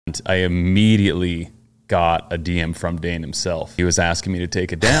I immediately got a DM from Dane himself. He was asking me to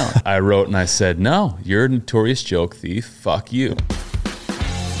take it down. I wrote and I said, no, you're a notorious joke thief. Fuck you.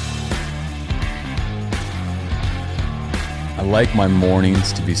 I like my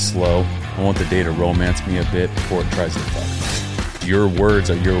mornings to be slow. I want the day to romance me a bit before it tries to fuck me. Your words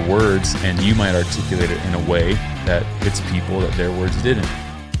are your words, and you might articulate it in a way that hits people that their words didn't.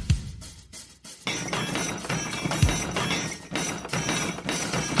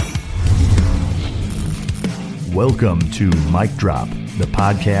 Welcome to Mic Drop, the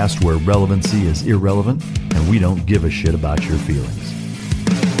podcast where relevancy is irrelevant and we don't give a shit about your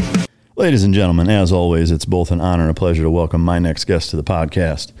feelings. Ladies and gentlemen, as always, it's both an honor and a pleasure to welcome my next guest to the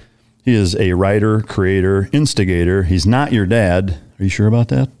podcast. He is a writer, creator, instigator. He's not your dad. Are you sure about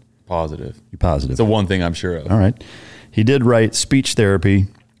that? Positive. You're positive. It's the one thing I'm sure of. All right. He did write Speech Therapy,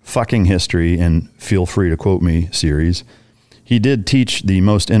 Fucking History, and Feel Free to Quote Me series. He did teach the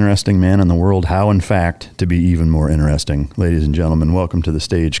most interesting man in the world how, in fact, to be even more interesting. Ladies and gentlemen, welcome to the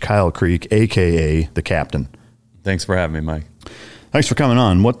stage, Kyle Creek, a.k.a. The Captain. Thanks for having me, Mike. Thanks for coming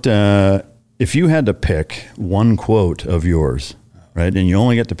on. What if you had to pick one quote of yours, right, and you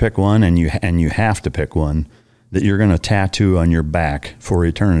only get to pick one and you have to pick one that you're going to tattoo on your back for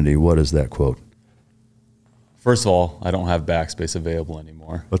eternity, what is that quote? First of all, I don't have backspace available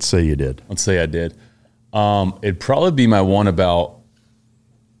anymore. Let's say you did. Let's say I did. It'd probably be my one about,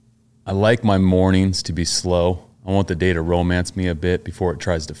 I like my mornings to be slow. I want the day to romance me a bit before it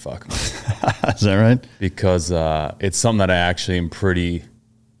tries to fuck me. Is that right? Because it's something that I actually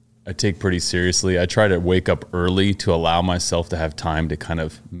I take pretty seriously. I try to wake up early to allow myself to have time to kind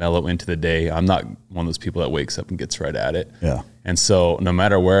of mellow into the day. I'm not one of those people that wakes up and gets right at it. Yeah. And so no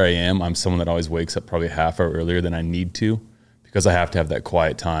matter where I am, I'm someone that always wakes up probably half hour earlier than I need to, because I have to have that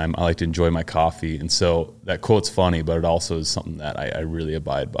quiet time. I like to enjoy my coffee. And so that quote's funny, but it also is something that I really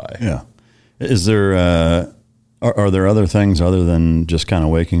abide by. Yeah. Is there, are there other things other than just kind of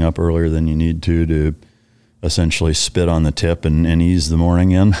waking up earlier than you need to essentially spit on the tip and ease the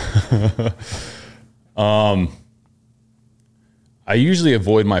morning in? I usually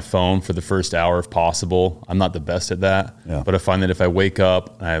avoid my phone for the first hour if possible. I'm not the best at that, yeah. But I find that if I wake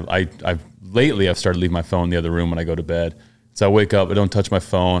up, lately I've started leaving my phone in the other room when I go to bed. So I wake up, I don't touch my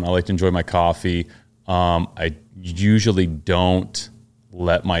phone. I like to enjoy my coffee. I usually don't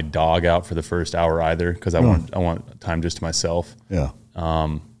let my dog out for the first hour either, because I want time just to myself. Yeah.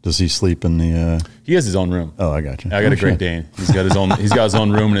 Does he sleep in the? He has his own room. Oh, I got you. I got a Great Dane. He's got his own. He's got his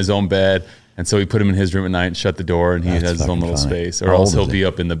own room and his own bed, and so we put him in his room at night and shut the door, and he has his own little space. Or else he'll be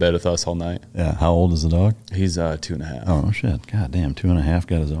up in the bed with us all night. Yeah. How old is the dog? He's 2.5. Oh shit! God damn, 2.5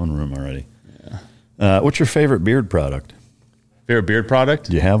 got his own room already. Yeah. What's your favorite beard product? Favorite beard product?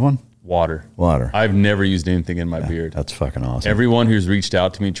 Do you have one? Water. I've never used anything in my beard. That's fucking awesome. Everyone who's reached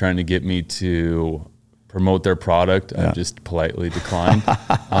out to me trying to get me to promote their product, I've just politely declined.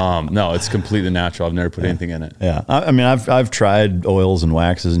 No, it's completely natural. I've never put anything in it. Yeah. I mean, I've tried oils and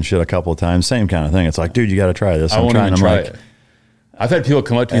waxes and shit a couple of times. Same kind of thing. It's like, dude, you got to try this. I won't even try it. I've had people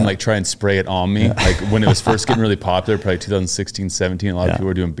come up to me and like try and spray it on me. Like when it was first getting really popular, probably 2016, 17, a lot of people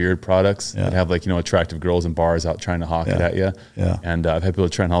were doing beard products. I'd have like, attractive girls in bars out trying to hawk it at you. Yeah. And I've had people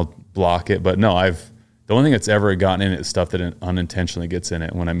try and help block it. But no, the only thing that's ever gotten in it is stuff that unintentionally gets in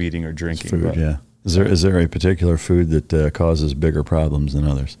it when I'm eating or drinking. Food, but, yeah. Is there a particular food that causes bigger problems than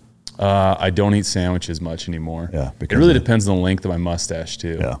others? I don't eat sandwiches much anymore. Yeah. It really depends on the length of my mustache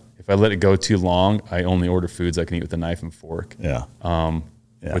too. Yeah. If I let it go too long, I only order foods I can eat with a knife and fork. Yeah.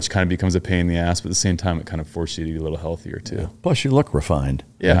 Which kind of becomes a pain in the ass, but at the same time, it kind of forces you to be a little healthier too. Yeah. Plus, you look refined.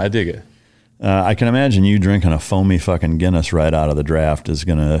 Yeah, right? I dig it. I can imagine you drinking a foamy fucking Guinness right out of the draft is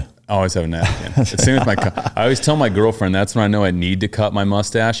going to... I always have a napkin. It's the same with I always tell my girlfriend that's when I know I need to cut my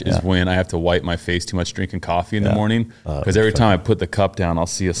mustache is when I have to wipe my face too much drinking coffee in the morning. Because every time I put the cup down, I'll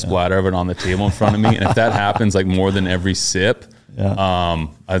see a splatter of it on the table in front of me. And if that happens like more than every sip,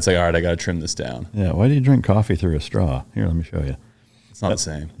 I'd say, all right, I got to trim this down. Yeah. Why do you drink coffee through a straw? Here, let me show you. It's not the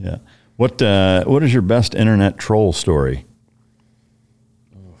same. Yeah. What is your best internet troll story?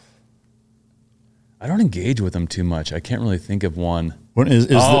 I don't engage with them too much. I can't really think of one. What is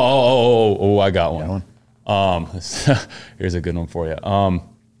I got one. Here's a good one for you.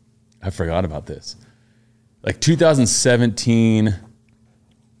 I forgot about this. Like 2017,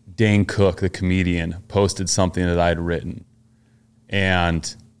 Dane Cook, the comedian, posted something that I had written.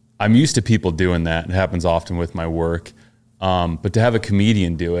 And I'm used to people doing that. It happens often with my work. But to have a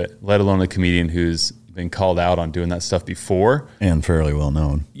comedian do it, let alone a comedian who's been called out on doing that stuff before. And fairly well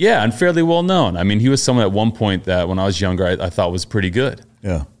known. Yeah, and fairly well known. I mean, he was someone at one point that when I was younger, I thought was pretty good.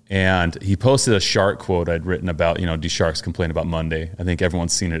 Yeah. And he posted a shark quote I'd written about, do sharks complain about Monday? I think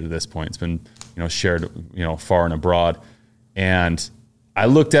everyone's seen it at this point. It's been, shared, far and abroad. And I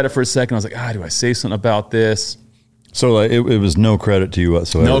looked at it for a second. I was like, do I say something about this? So it was no credit to you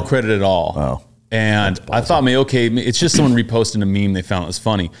whatsoever? No credit at all. Oh, and I thought, okay, it's just someone reposting a meme. They found it was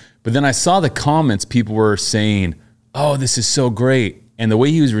funny. But then I saw the comments. People were saying, oh, this is so great. And the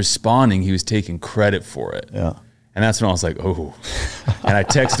way he was responding, he was taking credit for it. Yeah. And that's when I was like, oh. And I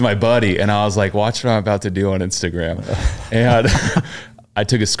texted my buddy, and I was like, watch what I'm about to do on Instagram. And I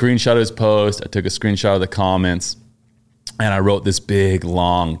took a screenshot of his post. I took a screenshot of the comments. And I wrote this big,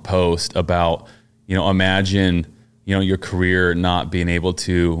 long post about, imagine, your career not being able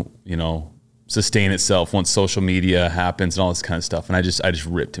to, sustain itself once social media happens and all this kind of stuff. And I just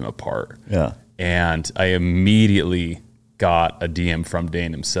ripped him apart. Yeah. And I immediately got a DM from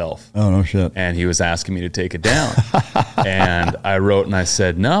Dane himself. Oh, no shit. And he was asking me to take it down. And I wrote and I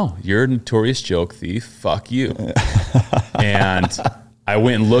said, no, you're a notorious joke thief. Fuck you. And I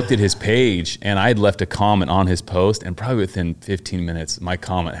went and looked at his page, and I had left a comment on his post, and probably within 15 minutes, my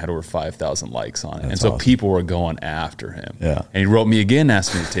comment had over 5,000 likes on it. That's and so awesome. People were going after him. Yeah. And he wrote me again,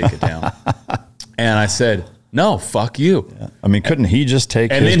 asking me to take it down. And I said, no, fuck you. Yeah. I mean, couldn't he just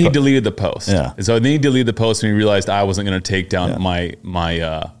take And then he deleted the post. Yeah. So then he deleted the post when he realized I wasn't going to take down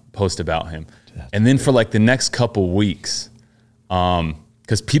my post about him. And then for like the next couple weeks,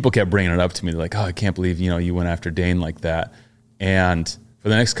 because people kept bringing it up to me, they're like, oh, I can't believe, you went after Dane like that. And for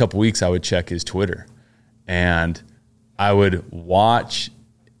the next couple weeks, I would check his Twitter, and I would watch.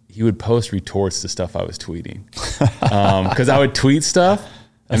 He would post retorts to stuff I was tweeting, because I would tweet stuff,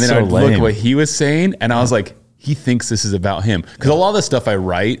 and then I would look what he was saying, and I was like, he thinks this is about him. Because a lot of the stuff I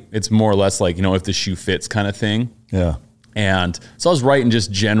write, it's more or less like, if the shoe fits kind of thing. Yeah. And so I was writing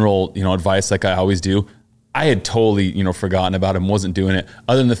just general, advice like I always do. I had totally, forgotten about him, wasn't doing it,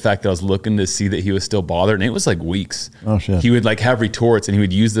 other than the fact that I was looking to see that he was still bothered. And it was like weeks. Oh, shit. He would like have retorts, and he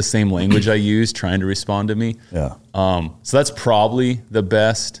would use the same language I used trying to respond to me. Yeah. So that's probably the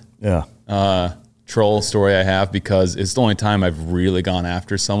best troll story I have, because it's the only time I've really gone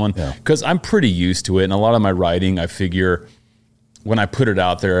after someone, because I'm pretty used to it. And a lot of my writing, I figure when I put it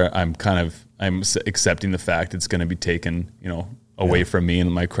out there, I'm accepting the fact it's going to be taken, away from me,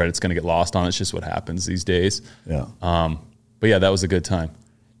 and my credit's going to get lost on it. It's just what happens these days. Yeah. But yeah, that was a good time.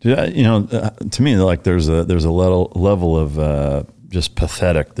 To me, like there's a level of just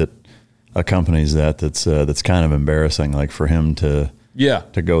pathetic that accompanies that's kind of embarrassing. Like for him to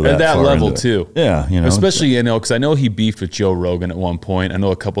go at that far level too. Yeah, especially because I know he beefed with Joe Rogan at one point. I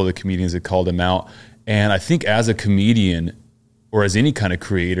know a couple of the comedians that called him out, and I think as a comedian, or as any kind of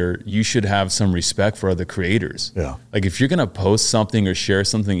creator, you should have some respect for other creators. Yeah. Like if you're going to post something or share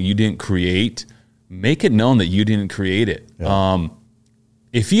something you didn't create, make it known that you didn't create it. Yeah.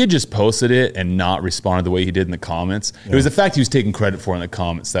 If he had just posted it and not responded the way he did in the comments, it was the fact he was taking credit for in the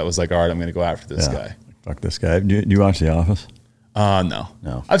comments that was like, all right, I'm going to go after this guy. Fuck this guy. Do you watch The Office?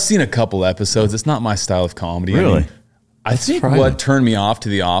 No. I've seen a couple episodes. It's not my style of comedy. Really? I think what turned me off to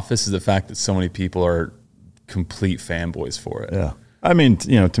The Office is the fact that so many people are complete fanboys for it. Yeah. I mean,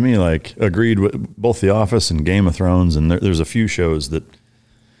 to me, like, agreed with both The Office and Game of Thrones, and there's a few shows that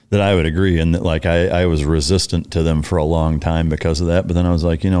I would agree, and that like I was resistant to them for a long time because of that, but then I was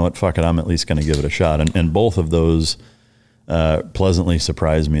like, you know what, fuck it, I'm at least going to give it a shot, and both of those pleasantly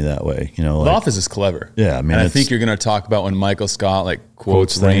surprised me that way. The Office is clever. Yeah, I mean, and I think you're going to talk about when Michael Scott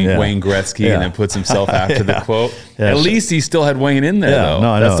quotes Wayne Gretzky and then puts himself after the quote. Yeah, At least he still had Wayne in there, though.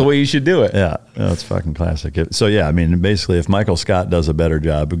 No, that's the way you should do it. Yeah, it's fucking classic. So yeah, I mean, basically, if Michael Scott does a better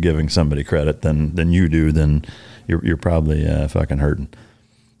job of giving somebody credit than you do, then you're probably fucking hurting.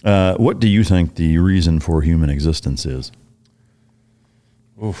 What do you think the reason for human existence is?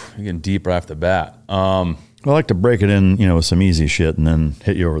 Oof, you're getting deep right off the bat. I like to break it in, with some easy shit and then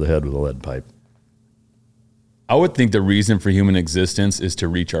hit you over the head with a lead pipe. I would think the reason for human existence is to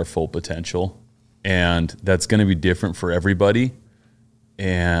reach our full potential, and that's going to be different for everybody.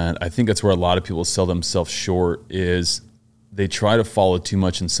 And I think that's where a lot of people sell themselves short, is they try to follow too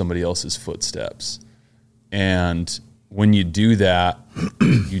much in somebody else's footsteps. And when you do that,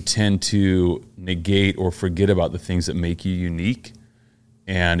 you tend to negate or forget about the things that make you unique.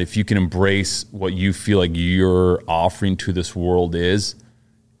 And if you can embrace what you feel like your offering to this world is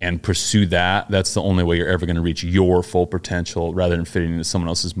and pursue that, that's the only way you're ever going to reach your full potential rather than fitting into someone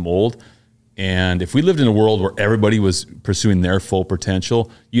else's mold. And if we lived in a world where everybody was pursuing their full potential,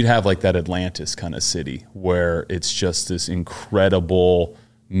 you'd have like that Atlantis kind of city where it's just this incredible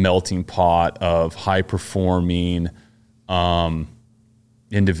melting pot of high-performing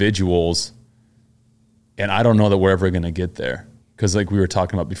individuals. And I don't know that we're ever going to get there, because like we were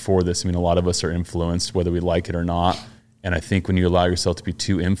talking about before this, I mean, a lot of us are influenced whether we like it or not. And I think when you allow yourself to be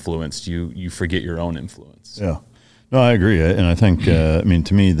too influenced, you forget your own influence. Yeah. No, I agree. And I think, I mean,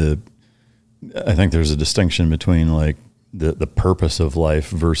 to me, I think there's a distinction between like the purpose of life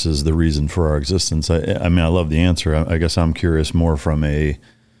versus the reason for our existence. I mean, I love the answer. I guess I'm curious more from a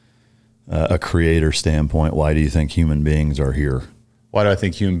creator standpoint. Why do you think human beings are here? Why do I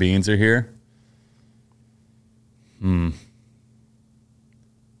think human beings are here?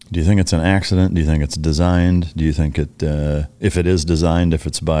 Do you think it's an accident? Do you think it's designed? Do you think it, if it is designed, if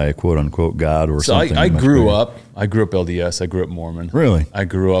it's by quote unquote God or something? So I grew up LDS. I grew up Mormon. Really? I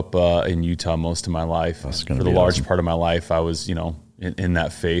grew up in Utah most of my life. For the large part of my life, I was, in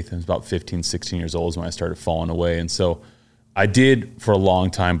that faith. I was about 15, 16 years old when I started falling away. And so I did for a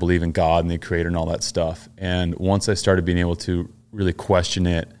long time believe in God and the creator and all that stuff. And once I started being able to really question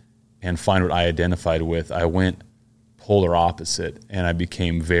it and find what I identified with, I went polar opposite, and I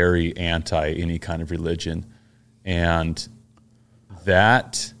became very anti any kind of religion. And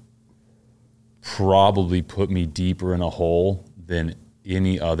that probably put me deeper in a hole than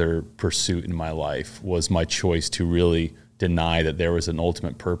any other pursuit in my life, was my choice to really deny that there was an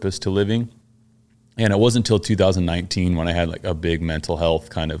ultimate purpose to living. And it wasn't until 2019 when I had like a big mental health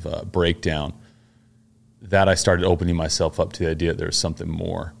kind of breakdown that I started opening myself up to the idea that there was something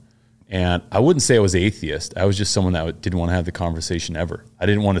more. And I wouldn't say I was atheist. I was just someone that didn't want to have the conversation ever. I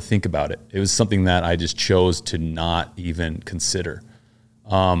didn't want to think about it. It was something that I just chose to not even consider.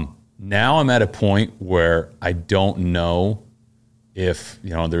 Now I'm at a point where I don't know if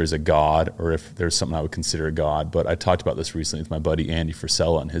there is a God or if there's something I would consider a God. But I talked about this recently with my buddy Andy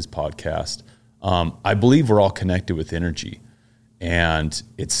Frisella on his podcast. I believe we're all connected with energy. And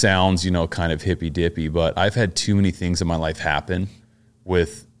it sounds, kind of hippy-dippy, but I've had too many things in my life happen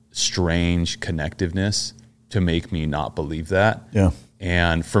with strange connectiveness to make me not believe that. Yeah.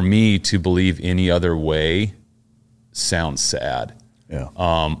 And for me to believe any other way sounds sad. Yeah.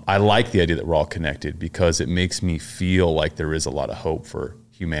 I like the idea that we're all connected because it makes me feel like there is a lot of hope for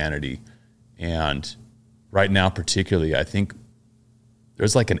humanity. And right now, particularly, I think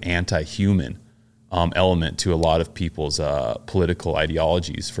there's like an anti-human element to a lot of people's political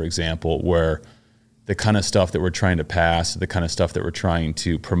ideologies, for example, where the kind of stuff that we're trying to pass, the kind of stuff that we're trying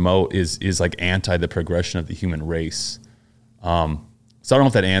to promote is like anti the progression of the human race. So I don't know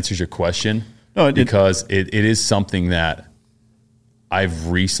if that answers your question. No, because it is something that I've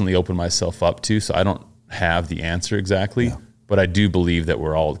recently opened myself up to. So I don't have the answer exactly, but I do believe that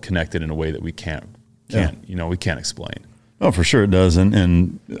we're all connected in a way that we can't explain. Oh, for sure it does.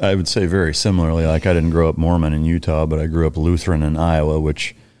 And I would say very similarly, like I didn't grow up Mormon in Utah, but I grew up Lutheran in Iowa,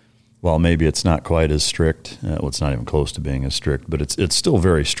 which, while maybe it's not quite as strict, it's not even close to being as strict, but it's still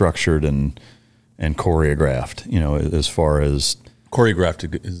very structured and choreographed, as far as...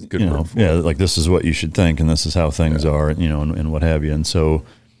 Choreographed is a good word for it. Yeah, like this is what you should think and this is how things are, and what have you. And so,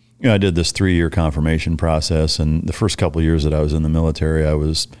 I did this 3-year confirmation process, and the first couple of years that I was in the military, I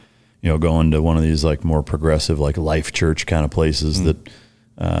was, going to one of these like more progressive, like Life Church kind of places that...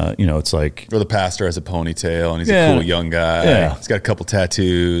 it's like... Or the pastor has a ponytail and he's a cool young guy. Yeah. He's got a couple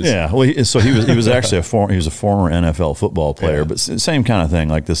tattoos. Yeah. Well, he was actually a former NFL football player, but same kind of thing,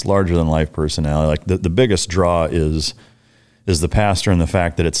 like this larger than life personality. Like the biggest draw is the pastor and the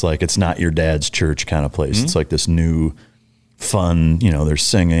fact that it's like, it's not your dad's church kind of place. Mm-hmm. It's like this new fun, there's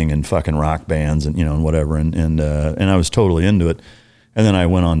singing and fucking rock bands and, and whatever. And I was totally into it. And then I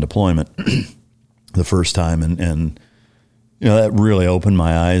went on deployment the first time and that really opened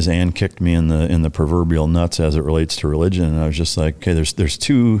my eyes and kicked me in the proverbial nuts as it relates to religion. And I was just like, okay, there's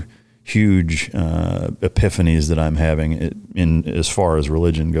two huge epiphanies that I'm having in as far as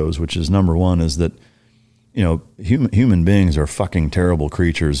religion goes, which is number one is that, human beings are fucking terrible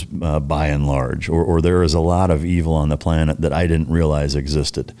creatures by and large, or there is a lot of evil on the planet that I didn't realize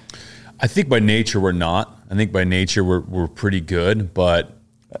existed. I think by nature we're not. I think by nature we're pretty good, but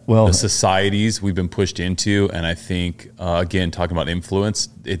the societies we've been pushed into, and I think, again, talking about influence,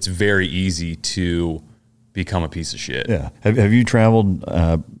 it's very easy to become a piece of shit. Yeah. Have you traveled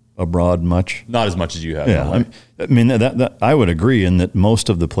abroad much? Not as much as you have. Yeah. I mean that I would agree in that most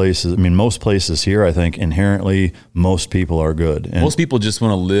places here, I think inherently most people are good. And most people just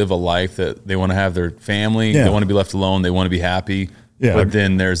want to live a life that they want to have their family. Yeah. They want to be left alone. They want to be happy. Yeah. But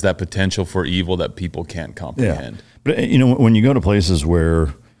then there's that potential for evil that people can't comprehend. Yeah. But when you go to places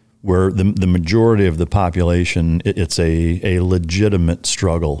where the majority of the population, it's a legitimate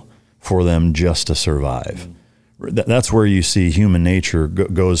struggle for them just to survive. That's where you see human nature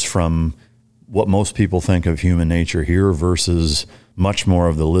goes from what most people think of human nature here versus much more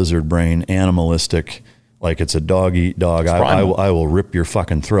of the lizard brain, animalistic, like it's a dog eat dog. I will rip your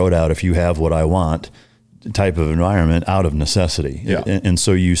fucking throat out if you have what I want type of environment out of necessity. Yeah. And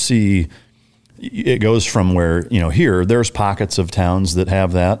so you see, it goes from where, here, there's pockets of towns that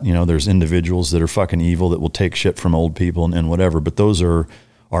have that, there's individuals that are fucking evil that will take shit from old people and whatever, but those are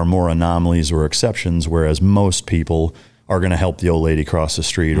more anomalies or exceptions, whereas most people are going to help the old lady cross the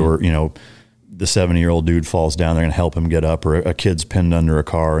street, or, the 70-year-old dude falls down, they're going to help him get up, or a kid's pinned under a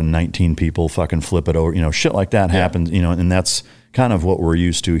car and 19 people fucking flip it over, shit like that happens, and that's kind of what we're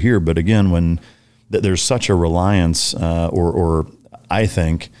used to here. But again, when there's such a reliance, or I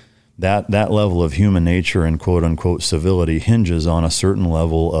think that level of human nature and quote unquote civility hinges on a certain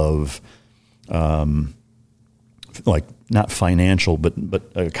level of, like not financial, but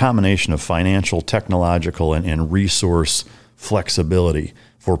a combination of financial, technological, and resource flexibility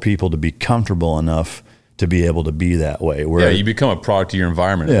for people to be comfortable enough to be able to be that way. Where you become a product of your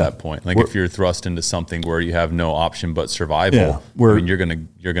environment at that point. Like if you're thrust into something where you have no option but survival, you're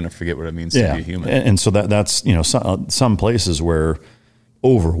gonna forget what it means to be a human. And so that's some places where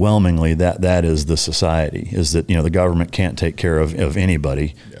overwhelmingly that is the society, is that the government can't take care of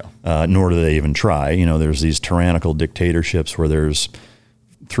anybody, nor do they even try. There's these tyrannical dictatorships where there's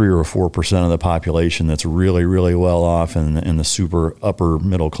 3 or 4% of the population that's really, really well off in the super upper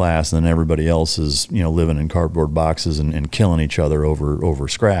middle class, and then everybody else is living in cardboard boxes and killing each other over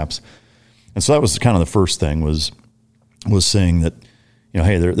scraps. And so that was kind of the first thing, was saying that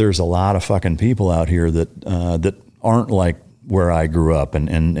hey, there's a lot of fucking people out here that aren't like where I grew up,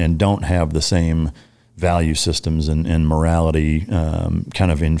 and don't have the same value systems and morality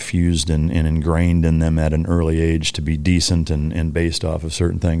kind of infused and ingrained in them at an early age to be decent and based off of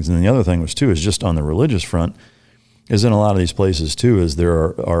certain things. And then the other thing was just on the religious front, is in a lot of these places too, is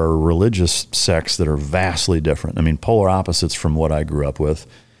there are religious sects that are vastly different. I mean, polar opposites from what I grew up with,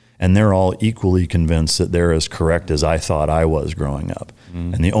 and they're all equally convinced that they're as correct as I thought I was growing up.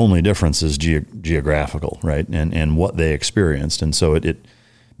 Mm. And the only difference is geographical, right? And what they experienced. And so it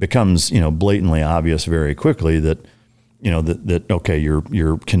becomes, blatantly obvious very quickly that, that okay,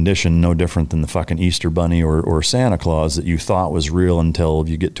 you're conditioned no different than the fucking Easter Bunny or Santa Claus that you thought was real until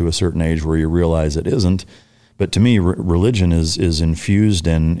you get to a certain age where you realize it isn't. But to me, religion is infused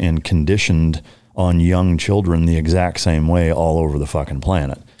and conditioned on young children the exact same way all over the fucking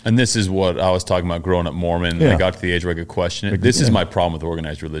planet. And this is what I was talking about growing up Mormon. Yeah. I got to the age where I could question it. This is my problem with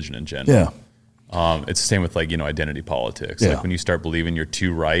organized religion in general. Yeah. It's the same with identity politics. Yeah. Like when you start believing you're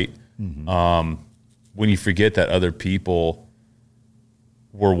too right, when you forget that other people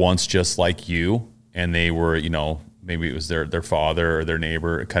were once just like you, and they were, maybe it was their father or their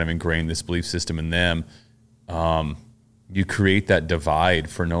neighbor kind of ingrained this belief system in them. You create that divide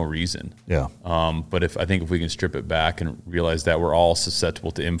for no reason. Yeah. But I think if we can strip it back and realize that we're all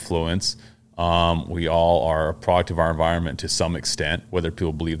susceptible to influence, we all are a product of our environment to some extent, whether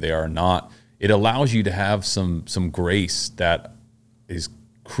people believe they are or not. It allows you to have some grace that is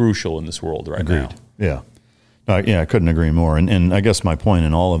crucial in this world right now. Yeah. I couldn't agree more. And I guess my point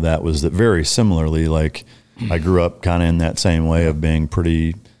in all of that was that very similarly, like I grew up kind of in that same way of being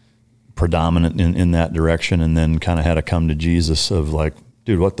pretty predominant in that direction, and then kind of had to come to Jesus of like,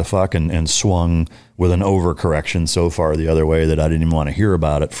 dude, what the fuck, and swung with an overcorrection so far the other way that I didn't even want to hear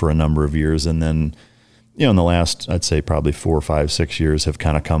about it for a number of years. And then, in the last, I'd say probably 4, 5, 6 years have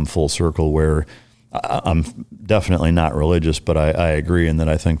kind of come full circle where I'm definitely not religious, but I agree in that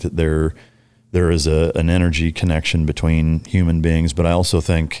I think that there is an energy connection between human beings. But I also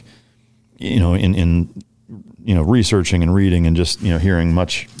think, in researching and reading and just, hearing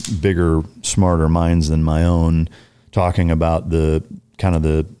much bigger, smarter minds than my own talking about the kind of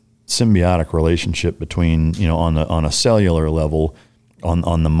the symbiotic relationship between, on a cellular level,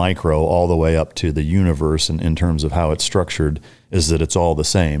 on the micro, all the way up to the universe, and in terms of how it's structured, is that it's all the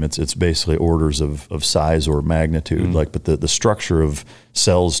same. It's basically orders of size or magnitude. Mm-hmm. Like, but the structure of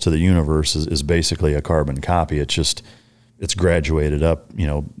cells to the universe is basically a carbon copy. It's just, it's graduated up,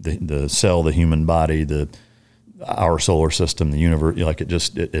 the cell, the human body, our solar system, the universe, like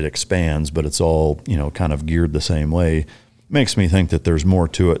it expands, but it's all, kind of geared the same way. Makes me think that there's more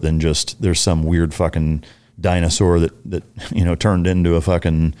to it than just there's some weird fucking dinosaur that turned into a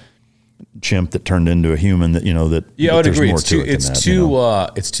fucking chimp that turned into a human that, that. Yeah, I would agree.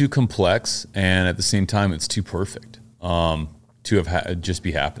 It's too complex, and at the same time, it's too perfect to have just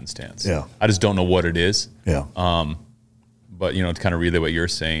be happenstance. Yeah. I just don't know what it is. Yeah. But, to kind of relay what you're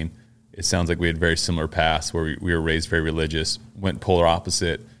saying, it sounds like we had very similar paths where we were raised very religious, went polar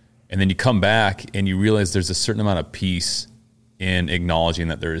opposite, and then you come back and you realize there's a certain amount of peace in acknowledging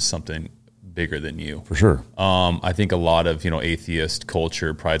that there is something bigger than you. For sure. I think a lot of, atheist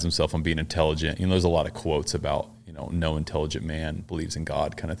culture prides himself on being intelligent. There's a lot of quotes about, no intelligent man believes in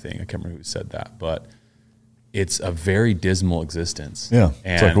God kind of thing. I can't remember who said that, but it's a very dismal existence. Yeah.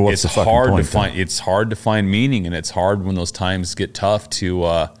 And like, what's the fucking hard point to find, it's hard to find meaning, and it's hard when those times get tough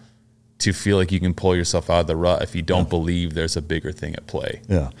to feel like you can pull yourself out of the rut if you don't believe there's a bigger thing at play.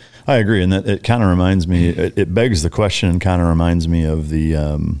 Yeah, I agree. And that it kind of reminds me, it begs the question, and kind of reminds me of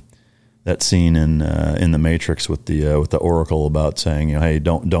the, that scene in The Matrix with the Oracle about saying, hey,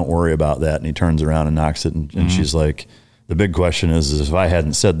 don't worry about that. And he turns around and knocks it. And she's like, the big question is if I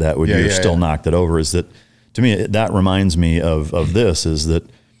hadn't said that, would you have still knocked it over? Is that, to me, that reminds me of this, is that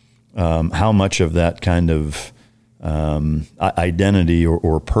how much of that kind of identity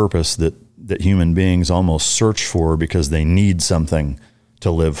or purpose that human beings almost search for because they need something to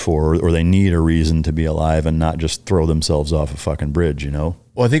live for, or they need a reason to be alive, and not just throw themselves off a fucking bridge, Well,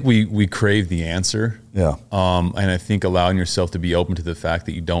 I think we crave the answer. Yeah. And I think allowing yourself to be open to the fact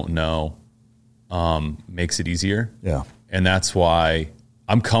that you don't know makes it easier. Yeah. And that's why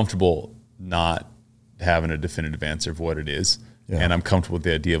I'm comfortable not having a definitive answer of what it is. Yeah. And I'm comfortable with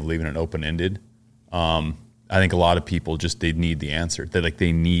the idea of leaving it open-ended. I think a lot of people they need the answer.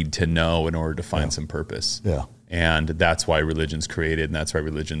 They need to know in order to find some purpose. Yeah. And that's why religion's created, and that's why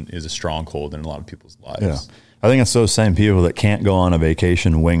religion is a stronghold in a lot of people's lives. Yeah. I think it's those same people that can't go on a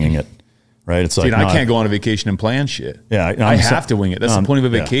vacation winging it, right? It's like, I can't go on a vacation and plan shit. Yeah, I have to wing it. That's the point of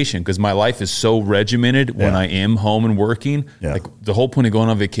a vacation, because my life is so regimented when I am home and working. Yeah. The whole point of going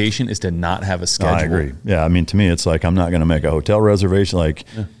on vacation is to not have a schedule. I agree. Yeah, I mean, to me, it's like I'm not going to make a hotel reservation.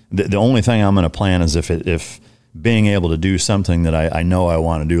 The only thing I'm going to plan is if being able to do something that I know I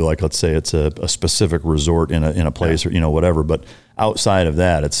want to do, like let's say it's a specific resort in a place or whatever, but outside of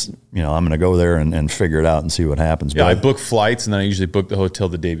that, it's I'm going to go there and figure it out and see what happens. Yeah, but I book flights, and then I usually book the hotel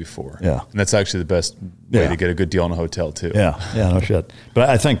the day before. Yeah, and that's actually the best way to get a good deal on a hotel too. Yeah, no shit. But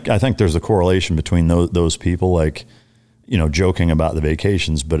I think there's a correlation between those people, joking about the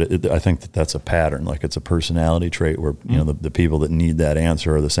vacations, but I think that's a pattern. Like, it's a personality trait where the people that need that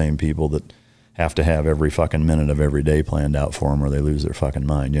answer are the same people that have to have every fucking minute of every day planned out for them, or they lose their fucking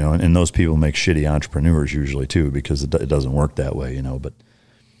mind, and those people make shitty entrepreneurs usually too, because it doesn't work that way, but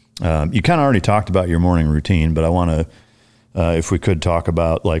you kind of already talked about your morning routine, but I want to, if we could talk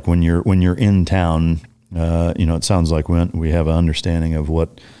about like when you're in town, it sounds like we have an understanding of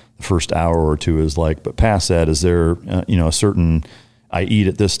what the first hour or two is like, but past that, is there, a certain, I eat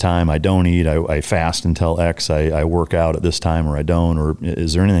at this time, I don't eat, I fast until X, I work out at this time, or I don't, or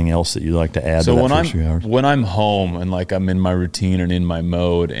is there anything else that you'd like to add to that first few hours? When I'm home and I'm in my routine and in my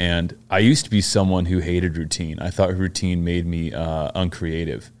mode, and I used to be someone who hated routine. I thought routine made me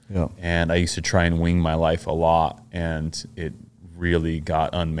uncreative. Yeah. And I used to try and wing my life a lot, and it really got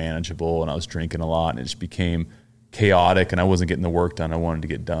unmanageable, and I was drinking a lot, and it just became chaotic, and I wasn't getting the work done I wanted to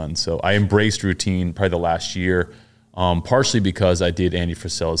get done. So I embraced routine probably the last year. Partially because I did Andy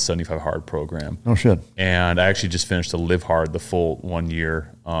Frisella's 75 Hard program. Oh, shit. And I actually just finished the Live Hard, the full 1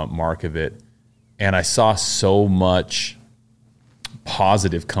 year mark of it. And I saw so much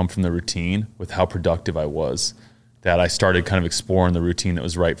positive come from the routine with how productive I was, that I started kind of exploring the routine that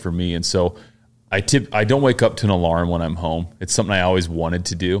was right for me. And so I don't wake up to an alarm when I'm home. It's something I always wanted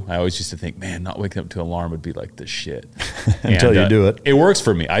to do. I always used to think, man, not waking up to an alarm would be like the shit. Until you do it. It works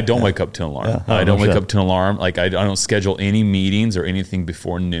for me. I don't wake up to an alarm. Yeah. I don't wake up to an alarm. I don't schedule any meetings or anything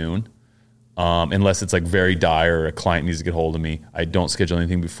before noon, unless it's very dire or a client needs to get hold of me. I don't schedule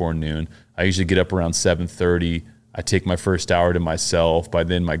anything before noon. I usually get up around 7:30. I take my first hour to myself. By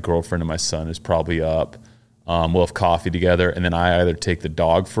then, my girlfriend and my son is probably up. We'll have coffee together, and then I either take the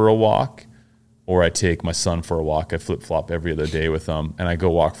dog for a walk, or I take my son for a walk. I flip-flop every other day with them, and I go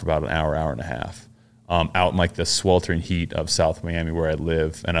walk for about an hour and a half out in the sweltering heat of South Miami where I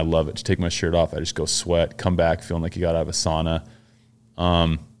live, and I love it. Just take my shirt off. I just go sweat, come back feeling like you got out of a sauna.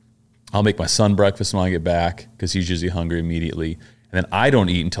 I'll make my son breakfast when I get back because he's usually hungry immediately. And then I don't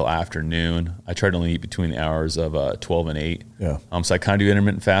eat until afternoon. I try to only eat between the hours of 12 and 8. Yeah. So I kind of do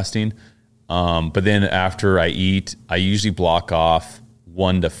intermittent fasting. But then after I eat, I usually block off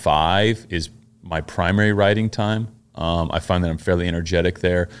 1 to 5 is my primary writing time. I find that I'm fairly energetic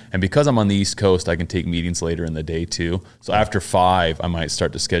there. And because I'm on the East Coast, I can take meetings later in the day too. So after 5, I might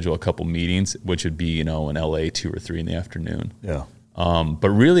start to schedule a couple meetings, which would be, in LA 2 or 3 in the afternoon. Yeah. But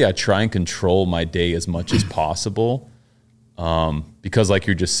really I try and control my day as much as possible. Because like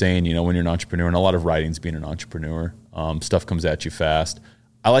you're just saying, when you're an entrepreneur, and a lot of writing's being an entrepreneur, stuff comes at you fast.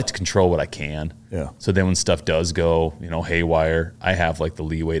 I like to control what I can. Yeah. So then when stuff does go, haywire, I have like the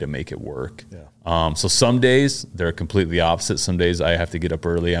leeway to make it work. Yeah. So some days they're completely opposite. Some days I have to get up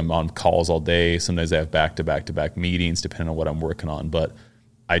early. I'm on calls all day. Sometimes I have back-to-back meetings depending on what I'm working on. But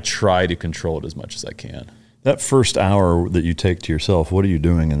I try to control it as much as I can. That first hour that you take to yourself, what are you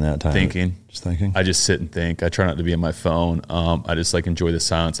doing in that time? Thinking. Just thinking? I just sit and think. I try not to be on my phone. I just like enjoy the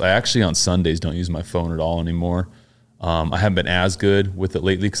silence. I actually on Sundays don't use my phone at all anymore. I haven't been as good with it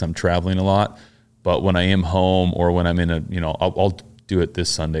lately because I'm traveling a lot. But when I am home or when I'm in I'll do it this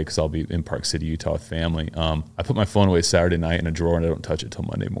Sunday because I'll be in Park City, Utah with family. I put my phone away Saturday night in a drawer and I don't touch it till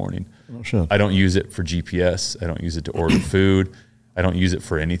Monday morning. Oh, shit. I don't use it for GPS. I don't use it to order food. I don't use it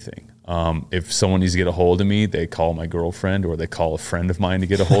for anything. If someone needs to get a hold of me, they call my girlfriend or they call a friend of mine to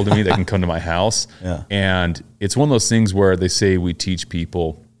get a hold of me. They can come to my house. Yeah. And it's one of those things where they say we teach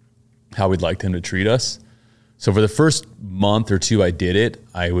people how we'd like them to treat us. So for the first month or two I did it,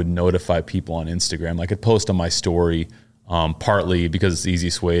 I would notify people on Instagram. I could post on my story, partly because it's the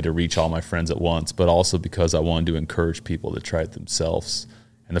easiest way to reach all my friends at once, but also because I wanted to encourage people to try it themselves.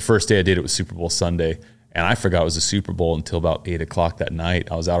 And the first day I did it was Super Bowl Sunday, and I forgot it was a Super Bowl until about 8 o'clock that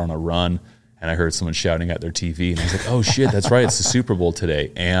night. I was out on a run, and I heard someone shouting at their TV, and I was like, oh shit, that's right, it's the Super Bowl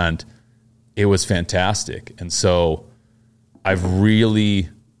today. And it was fantastic. And so I've really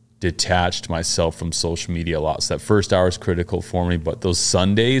detached myself from social media a lot. So that first hour is critical for me, but those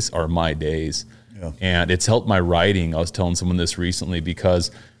Sundays are my days. Yeah. And it's helped my writing. I was telling someone this recently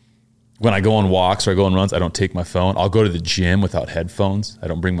because when I go on walks or I go on runs, I don't take my phone. I'll go to the gym without headphones. I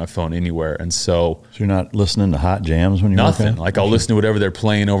don't bring my phone anywhere. And so you're not listening to hot jams when you're nothing. Working? Like I'll listen to whatever they're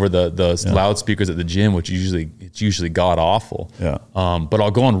playing over the loudspeakers at the gym, which it's usually god awful. Yeah. But I'll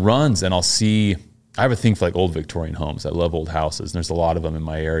go on runs and I'll see, I have a thing for like old Victorian homes. I love old houses and there's a lot of them in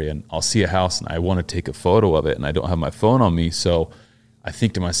my area, and I'll see a house and I want to take a photo of it and I don't have my phone on me. So I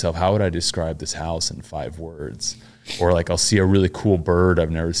think to myself, how would I describe this house in 5 words? Or like I'll see a really cool bird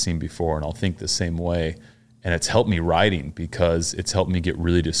I've never seen before and I'll think the same way. And it's helped me writing because it's helped me get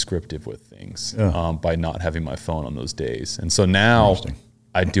really descriptive with things by not having my phone on those days. And so now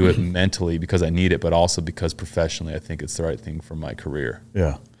I do it mentally because I need it, but also because professionally I think it's the right thing for my career.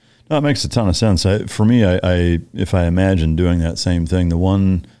 Yeah. No, it makes a ton of sense. For me, if I imagine doing that same thing, the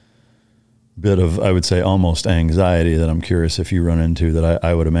one bit of, I would say, almost anxiety that I'm curious if you run into that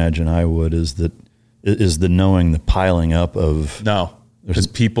I would imagine I would is the knowing the piling up of... No, because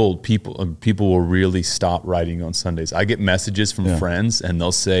people will really stop writing on Sundays. I get messages from friends and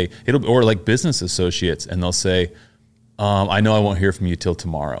they'll say, or like business associates, and they'll say, I know I won't hear from you till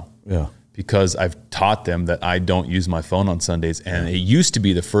tomorrow. Yeah. Because I've taught them that I don't use my phone on Sundays. And it used to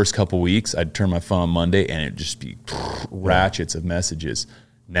be the first couple weeks, I'd turn my phone on Monday and it'd just be ratchets of messages.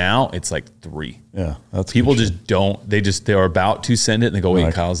 Now it's like 3. Yeah. That's people just don't, they're about to send it and they go,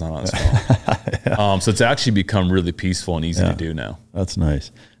 wait, Kyle's not on his phone. So it's actually become really peaceful and easy to do now. That's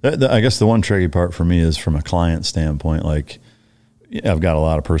nice. I guess the one tricky part for me is from a client standpoint, like I've got a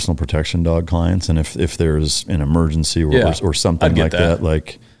lot of personal protection dog clients. And if there's an emergency or something like that,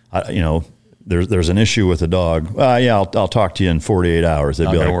 like, there's an issue with a dog. I'll talk to you in 48 hours.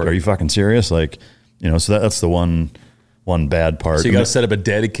 They'd be like, are you fucking serious? Like, so that's the one bad part. So you got to set up a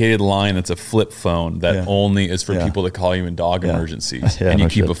dedicated line that's a flip phone that only is for people that call you in dog emergencies. And you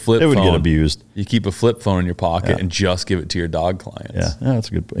keep a flip phone. It would get abused. You keep a flip phone in your pocket and just give it to your dog clients. Yeah, that's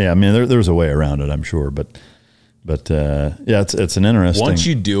a good. Yeah, I mean, there's a way around it, I'm sure, but it's an interesting. Once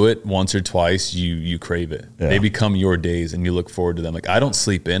you do it once or twice, you crave it. Yeah. They become your days, and you look forward to them. Like I don't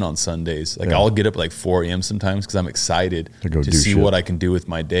sleep in on Sundays. Like I'll get up at like 4 a.m. sometimes because I'm excited to see what I can do with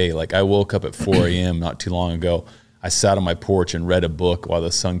my day. Like I woke up at 4 a.m. not too long ago. I sat on my porch and read a book while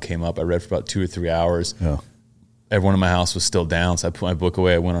the sun came up. I read for about 2 or 3 hours. Yeah. Everyone in my house was still down, so I put my book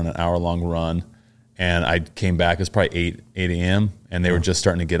away. I went on an hour-long run, and I came back. It was probably 8 a.m., and they were just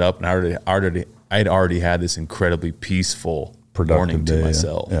starting to get up, and I'd already had this incredibly peaceful morning to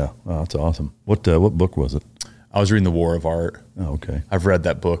myself. Yeah. Oh, that's awesome. What book was it? I was reading The War of Art. Oh, okay. I've read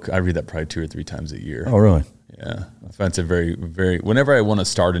that book. I read that probably 2 or 3 times a year. Oh, really? Yeah. I find it's a very, very, whenever I want to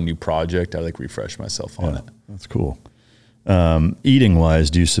start a new project, I like refresh myself on it. That's cool. Eating wise,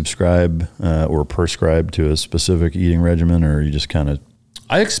 do you subscribe or prescribe to a specific eating regimen, or you just kind of?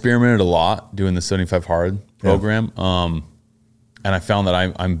 I experimented a lot doing the 75 Hard program. And I found that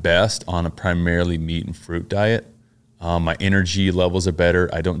I'm best on a primarily meat and fruit diet. My energy levels are better.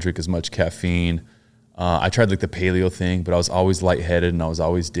 I don't drink as much caffeine. I tried like the paleo thing, but I was always lightheaded and I was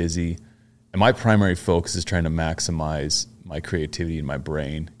always dizzy. And my primary focus is trying to maximize my creativity in my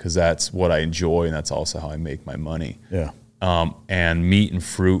brain because that's what I enjoy and that's also how I make my money. Yeah. And meat and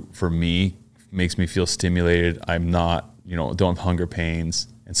fruit for me makes me feel stimulated. I'm not don't have hunger pains.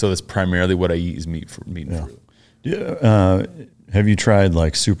 And so that's primarily what I eat is meat and fruit. Yeah. Have you tried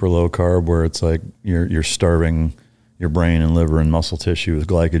like super low carb where it's like you're starving your brain and liver and muscle tissue with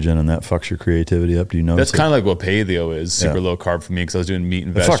glycogen and that fucks your creativity up? Do you know? That's kind of like what paleo is, super low carb for me, because I was doing meat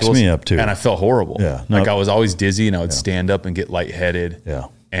and vegetables. It fucks me up too. And I felt horrible. Yeah. Like I was always dizzy and I would stand up and get lightheaded. Yeah.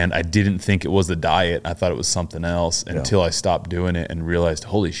 And I didn't think it was the diet. I thought it was something else until I stopped doing it and realized,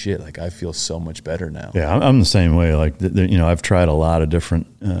 holy shit, like I feel so much better now. Yeah, I'm the same way. Like, I've tried a lot of different,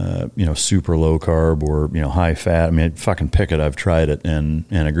 super low carb or, high fat. I mean, fucking pick it. I've tried it and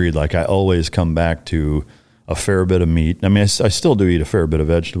agreed. Like I always come back to a fair bit of meat. I mean, I still do eat a fair bit of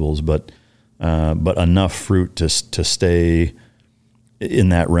vegetables, but enough fruit to stay in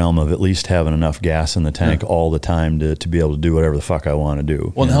that realm of at least having enough gas in the tank all the time to be able to do whatever the fuck I want to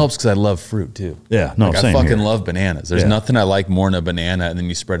do. Well, it helps because I love fruit too. Yeah, no, like, same I fucking here. love bananas. There's nothing I like more than a banana, and then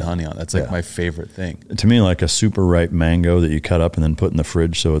you spread honey on it. That's like my favorite thing. To me, like a super ripe mango that you cut up and then put in the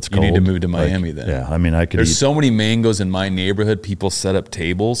fridge so it's cold. You need to move to Miami then. Yeah, I mean, There's so many mangoes in my neighborhood. People set up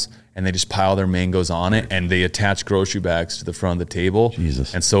tables and they just pile their mangoes on it, and they attach grocery bags to the front of the table.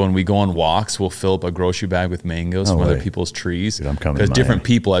 Jesus. And so when we go on walks, we'll fill up a grocery bag with mangoes from other people's trees. Dude, I'm coming. Because different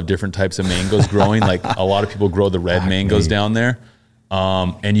people have different types of mangoes growing. Like a lot of people grow the red mangoes down there.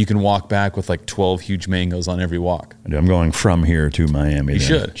 And you can walk back with like 12 huge mangoes on every walk. Dude, I'm going from here to Miami. You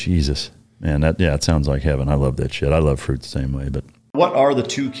should. Jesus. Man, it sounds like heaven. I love that shit. I love fruit the same way, but what are the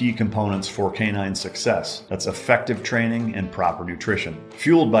two key components for canine success? That's effective training and proper nutrition.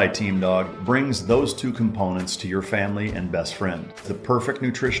 Fueled by Team Dog brings those two components to your family and best friend. The perfect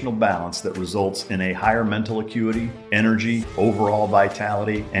nutritional balance that results in a higher mental acuity, energy, overall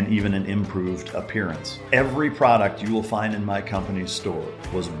vitality, and even an improved appearance. Every product you will find in my company's store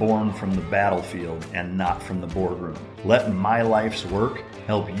was born from the battlefield and not from the boardroom. Let my life's work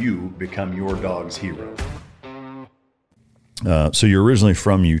help you become your dog's hero. So you're originally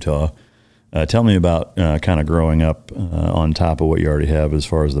from Utah. Tell me about kind of growing up on top of what you already have as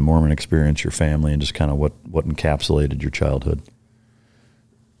far as the Mormon experience, your family, and just kind of what encapsulated your childhood.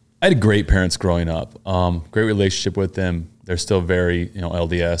 I had great parents growing up. Great relationship with them. They're still very,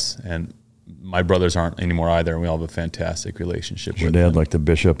 LDS, and my brothers aren't anymore either. And we all have a fantastic relationship with them. Your dad like the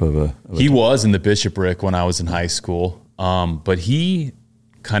bishop of a... He was in the bishopric when I was in high school, but he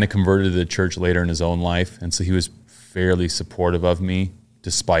kind of converted to the church later in his own life, and so he was fairly supportive of me,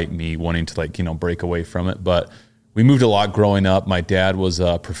 despite me wanting to break away from it. But we moved a lot growing up. My dad was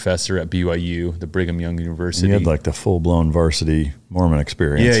a professor at BYU, the Brigham Young University. And you had like the full blown varsity Mormon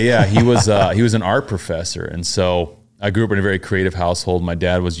experience. Yeah. He was an art professor, and so I grew up in a very creative household. My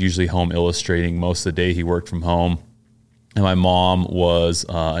dad was usually home illustrating most of the day. He worked from home, and my mom was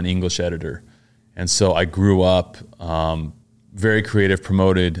an English editor, and so I grew up very creative.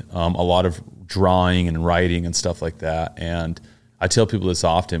 Promoted a lot of drawing and writing and stuff like that. And I tell people this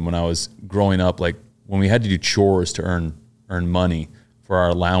often. When I was growing up, like when we had to do chores to earn money for our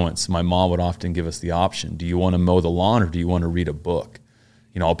allowance, my mom would often give us the option: do you want to mow the lawn or do you want to read a book?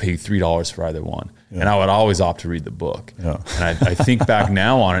 I'll pay you $3 for either one. Yeah. And I would always opt to read the book. Yeah. And I think back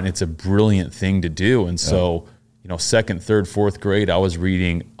now on it, it's a brilliant thing to do. And so, second, third, fourth grade, I was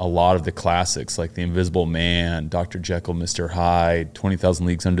reading a lot of the classics like The Invisible Man, Dr. Jekyll, Mr. Hyde, 20,000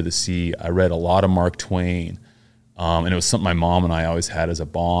 Leagues Under the Sea. I read a lot of Mark Twain. And it was something my mom and I always had as a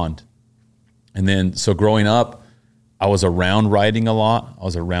bond. And then, so growing up, I was around writing a lot. I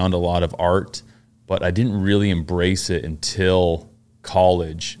was around a lot of art, but I didn't really embrace it until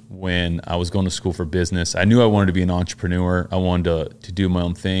college when I was going to school for business. I knew I wanted to be an entrepreneur. I wanted to do my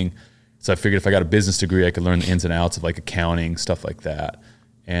own thing. So I figured if I got a business degree, I could learn the ins and outs of like accounting, stuff like that.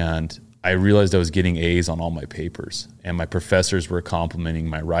 And I realized I was getting A's on all my papers, and my professors were complimenting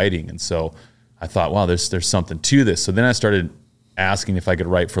my writing. And so I thought, wow, there's something to this. So then I started asking if I could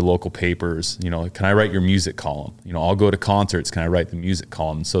write for local papers. Can I write your music column? I'll go to concerts. Can I write the music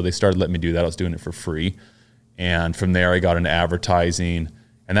column? And so they started letting me do that. I was doing it for free. And from there, I got into advertising,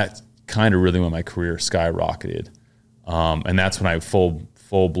 and that kind of really when my career skyrocketed. And that's when I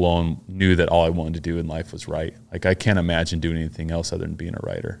full-blown knew that all I wanted to do in life was write. Like, I can't imagine doing anything else other than being a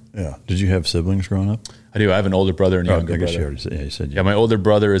writer. Yeah. Did you have siblings growing up? I do. I have an older brother and a younger brother. You said my older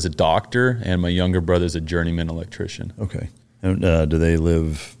brother is a doctor, and my younger brother is a journeyman electrician. Okay. And do they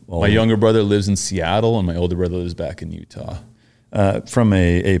live... My younger brother lives in Seattle, and my older brother lives back in Utah. From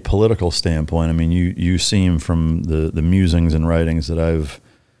a political standpoint, I mean, you seem from the musings and writings that I've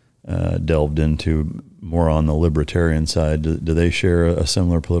delved into more on the libertarian side. Do they share a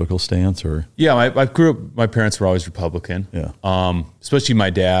similar political stance? Or yeah, I grew up. My parents were always Republican. Yeah, especially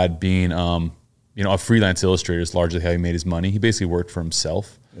my dad being a freelance illustrator is largely how he made his money. He basically worked for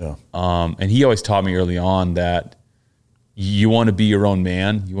himself. Yeah, and he always taught me early on that you want to be your own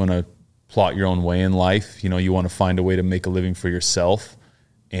man. You want to plot your own way in life. You want to find a way to make a living for yourself.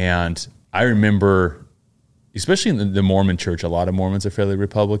 And I remember, especially in the Mormon church, a lot of Mormons are fairly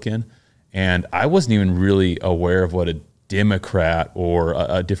Republican. And I wasn't even really aware of what a Democrat or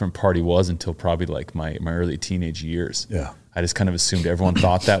a different party was until probably like my early teenage years. Yeah. I just kind of assumed everyone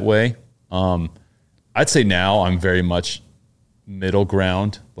thought that way. I'd say now I'm very much middle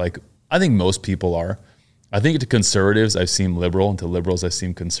ground. Like I think most people are. I think to conservatives, I seem liberal, and to liberals, I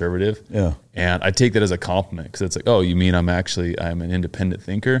seem conservative. Yeah. And I take that as a compliment because it's like, oh, you mean I'm an independent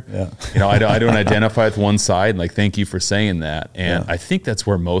thinker? Yeah. I don't identify with one side. Like, thank you for saying that. And I think that's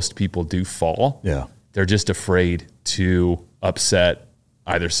where most people do fall. Yeah. They're just afraid to upset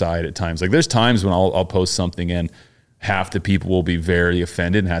either side at times. Like there's times when I'll post something and half the people will be very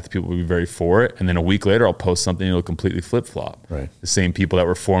offended and half the people will be very for it. And then a week later, I'll post something and it'll completely flip-flop. Right. The same people that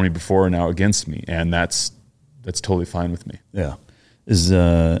were for me before are now against me. And that's totally fine with me. Yeah.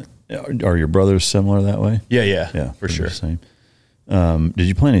 Are your brothers similar that way? Yeah, for sure. Same. Did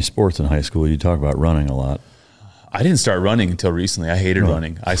you play any sports in high school? You talk about running a lot. I didn't start running until recently. I hated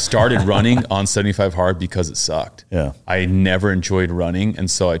running. I started running on 75 hard because it sucked. Yeah. I never enjoyed running. And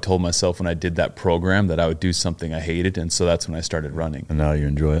so I told myself when I did that program that I would do something I hated. And so that's when I started running. And now you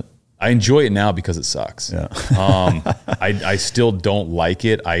enjoy it? I enjoy it now because it sucks. Yeah. I still don't like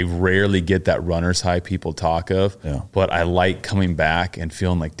it. I rarely get that runner's high people talk of, but I like coming back and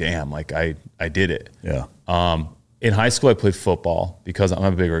feeling like, damn, like I did it. Yeah. In high school, I played football because I'm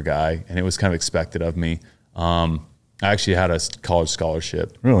a bigger guy and it was kind of expected of me. I actually had a college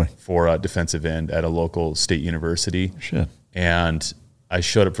scholarship for a defensive end at a local state university. Shit. And I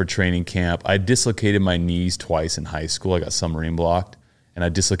showed up for training camp. I dislocated my knees twice in high school. I got submarine blocked. And I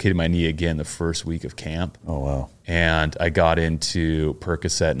dislocated my knee again the first week of camp. Oh, wow. And I got into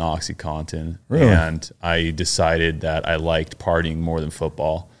Percocet and OxyContin. Really? And I decided that I liked partying more than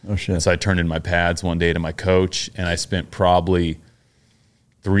football. Oh, shit. And so I turned in my pads one day to my coach, and I spent probably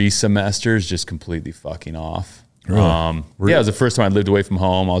 3 semesters just completely fucking off. Really? Yeah, it was the first time I lived away from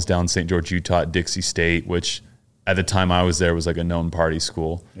home. I was down in St. George, Utah at Dixie State, which at the time I was there was like a known party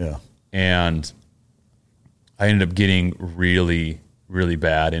school. Yeah. And I ended up getting really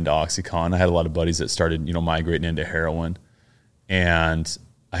bad into OxyContin. I had a lot of buddies that started, migrating into heroin. And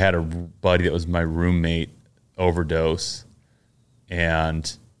I had a buddy that was my roommate overdose.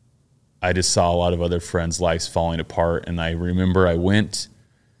 And I just saw a lot of other friends' lives falling apart. And I remember I went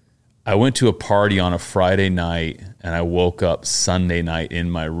to a party on a Friday night and I woke up Sunday night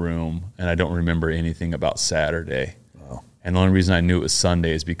in my room and I don't remember anything about Saturday. Wow. And the only reason I knew it was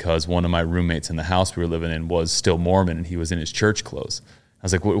Sunday is because one of my roommates in the house we were living in was still Mormon and he was in his church clothes. I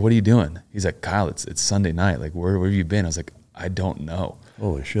was like, what are you doing? He's like, Kyle, it's Sunday night. Like, where have you been? I was like, I don't know.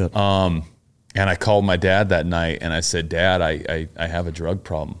 Holy shit. And I called my dad that night and I said, Dad, I have a drug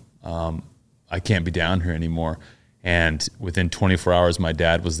problem. I can't be down here anymore. And within 24 hours, my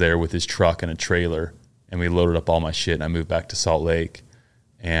dad was there with his truck and a trailer and we loaded up all my shit and I moved back to Salt Lake.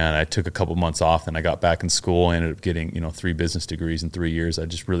 And I took a couple months off and I got back in school. I ended up getting, 3 business degrees in 3 years. I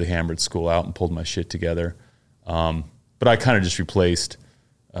just really hammered school out and pulled my shit together. But I kind of just replaced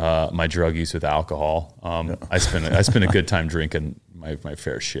my drug use with alcohol. I spent a good time drinking my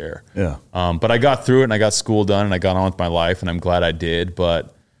fair share. Yeah. But I got through it and I got school done and I got on with my life and I'm glad I did.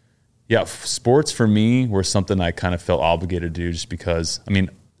 But yeah, sports for me were something I kind of felt obligated to do just because, in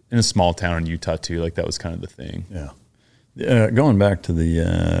a small town in Utah too, like that was kind of the thing. Yeah. Going back to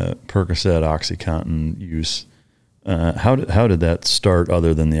the Percocet, OxyContin use, how did that start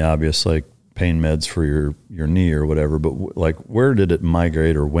other than the obvious, like, pain meds for your knee or whatever, but where did it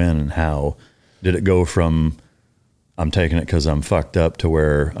migrate or when and how? Did it go from I'm taking it because I'm fucked up to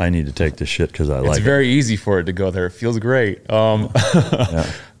where I need to take this shit because I like it? It's very easy for it to go there. It feels great.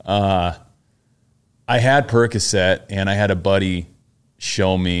 I had Percocet and I had a buddy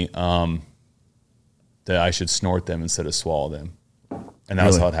show me that I should snort them instead of swallow them. And that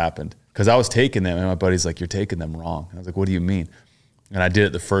was how it happened. Because I was taking them and my buddy's like, you're taking them wrong. And I was like, what do you mean? And I did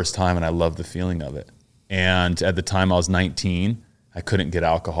it the first time and I loved the feeling of it. And at the time I was 19, I couldn't get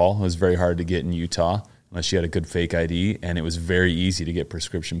alcohol. It was very hard to get in Utah unless you had a good fake ID. And it was very easy to get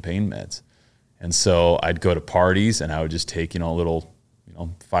prescription pain meds. And so I'd go to parties and I would just take, a little,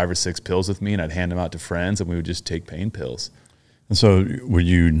 5 or 6 pills with me and I'd hand them out to friends and we would just take pain pills. And so would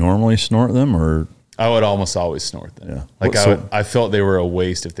you normally snort them or? I would almost always snort them. Yeah. I felt they were a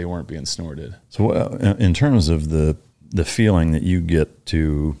waste if they weren't being snorted. So in terms of the feeling that you get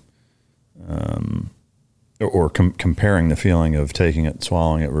to, comparing the feeling of taking it,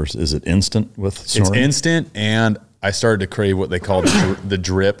 swallowing it versus, is it instant with snorting? It's instant, and I started to crave what they call the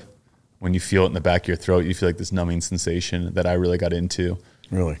drip. when you feel it in the back of your throat, you feel like this numbing sensation that I really got into.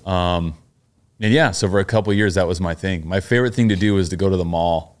 Really? And yeah, so for a couple of years, that was my thing. My favorite thing to do was to go to the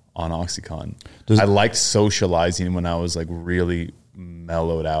mall on OxyContin. I liked socializing when I was like really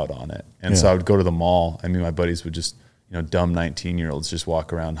mellowed out on it. And so I would go to the mall. I mean, my buddies would just, dumb 19-year-olds just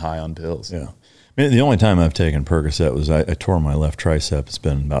walk around high on pills. Yeah. I mean, the only time I've taken Percocet was I tore my left tricep. It's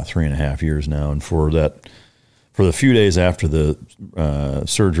been about 3.5 years now. And for the few days after the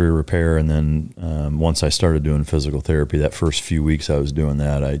surgery repair, and then once I started doing physical therapy, that first few weeks I was doing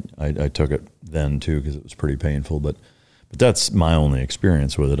that, I took it then too because it was pretty painful. But that's my only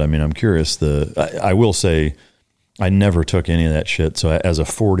experience with it. I mean, I'm curious. I will say I never took any of that shit. So as a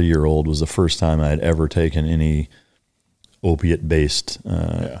 40-year-old was the first time I had ever taken any opiate-based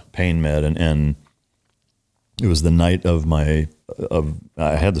pain med, and it was the night I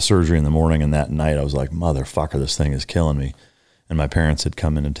had the surgery in the morning, and that night I was like, motherfucker, this thing is killing me. And my parents had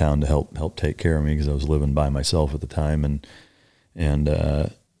come into town to help take care of me because I was living by myself at the time, and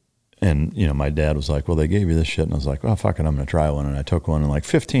my dad was like, well, they gave you this shit, and I was like, well, fuck it, I'm gonna try one, and I took one, and like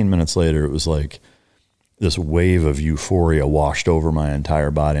 15 minutes later, it was like this wave of euphoria washed over my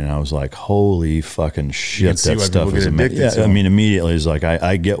entire body, and I was like, holy fucking shit, that stuff is amazing. Yeah, I mean, immediately it's like,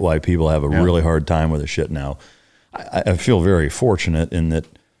 I get why people have a really hard time with this shit now. I feel very fortunate in that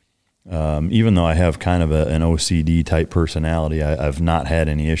even though I have kind of an OCD type personality, I've not had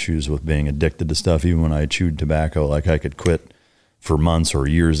any issues with being addicted to stuff. Even when I chewed tobacco, like I could quit for months or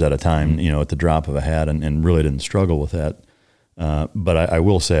years at a time, at the drop of a hat, and really didn't struggle with that. But I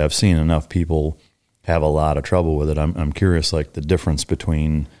will say I've seen enough people have a lot of trouble with it. I'm curious, like the difference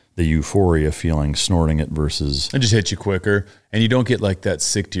between the euphoria feeling snorting it versus it just hits you quicker, and you don't get like that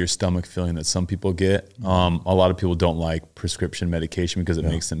sick to your stomach feeling that some people get. A lot of people don't like prescription medication because it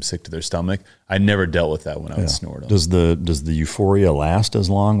makes them sick to their stomach. I never dealt with that when I would snort them. Does the euphoria last as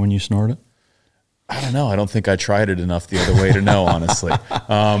long when you snort it? I don't know. I don't think I tried it enough the other way to know, honestly.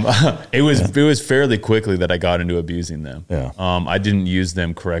 It was fairly quickly that I got into abusing them. Yeah. I didn't use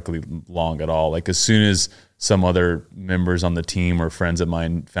them correctly long at all. Like as soon as some other members on the team or friends of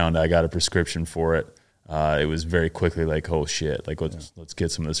mine found I got a prescription for it, it was very quickly like, oh shit, like let's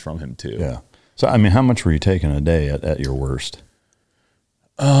get some of this from him too. Yeah. So, I mean, how much were you taking a day at your worst?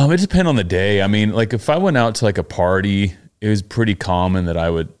 It depended on the day. I mean, like if I went out to like a party, it was pretty common that I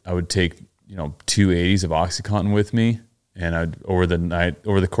would take 280s of OxyContin with me, and over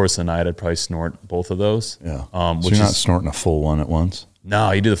the course of the night, I'd probably snort both of those. Yeah. So you're not snorting a full one at once?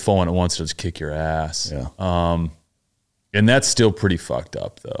 No, you do the full one at once, it'll just kick your ass. Yeah. And that's still pretty fucked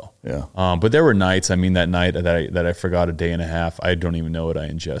up though. Yeah. But there were nights, I mean, that night that I forgot a day and a half, I don't even know what I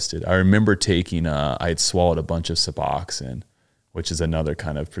ingested. I remember taking, I had swallowed a bunch of Suboxone, which is another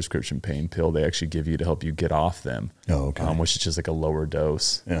kind of prescription pain pill they actually give you to help you get off them. Oh, okay. Which is just like a lower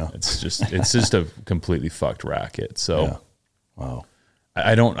dose. Yeah. It's just a completely fucked racket. So, wow.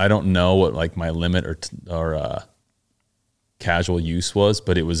 I don't know what like my limit or casual use was,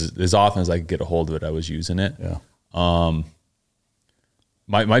 but it was as often as I could get a hold of it, I was using it. Yeah.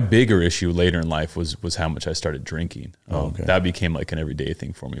 My bigger issue later in life was how much I started drinking. Okay. That became like an everyday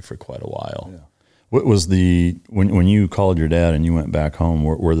thing for me for quite a while. Yeah. What was when you called your dad and you went back home,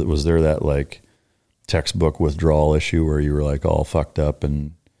 was there that like textbook withdrawal issue where you were like all fucked up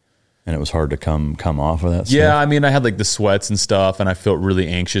and it was hard to come off of that stuff? Yeah, I mean, I had like the sweats and stuff, and I felt really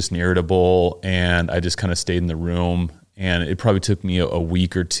anxious and irritable, and I just kind of stayed in the room, and it probably took me a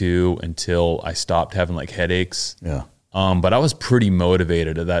week or two until I stopped having like headaches. Yeah. But I was pretty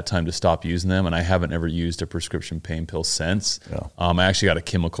motivated at that time to stop using them, and I haven't ever used a prescription pain pill since. Yeah. I actually got a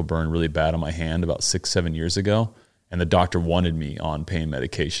chemical burn really bad on my hand about 6-7 years ago, and the doctor wanted me on pain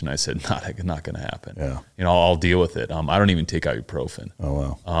medication. I said, not going to happen. Yeah. I'll deal with it. I don't even take ibuprofen.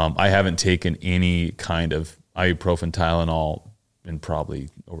 Oh, wow. I haven't taken any kind of ibuprofen, Tylenol in probably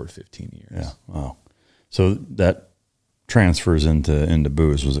over 15 years. Yeah. Wow. So that transfers into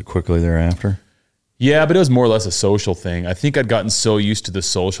booze. Was it quickly thereafter? Yeah, but it was more or less a social thing. I think I'd gotten so used to the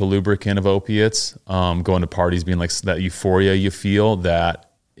social lubricant of opiates, going to parties, being like that euphoria you feel, that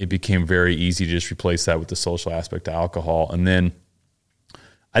it became very easy to just replace that with the social aspect of alcohol. And then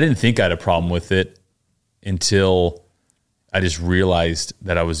I didn't think I had a problem with it until I just realized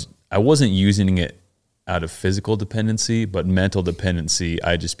that I wasn't using it out of physical dependency, but mental dependency.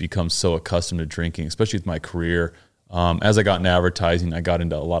 I just become so accustomed to drinking, especially with my career. As I got into advertising, I got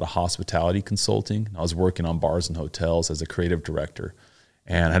into a lot of hospitality consulting. I was working on bars and hotels as a creative director,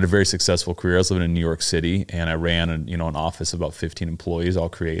 and I had a very successful career. I was living in New York City, and I ran an office of about 15 employees, all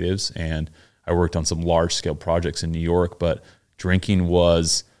creatives, and I worked on some large scale projects in New York. But drinking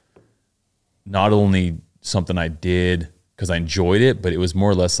was not only something I did because I enjoyed it, but it was more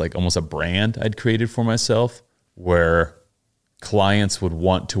or less like almost a brand I'd created for myself where clients would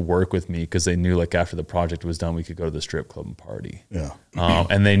want to work with me because they knew like after the project was done, we could go to the strip club and party. Yeah.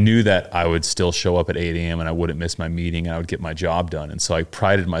 And they knew that I would still show up at 8 a.m. and I wouldn't miss my meeting and I would get my job done. And so I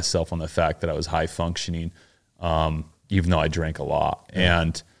prided myself on the fact that I was high functioning, even though I drank a lot. Yeah.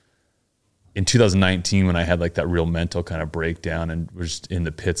 And in 2019, when I had like that real mental kind of breakdown and was in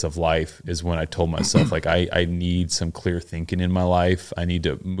the pits of life, is when I told myself like, I need some clear thinking in my life. I need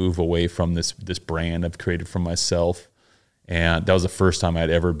to move away from this brand I've created for myself. And that was the first time I'd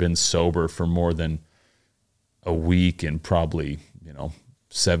ever been sober for more than a week in probably,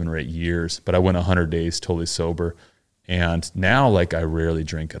 7 or 8 years. But I went 100 days totally sober. And now like I rarely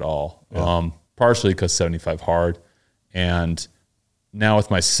drink at all, partially because 75 hard. And now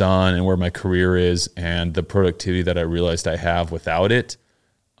with my son and where my career is and the productivity that I realized I have without it,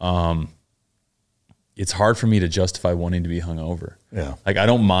 it's hard for me to justify wanting to be hungover. Yeah. Like I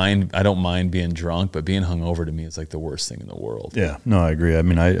don't mind being drunk, but being hungover to me is like the worst thing in the world. Yeah, no, I agree. I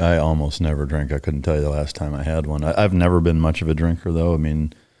mean, I almost never drink. I couldn't tell you the last time I had one. I've never been much of a drinker though. I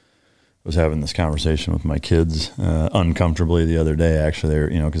mean, I was having this conversation with my kids uncomfortably the other day,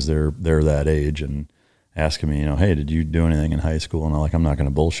 actually, because they're that age and asking me, hey, did you do anything in high school? And I'm not going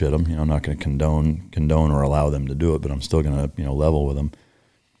to bullshit them. I'm not going to condone or allow them to do it, but I'm still going to, level with them.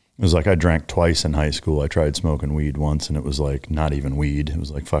 It was like I drank twice in high school. I tried smoking weed once, and it was like not even weed. It was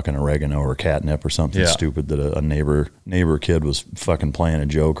like fucking oregano or catnip or something stupid that a neighbor kid was fucking playing a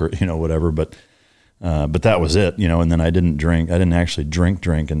joke or whatever. But that was it, And then I didn't actually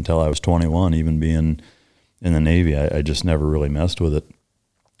drink until I was 21. Even being in the Navy, I just never really messed with it,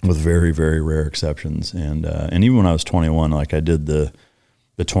 with very, very rare exceptions. And even when I was 21, like I did the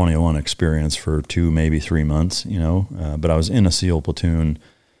 21 experience for 2, maybe 3 months, but I was in a SEAL platoon,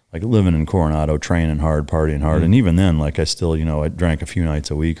 like living in Coronado, training hard, partying hard. Mm-hmm. And even then, like I still, I drank a few nights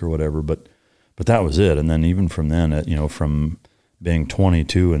a week or whatever, but that was it. And then even from then, from being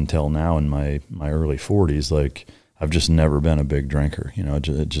 22 until now in my early 40s, like I've just never been a big drinker.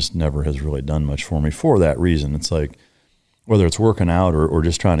 It just never has really done much for me for that reason. It's like, whether it's working out or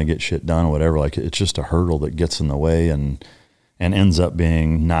just trying to get shit done or whatever, like it's just a hurdle that gets in the way and ends up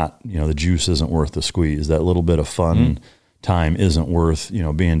being not, the juice isn't worth the squeeze. That little bit of fun time isn't worth,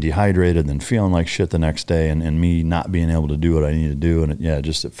 being dehydrated and feeling like shit the next day and me not being able to do what I need to do. And it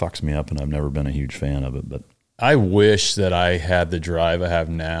fucks me up, and I've never been a huge fan of it. But I wish that I had the drive I have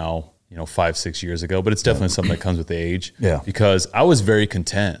now, 5-6 years ago, but it's definitely something that comes with age. Yeah. Because I was very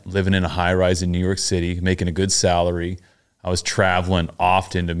content living in a high rise in New York City, making a good salary. I was traveling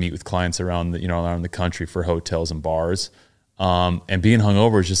often to meet with clients around the country for hotels and bars. And being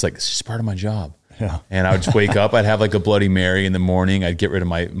hungover is just like, it's just part of my job. Yeah. And I would just wake up, I'd have like a Bloody Mary in the morning. I'd get rid of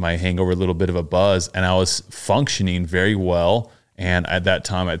my hangover, a little bit of a buzz, and I was functioning very well. And at that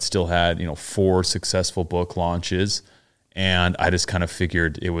time I'd still had, 4 successful book launches. And I just kind of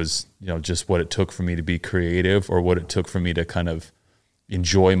figured it was, just what it took for me to be creative or what it took for me to kind of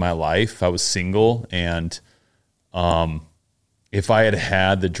enjoy my life. I was single, and, if I had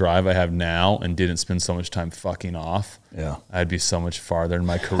had the drive I have now and didn't spend so much time fucking off, I'd be so much farther in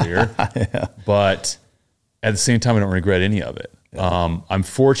my career. Yeah. But at the same time, I don't regret any of it. Yeah. I'm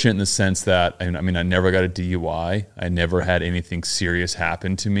fortunate in the sense that, I never got a DUI. I never had anything serious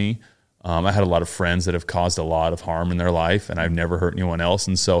happen to me. I had a lot of friends that have caused a lot of harm in their life, and I've never hurt anyone else.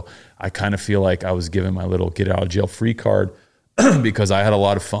 And so I kind of feel like I was given my little get out of jail free card because I had a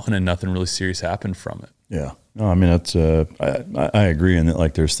lot of fun and nothing really serious happened from it. Yeah. No, that's, I agree in that,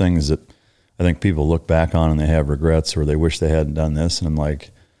 like, there's things that I think people look back on and they have regrets or they wish they hadn't done this. And I'm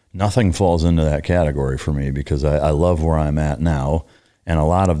like, nothing falls into that category for me because I love where I'm at now. And a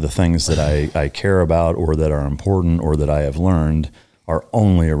lot of the things that I care about or that are important or that I have learned are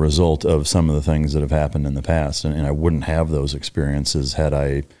only a result of some of the things that have happened in the past. And I wouldn't have those experiences had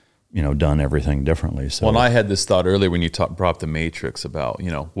I, done everything differently. So, well, and I had this thought earlier when you brought up the Matrix about,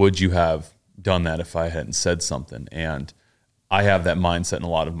 would you have done that if I hadn't said something? And I have that mindset in a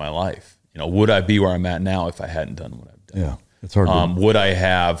lot of my life. Would I be where I'm at now if I hadn't done what I've done? Yeah, it's hard. Would I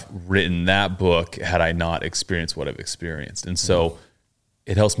have written that book had I not experienced what I've experienced? And so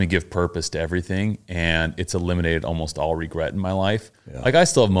it helps me give purpose to everything, and it's eliminated almost all regret in my life. Yeah. Like I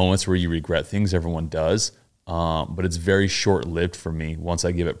still have moments where you regret things, everyone does, but it's very short-lived for me once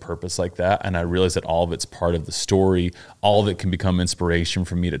I give it purpose like that, and I realize that all of it's part of the story. All of it can become inspiration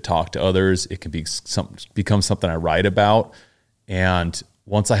for me to talk to others. It can become something I write about, and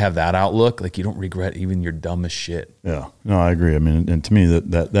once I have that outlook, like you don't regret even your dumbest shit. Yeah, no, I agree. And to me,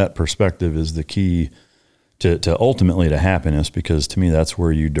 that perspective is the key to ultimately to happiness, because to me, that's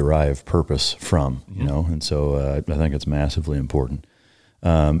where you derive purpose from, you know? And so I think it's massively important.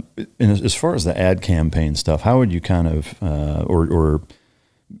 And as far as the ad campaign stuff, how would you kind of, or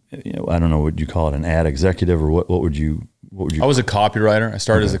you know, I don't know, would you call it an ad executive, or what would you? I was a copywriter. I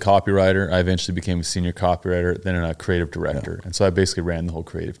started as a copywriter. I eventually became a senior copywriter, then a creative director. And so I basically ran the whole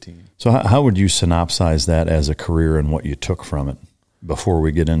creative team. So how would you synopsize that as a career and what you took from it before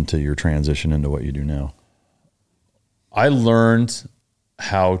we get into your transition into what you do now? I learned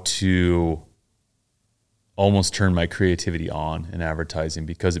how to almost turn my creativity on in advertising,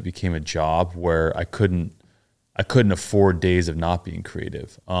 because it became a job where I couldn't afford days of not being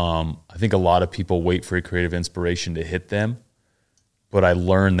creative. I think a lot of people wait for a creative inspiration to hit them, but I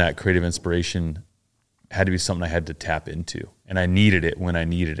learned that creative inspiration had to be something I had to tap into, and I needed it when I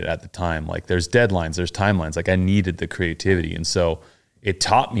needed it at the time. Like there's deadlines, there's timelines, like I needed the creativity. And so it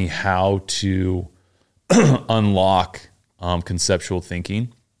taught me how to unlock conceptual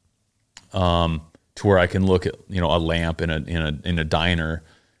thinking, to where I can look at, you know, a lamp in a diner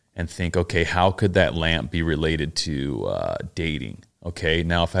and think, okay, how could that lamp be related to dating? Okay,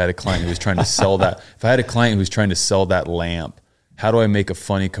 now if I had a client who was trying to sell that, lamp, how do I make a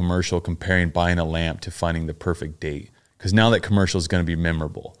funny commercial comparing buying a lamp to finding the perfect date? Because now that commercial is going to be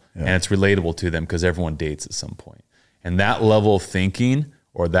memorable, and it's relatable to them, because everyone dates at some point. And that level of thinking,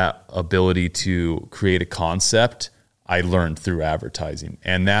 or that ability to create a concept, I learned through advertising,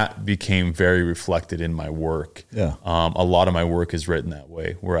 and that became very reflected in my work. Yeah. A lot of my work is written that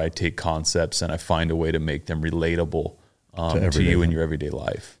way, where I take concepts and I find a way to make them relatable to you in your everyday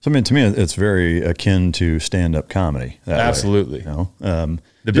life. So, I mean, to me, it's very akin to stand-up comedy. Absolutely. Way, you know?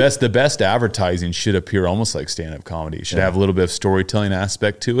 The best advertising should appear almost like stand-up comedy. It should have a little bit of storytelling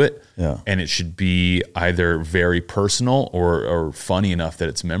aspect to it, and it should be either very personal or funny enough that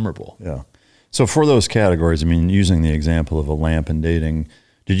it's memorable. Yeah. So for those categories, I mean, using the example of a lamp and dating,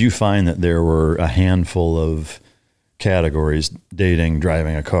 did you find that there were a handful of categories, dating,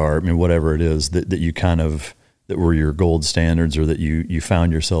 driving a car, I mean, whatever it is, that you kind of, that were your gold standards, or that you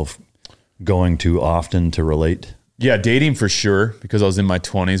found yourself going to often to relate? Yeah, dating for sure, because I was in my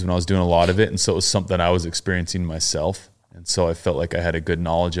 20s when I was doing a lot of it. And so it was something I was experiencing myself. And so I felt like I had a good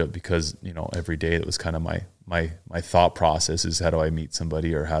knowledge of, because, you know, every day it was kind of my thought process is, how do I meet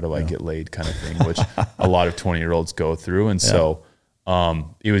somebody, or how do I get laid, kind of thing, which a lot of 20-year-olds go through. And so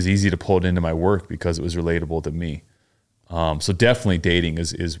it was easy to pull it into my work because it was relatable to me. So definitely dating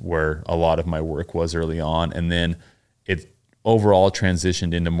is where a lot of my work was early on. And then it overall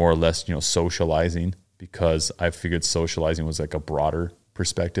transitioned into more or less, you know, socializing, because I figured socializing was like a broader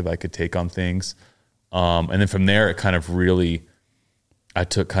perspective I could take on things. And then from there, it kind of really, I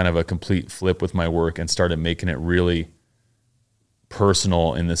took kind of a complete flip with my work and started making it really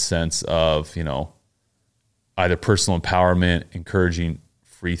personal, in the sense of, you know, either personal empowerment, encouraging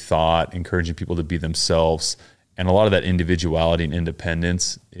free thought, encouraging people to be themselves. And a lot of that individuality and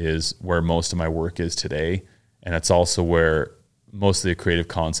independence is where most of my work is today. And it's also where most of the creative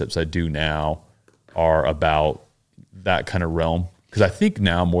concepts I do now are about that kind of realm. Because I think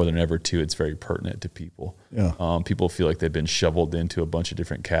now more than ever, too, it's very pertinent to people. Yeah. People feel like they've been shoveled into a bunch of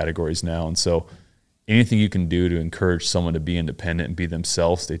different categories now. And so anything you can do to encourage someone to be independent and be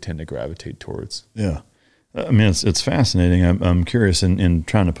themselves, they tend to gravitate towards. Yeah. I mean, it's fascinating. I'm curious in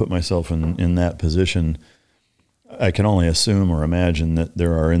trying to put myself in that position. I can only assume or imagine that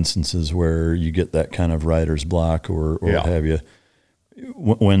there are instances where you get that kind of writer's block or what have you.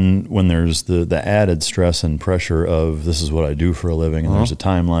 When there's the added stress and pressure of, this is what I do for a living, and there's a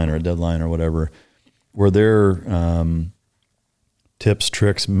timeline or a deadline or whatever, were there tips,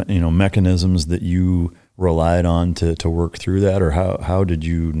 tricks, mechanisms that you relied on to work through that, or how did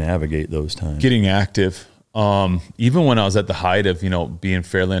you navigate those times? Getting active. Even when I was at the height of, being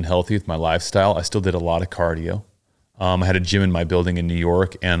fairly unhealthy with my lifestyle, I still did a lot of cardio. I had a gym in my building in New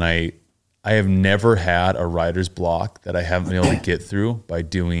York, and I have never had a writer's block that I haven't been able to get through by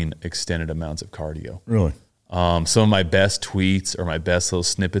doing extended amounts of cardio. Really? Some of my best tweets or my best little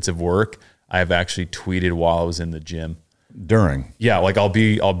snippets of work, I have actually tweeted while I was in the gym. During? Yeah, like I'll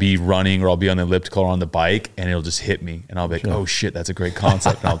be running, or I'll be on the elliptical or on the bike, and it'll just hit me, and I'll be like, oh shit, that's a great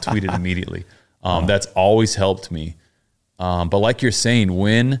concept, and I'll tweet it immediately. That's always helped me. But like you're saying,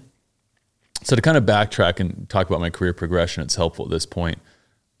 so to kind of backtrack and talk about my career progression, it's helpful at this point.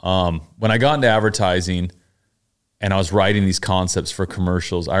 When I got into advertising and I was writing these concepts for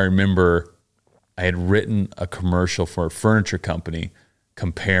commercials, I remember I had written a commercial for a furniture company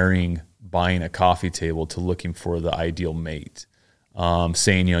comparing buying a coffee table to looking for the ideal mate.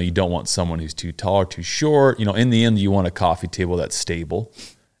 Saying, you don't want someone who's too tall or too short. In the end, you want a coffee table that's stable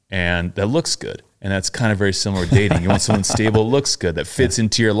and that looks good. And that's kind of very similar to dating. You want someone stable, looks good, that fits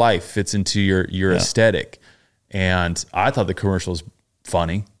into your life, fits into your aesthetic. And I thought the commercial was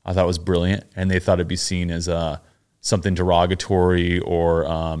funny. I thought it was brilliant. And they thought it'd be seen as something derogatory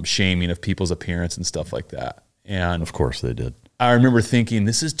or shaming of people's appearance and stuff like that. And of course they did. I remember thinking,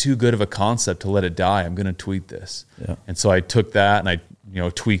 this is too good of a concept to let it die. I'm going to tweet this. Yeah. And so I took that and I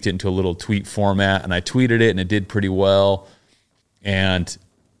tweaked it into a little tweet format, and I tweeted it, and it did pretty well. And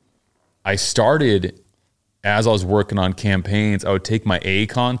I started, as I was working on campaigns, I would take my A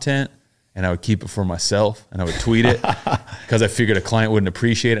content and I would keep it for myself, and I would tweet it because I figured a client wouldn't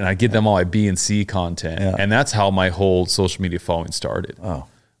appreciate it, and I'd give them all my B and C content. Yeah. And that's how my whole social media following started. Oh.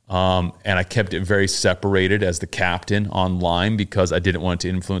 And I kept it very separated as the captain online because I didn't want it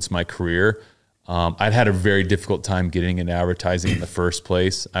to influence my career. I'd had a very difficult time getting into advertising in the first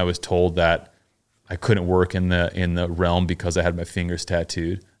place. I was told that I couldn't work in the realm because I had my fingers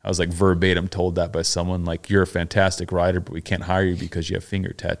tattooed. I was like verbatim told that by someone, like, you're a fantastic writer, but we can't hire you because you have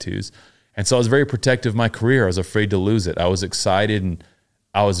finger tattoos. And so I was very protective of my career. I was afraid to lose it. I was excited, and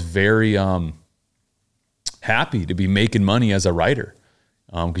I was very happy to be making money as a writer.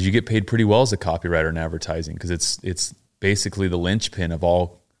 Because you get paid pretty well as a copywriter in advertising, because it's basically the linchpin of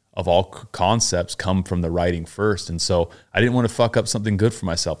all concepts come from the writing first. And so I didn't want to fuck up something good for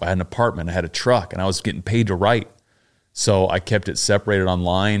myself. I had an apartment, I had a truck, and I was getting paid to write. So I kept it separated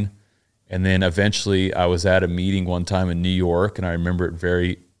online. And then eventually I was at a meeting one time in New York, and I remember it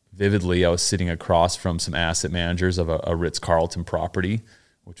very vividly. I was sitting across from some asset managers of a Ritz-Carlton property,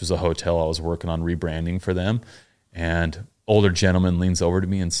 which was a hotel I was working on rebranding for them. And older gentleman leans over to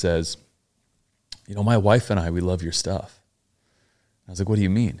me and says, my wife and I, we love your stuff. I was like, what do you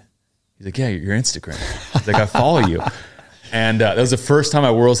mean? He's like, yeah, your Instagram. He's like, I follow you. And that was the first time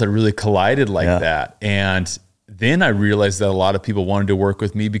my worlds had really collided like that. And then I realized that a lot of people wanted to work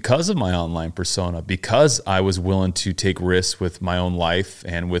with me because of my online persona, because I was willing to take risks with my own life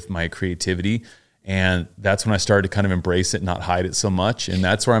and with my creativity. And that's when I started to kind of embrace it, not hide it so much. And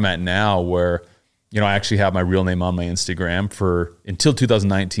that's where I'm at now, where I actually have my real name on my Instagram. Until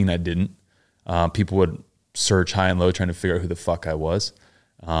 2019, I didn't. People would search high and low trying to figure out who the fuck I was.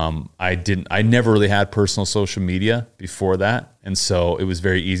 I never really had personal social media before that. And so it was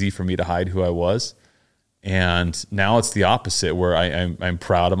very easy for me to hide who I was. And now it's the opposite, where I'm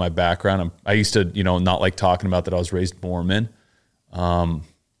proud of my background. I used to, not like talking about that I was raised Mormon.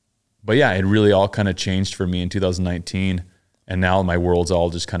 But yeah, it really all kind of changed for me in 2019. And now my world's all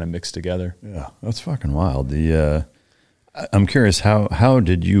just kind of mixed together. Yeah, that's fucking wild. I'm curious, how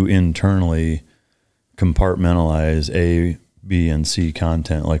did you internally compartmentalize A, B, and C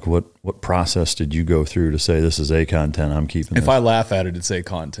content? Like what process did you go through to say this is A content, I'm keeping this? If I laugh at it, it's A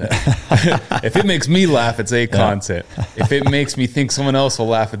content. If it makes me laugh, it's A content. If it makes me think someone else will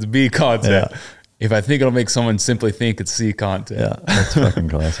laugh, it's B content. Yeah. If I think it'll make someone simply think, it's C content. Yeah, that's fucking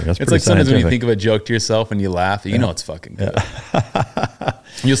classic. That's it's like sometimes when you think of a joke to yourself and you laugh, you know it's fucking good. Yeah.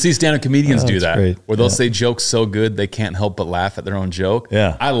 You'll see stand-up comedians do that, great. Where they'll say jokes so good they can't help but laugh at their own joke.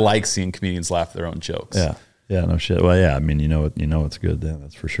 Yeah, I like seeing comedians laugh at their own jokes. Yeah, yeah, no shit. Well, yeah, I mean, it's good then.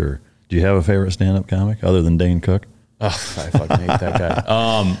 That's for sure. Do you have a favorite stand-up comic other than Dane Cook? Oh, I fucking hate that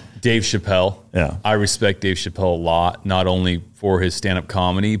guy. Dave Chappelle. Yeah. I respect Dave Chappelle a lot, not only for his stand-up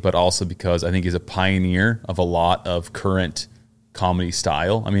comedy, but also because I think he's a pioneer of a lot of current comedy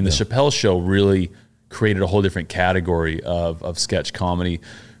style. I mean, the Chappelle Show really created a whole different category of sketch comedy.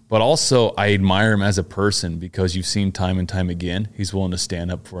 But also, I admire him as a person because you've seen time and time again, he's willing to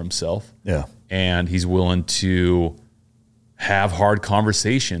stand up for himself. Yeah. And he's willing to have hard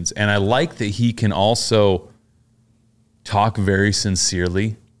conversations. And I like that he can also talk very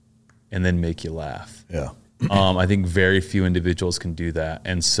sincerely and then make you laugh. Yeah. I think very few individuals can do that.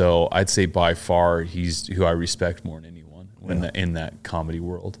 And so I'd say by far he's who I respect more than anyone in that comedy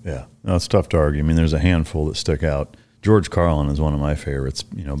world. Yeah. No, it's tough to argue. I mean, there's a handful that stick out. George Carlin is one of my favorites,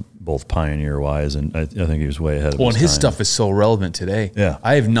 both pioneer-wise, and I think he was way ahead of his time. Well, and his stuff is so relevant today. Yeah.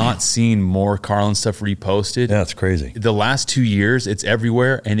 I have not seen more Carlin stuff reposted. Yeah, it's crazy. The last 2 years, it's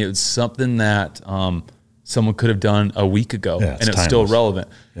everywhere, and it was something that someone could have done a week ago, and it's still relevant.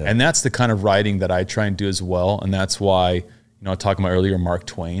 Yeah. And that's the kind of writing that I try and do as well, and that's why, talking about earlier, Mark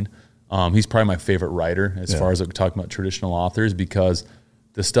Twain, he's probably my favorite writer as far as talking about traditional authors, because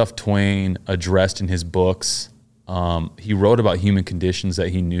the stuff Twain addressed in his books, he wrote about human conditions that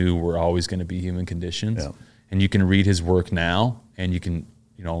he knew were always going to be human conditions. Yeah. And you can read his work now, and you can,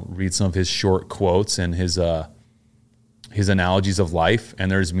 read some of his short quotes and his analogies of life,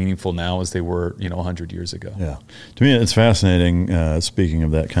 and they're as meaningful now as they were, 100 years ago. Yeah. To me, it's fascinating, speaking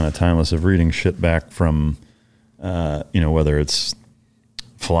of that kind of timeless, of reading shit back from, whether it's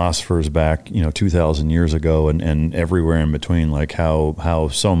philosophers back, 2,000 years ago and everywhere in between, like how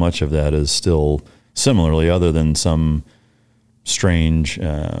so much of that is still similarly, other than some strange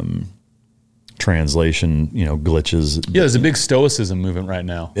translation, glitches. Yeah, there's a big stoicism movement right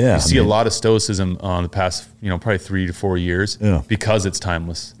now. Yeah, you see a lot of stoicism on the past, probably 3 to 4 years, because it's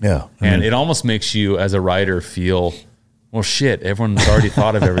timeless. Yeah, and it almost makes you as a writer feel, well, shit, everyone's already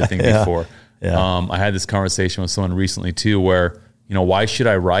thought of everything before. Yeah. I had this conversation with someone recently too, where why should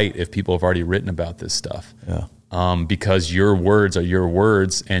I write if people have already written about this stuff? Yeah. Because your words are your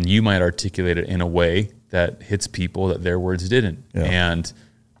words, and you might articulate it in a way that hits people that their words didn't. Yeah. And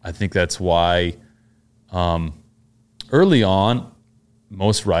I think that's why early on,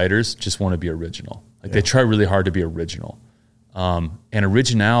 most writers just want to be original. Like they try really hard to be original. And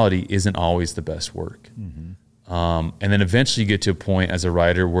originality isn't always the best work. Mm-hmm. And then eventually you get to a point as a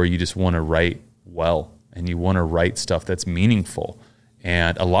writer where you just want to write well, and you want to write stuff that's meaningful.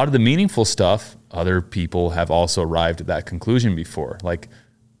 And a lot of the meaningful stuff, other people have also arrived at that conclusion before. Like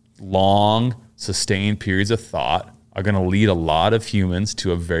long, sustained periods of thought are going to lead a lot of humans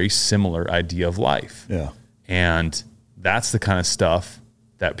to a very similar idea of life. Yeah. And that's the kind of stuff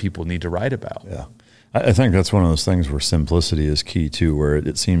that people need to write about. Yeah. I think that's one of those things where simplicity is key too, where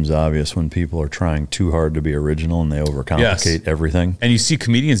it seems obvious when people are trying too hard to be original and they overcomplicate everything. And you see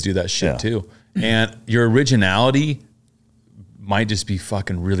comedians do that shit too. And your originality might just be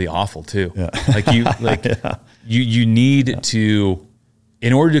fucking really awful too. Yeah. You need to,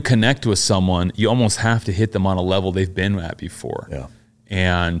 in order to connect with someone, you almost have to hit them on a level they've been at before. Yeah.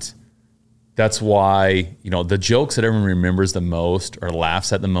 And that's why, the jokes that everyone remembers the most or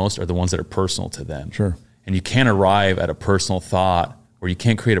laughs at the most are the ones that are personal to them. Sure. And you can't arrive at a personal thought, or you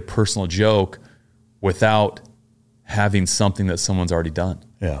can't create a personal joke without having something that someone's already done.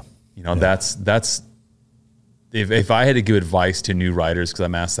 Yeah. That's if I had to give advice to new writers, because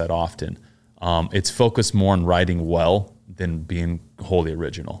I'm asked that often, it's focused more on writing well than being wholly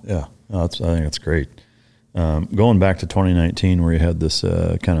original. Yeah. I think that's great. Going back to 2019, where you had this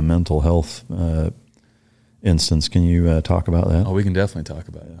kind of mental health instance, can you talk about that? Oh, we can definitely talk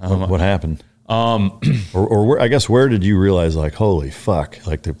about it. What happened? Or where, I guess, where did you realize, like, holy fuck,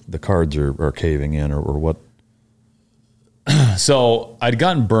 like the cards are caving in, or what? So I'd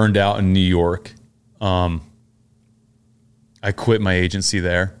gotten burned out in New York. I quit my agency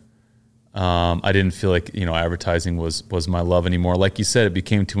there. I didn't feel like, advertising was my love anymore. Like you said, it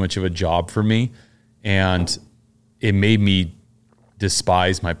became too much of a job for me, and it made me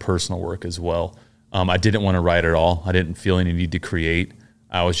despise my personal work as well. I didn't want to write at all. I didn't feel any need to create.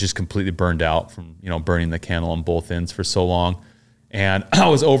 I was just completely burned out from, burning the candle on both ends for so long. And I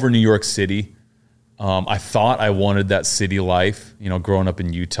was over New York City. I thought I wanted that city life, growing up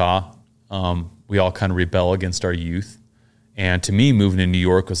in Utah. We all kind of rebel against our youth. And to me, moving to New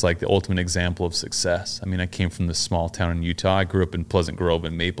York was like the ultimate example of success. I mean, I came from this small town in Utah. I grew up in Pleasant Grove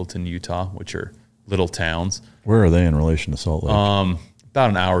and Mapleton, Utah, which are little towns. Where are they in relation to Salt Lake? About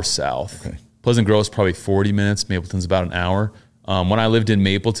an hour south. Okay. Pleasant Grove's probably 40 minutes. Mapleton's about an hour. When I lived in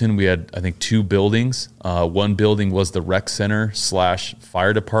Mapleton, we had, I think, 2 buildings. One building was the rec center /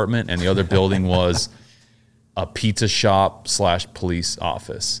 fire department, and the other building was a pizza shop / police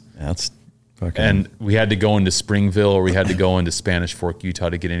office. That's fucking... And we had to go into Springville, or we had to go into Spanish Fork, Utah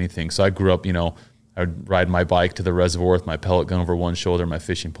to get anything. So I grew up, I would ride my bike to the reservoir with my pellet gun over one shoulder, my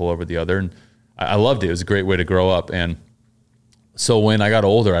fishing pole over the other. And I loved it. It was a great way to grow up. And so when I got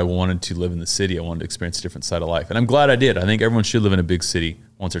older, I wanted to live in the city. I wanted to experience a different side of life. And I'm glad I did. I think everyone should live in a big city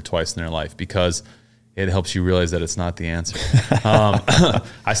once or twice in their life, because it helps you realize that it's not the answer.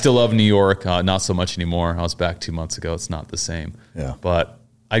 I still love New York, not so much anymore. I was back 2 months ago. It's not the same. Yeah. But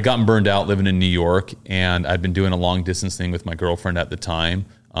I'd gotten burned out living in New York, and I'd been doing a long distance thing with my girlfriend at the time.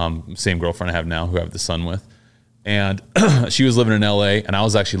 Same girlfriend I have now, who I have the son with. And she was living in LA, and I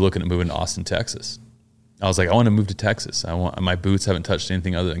was actually looking at moving to Austin, Texas. I was like, I want to move to Texas. My boots haven't touched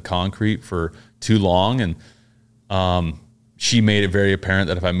anything other than concrete for too long. And she made it very apparent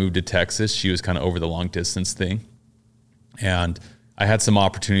that if I moved to Texas, she was kind of over the long distance thing. And I had some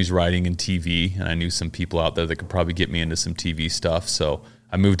opportunities writing in TV, and I knew some people out there that could probably get me into some TV stuff. So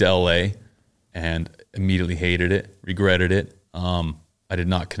I moved to LA and immediately hated it, regretted it. I did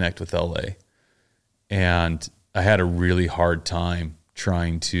not connect with LA. And I had a really hard time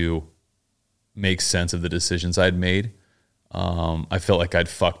trying to make sense of the decisions I'd made. I felt like I'd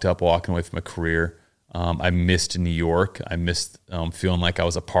fucked up walking away from a career. I missed New York. I missed feeling like I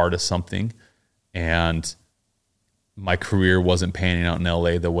was a part of something. And my career wasn't panning out in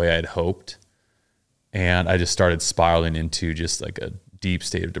LA the way I'd hoped. And I just started spiraling into just like a deep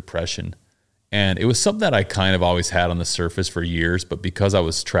state of depression. And it was something that I kind of always had on the surface for years, but because I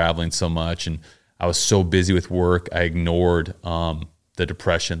was traveling so much and I was so busy with work, I ignored the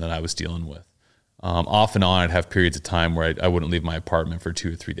depression that I was dealing with. Off and on, I'd have periods of time where I wouldn't leave my apartment for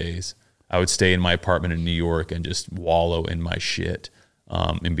 2 or 3 days. I would stay in my apartment in New York and just wallow in my shit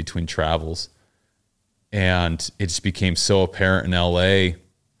in between travels. And it just became so apparent in LA,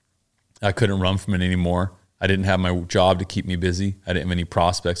 I couldn't run from it anymore. I didn't have my job to keep me busy. I didn't have any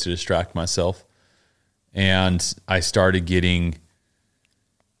prospects to distract myself. And I started getting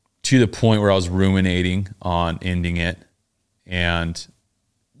to the point where I was ruminating on ending it. And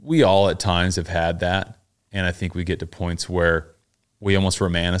we all at times have had that. And I think we get to points where we almost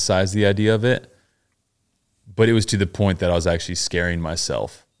romanticize the idea of it. But it was to the point that I was actually scaring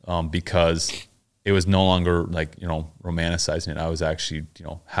myself because it was no longer like, romanticizing it. I was actually,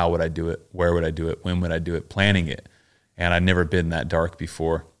 how would I do it? Where would I do it? When would I do it? Planning it. And I'd never been that dark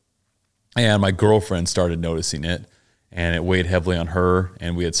before. And my girlfriend started noticing it, and it weighed heavily on her.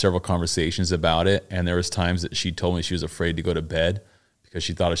 And we had several conversations about it. And there was times that she told me she was afraid to go to bed because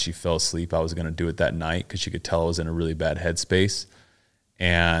she thought if she fell asleep, I was going to do it that night because she could tell I was in a really bad headspace.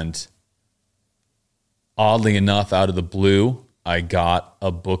 And oddly enough, out of the blue, I got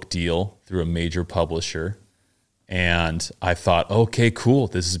a book deal through a major publisher, and I thought, okay, cool.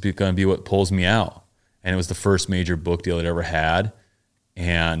 This is going to be what pulls me out. And it was the first major book deal I'd ever had,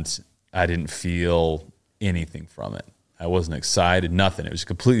 and I didn't feel anything from it. I wasn't excited, nothing. It was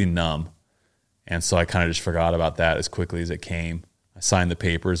completely numb. And so I kind of just forgot about that as quickly as it came. I signed the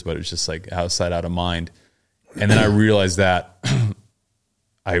papers, but it was just like outside, out of mind. And then I realized that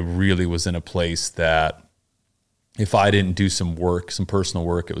I really was in a place that if I didn't do some work, some personal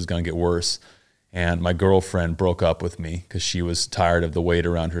work, it was going to get worse. And my girlfriend broke up with me because she was tired of the weight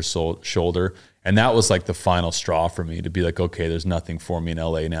around her shoulder. And that was like the final straw for me to be like, okay, there's nothing for me in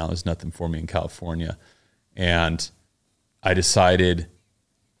LA now. There's nothing for me in California. And I decided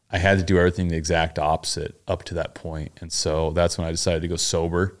I had to do everything the exact opposite up to that point. And so that's when I decided to go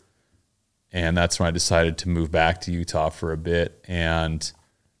sober. And that's when I decided to move back to Utah for a bit. And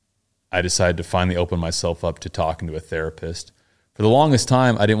I decided to finally open myself up to talking to a therapist. For the longest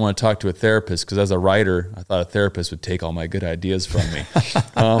time, I didn't want to talk to a therapist because as a writer, I thought a therapist would take all my good ideas from me.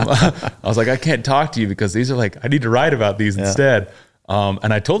 I was like, I can't talk to you because these are like, I need to write about these instead.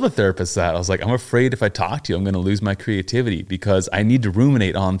 And I told the therapist that. I was like, I'm afraid if I talk to you, I'm going to lose my creativity because I need to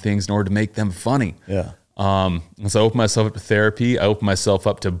ruminate on things in order to make them funny. Yeah. And so I opened myself up to therapy. I opened myself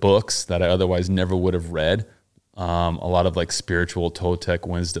up to books that I otherwise never would have read. A lot of like spiritual Toltec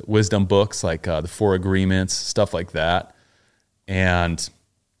wisdom books, like the Four Agreements, stuff like that. And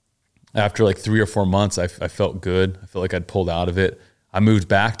after like 3 or 4 months, I felt good. I felt like I'd pulled out of it. I moved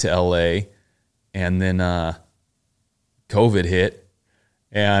back to LA, and then COVID hit,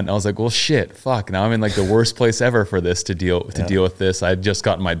 and I was like, well, shit, fuck. Now I'm in like the worst place ever for this to deal with this. I had just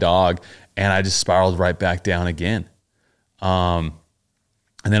gotten my dog, and I just spiraled right back down again. And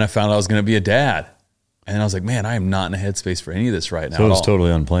then I found out I was going to be a dad. And I was like, man, I am not in a headspace for any of this right now. So it was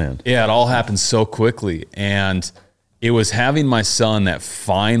totally unplanned. Yeah, it all happened so quickly. And it was having my son that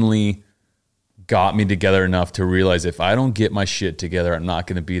finally got me together enough to realize if I don't get my shit together, I'm not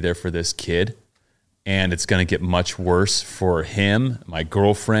going to be there for this kid. And it's going to get much worse for him, my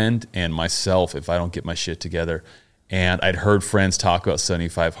girlfriend, and myself if I don't get my shit together. And I'd heard friends talk about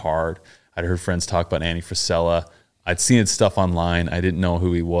 75 Hard. I'd heard friends talk about Andy Frisella. I'd seen his stuff online. I didn't know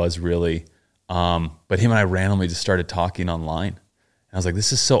who he was really. But him and I randomly just started talking online. And I was like,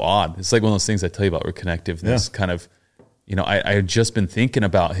 this is so odd. It's like one of those things I tell you about reconnectiveness. Kind of, I had just been thinking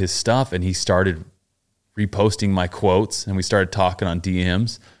about his stuff, and he started reposting my quotes, and we started talking on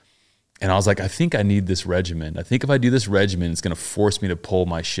DMs. And I was like, I think I need this regimen. I think if I do this regimen, it's going to force me to pull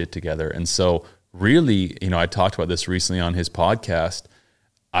my shit together. And so really, I talked about this recently on his podcast.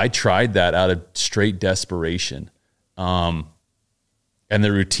 I tried that out of straight desperation. And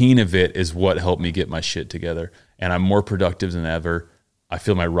the routine of it is what helped me get my shit together. And I'm more productive than ever. I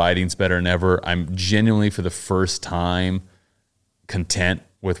feel my writing's better than ever. I'm genuinely, for the first time, content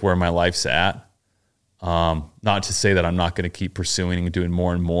with where my life's at. Not to say that I'm not going to keep pursuing and doing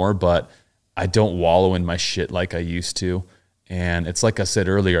more and more, but I don't wallow in my shit like I used to. And it's like I said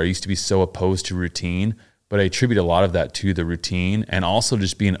earlier, I used to be so opposed to routine, but I attribute a lot of that to the routine and also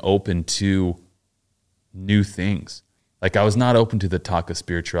just being open to new things. Like I was not open to the talk of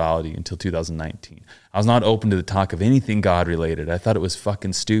spirituality until 2019. I was not open to the talk of anything God related. I thought it was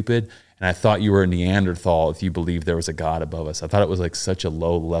fucking stupid. And I thought you were a Neanderthal if you believed there was a God above us. I thought it was like such a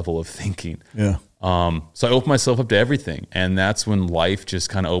low level of thinking. Yeah. So I opened myself up to everything. And that's when life just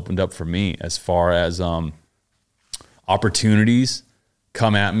kind of opened up for me as far as opportunities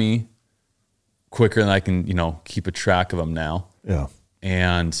come at me quicker than I can, keep a track of them now. Yeah.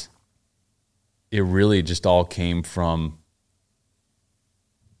 And it really just all came from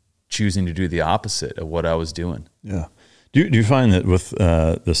choosing to do the opposite of what I was doing. Yeah. Do you find that with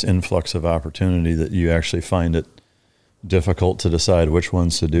this influx of opportunity that you actually find it difficult to decide which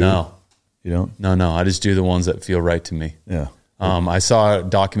ones to do? No. You don't? No. I just do the ones that feel right to me. Yeah. I saw a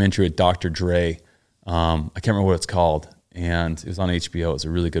documentary with Dr. Dre. I can't remember what it's called. And it was on HBO. It was a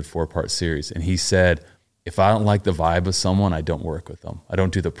really good 4-part series. And he said, if I don't like the vibe of someone, I don't work with them. I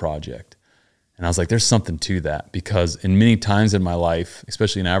don't do the project. And I was like, there's something to that, because in many times in my life,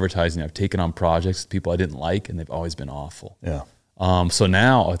 especially in advertising, I've taken on projects with people I didn't like, and they've always been awful. Yeah. So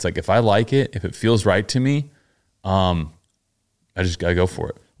now it's like, if I like it, if it feels right to me, I just got to go for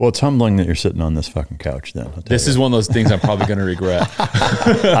it. Well, it's humbling that you're sitting on this fucking couch then. This is one of those things I'm probably going to regret.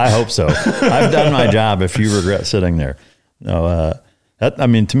 I hope so. I've done my job if you regret sitting there. No,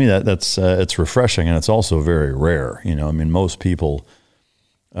 to me, that's it's refreshing, and it's also very rare. Most people,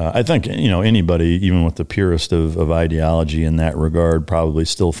 I think, anybody, even with the purest of ideology in that regard, probably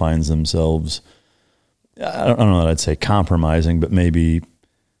still finds themselves, I don't know that I'd say compromising, but maybe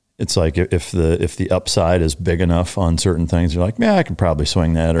it's like if the upside is big enough on certain things, you're like, yeah, I can probably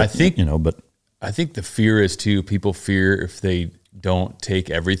swing that. Or, I think, but I think the fear is too, people fear if they don't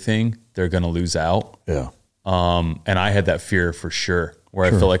take everything, they're going to lose out. Yeah. And I had that fear for sure, where I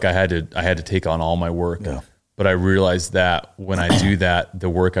felt like I had to take on all my work. Yeah. But I realized that when I do that,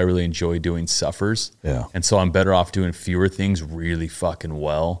 the work I really enjoy doing suffers. Yeah. And so I'm better off doing fewer things really fucking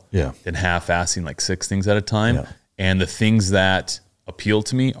well than half-assing like 6 things at a time. Yeah. And the things that appeal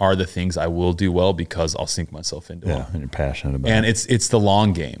to me are the things I will do well, because I'll sink myself into them. Yeah, and you're passionate about and it. it's the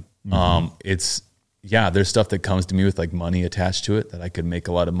long game. Mm-hmm. There's stuff that comes to me with like money attached to it that I could make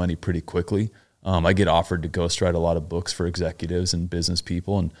a lot of money pretty quickly. I get offered to ghostwrite a lot of books for executives and business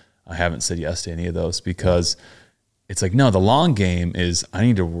people, and I haven't said yes to any of those, because it's like, no, the long game is I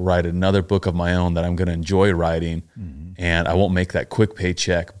need to write another book of my own that I'm going to enjoy writing, and I won't make that quick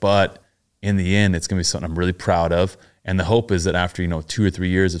paycheck, but in the end, it's going to be something I'm really proud of. And the hope is that after, 2 or 3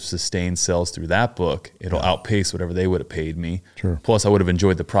 years of sustained sales through that book, it'll outpace whatever they would have paid me. Sure. Plus I would have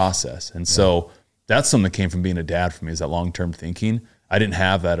enjoyed the process. And so that's something that came from being a dad for me, is that long-term thinking. I didn't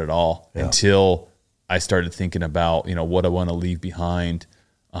have that at all until I started thinking about, what I want to leave behind.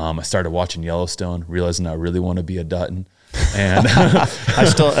 I started watching Yellowstone, realizing I really want to be a Dutton. And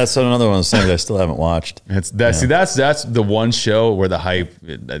that's another one of those things I still haven't watched. See, that's the one show where the hype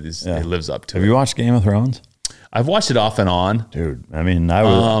it lives up to. Have you watched Game of Thrones? I've watched it off and on. Dude,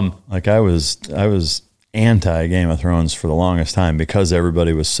 I was anti Game of Thrones for the longest time because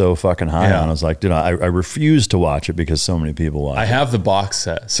everybody was so fucking high on it. I was like, dude, I refused to watch it because so many people watch it. I have the box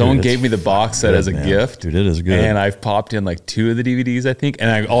set. Someone gave me the box set as a gift. Dude, it is good. And I've popped in like 2 of the DVDs, I think.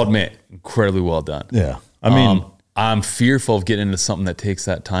 And I'll admit, incredibly well done. Yeah. I mean, I'm fearful of getting into something that takes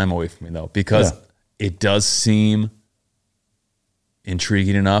that time away from me, though, because it does seem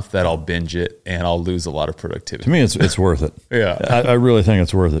intriguing enough that I'll binge it and I'll lose a lot of productivity. To me, it's worth it. Yeah. I really think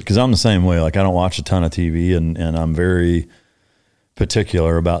it's worth it, because I'm the same way. Like, I don't watch a ton of TV, and I'm very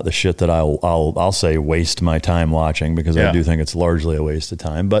particular about the shit that I'll say waste my time watching, because I do think it's largely a waste of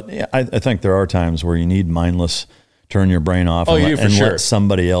time. But I think there are times where you need mindless, turn your brain off and let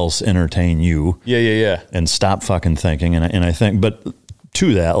somebody else entertain you. Yeah. And stop fucking thinking. And I think, but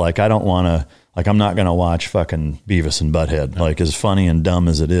to that, like, I don't want to, like, I'm not going to watch fucking Beavis and Butthead. No. Like, as funny and dumb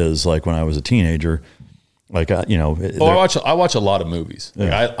as it is, like when I was a teenager, like, I watch a lot of movies.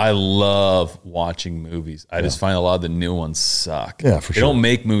 Yeah. Like, I love watching movies. I just find a lot of the new ones suck. Yeah, for sure. They don't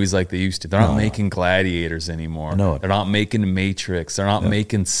make movies like they used to. They're not making Gladiators anymore. No. They're not making Matrix. They're not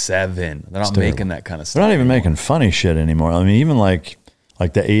making Seven. They're not making that kind of stuff. They're not even making funny shit anymore. I mean, even like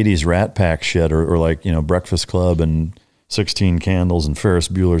the 80s Rat Pack shit, or like, Breakfast Club and 16 Candles and Ferris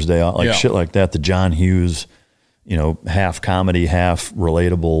Bueller's Day Off, shit like that. The John Hughes, half comedy, half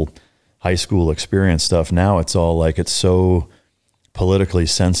relatable high school experience stuff. Now it's all like, it's so politically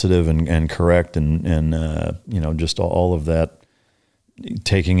sensitive and correct, and just all of that,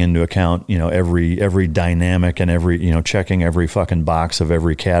 taking into account, every dynamic and every, checking every fucking box of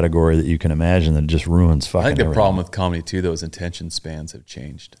every category that you can imagine, that just ruins fucking I think the everything. problem with comedy too, those attention spans have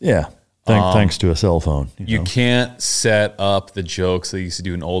changed. Yeah. Thanks to a cell phone. You can't set up the jokes they used to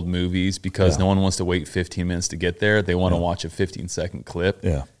do in old movies, because no one wants to wait 15 minutes to get there. They want to watch a 15-second clip.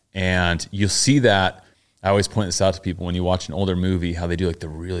 Yeah. And you'll see that. I always point this out to people when you watch an older movie, how they do like the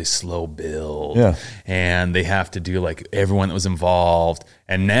really slow build. Yeah. And they have to do like everyone that was involved.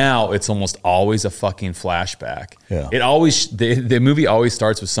 And now it's almost always a fucking flashback. Yeah. The movie always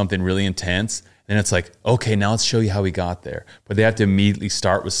starts with something really intense. And it's like, okay, now let's show you how we got there. But they have to immediately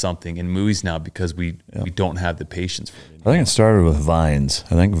start with something in movies now because we don't have the patience for it. I think it started with Vines.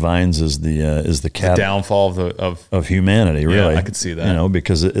 I think Vines is the downfall of humanity. Really, I could see that.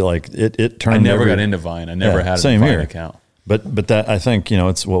 Because it turned. I never got into Vine. I never had a Vine account. But that, I think,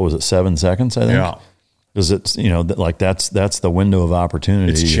 it's, what was it, 7 seconds? I think. Yeah. Because it's that's the window of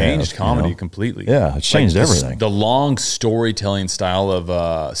opportunity. It's changed comedy completely. Yeah, it's changed everything. The long storytelling style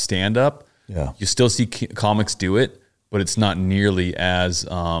of stand up. Yeah, you still see comics do it, but it's not nearly as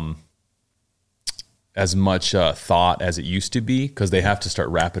much thought as it used to be because they have to start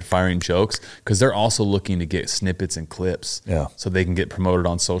rapid firing jokes because they're also looking to get snippets and clips, so they can get promoted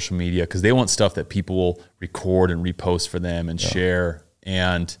on social media because they want stuff that people will record and repost for them and share.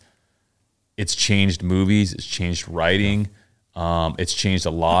 And it's changed movies, it's changed writing, it's changed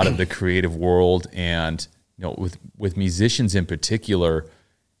a lot of the creative world. And with musicians in particular,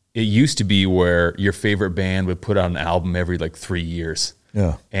 it used to be where your favorite band would put out an album every 3 years.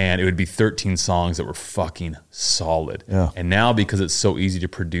 Yeah. And it would be 13 songs that were fucking solid. Yeah. And now, because it's so easy to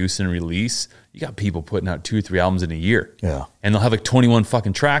produce and release, you got people putting out 2 or 3 albums in a year. Yeah. And they'll have 21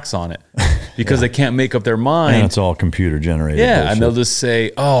 fucking tracks on it because they can't make up their mind. And it's all computer generated. Yeah. bullshit. And they'll just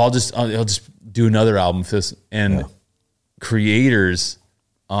say, I'll just do another album for this. And creators,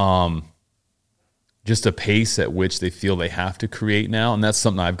 just a pace at which they feel they have to create now. And that's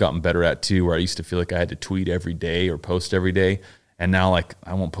something I've gotten better at too, where I used to feel like I had to tweet every day or post every day. And now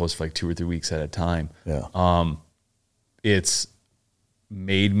I won't post for 2 or 3 weeks at a time. Yeah. It's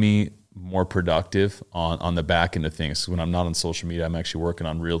made me more productive on the back end of things. When I'm not on social media, I'm actually working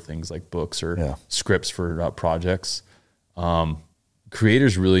on real things like books or scripts for projects.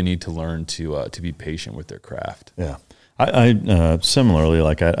 Creators really need to learn to be patient with their craft. Yeah. I similarly,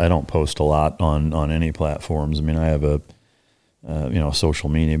 I don't post a lot on any platforms. I mean, I have a social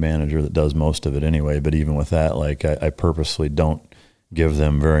media manager that does most of it anyway. But even with that, I purposely don't give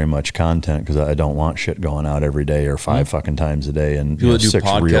them very much content because I don't want shit going out every day or 5 fucking times a day. And people that do 6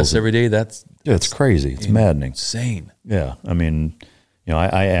 podcasts reels every day, it's crazy. It's maddening. Insane. Yeah. I mean,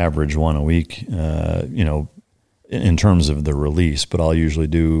 I average 1 a week, in terms of the release, but I'll usually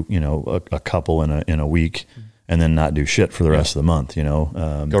do, a couple in a week and then not do shit for the rest of the month,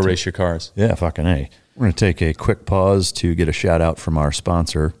 Go race your cars. Yeah, fucking A. We're going to take a quick pause to get a shout out from our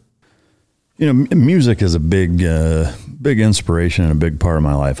sponsor. Music is a big inspiration and a big part of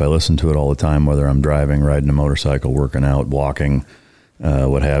my life. I listen to it all the time, whether I'm driving, riding a motorcycle, working out, walking,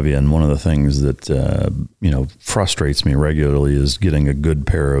 what have you. And one of the things that, frustrates me regularly is getting a good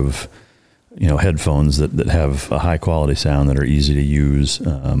pair of, headphones that have a high quality sound, that are easy to use,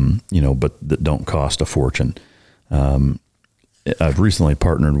 but that don't cost a fortune. I've recently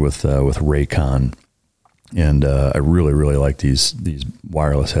partnered with Raycon, and I really, really like these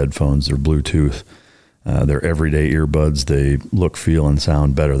wireless headphones. They're Bluetooth. They're everyday earbuds. They look, feel, and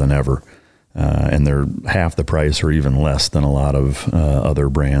sound better than ever. And they're half the price or even less than a lot of other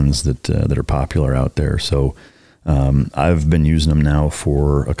brands that are popular out there. So I've been using them now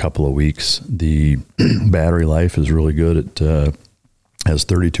for a couple of weeks. The battery life is really good. It has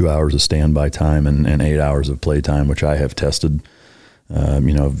 32 hours of standby time and 8 hours of playtime, which I have tested.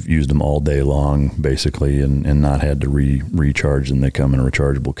 I've used them all day long, basically, and not had to recharge them. They come in a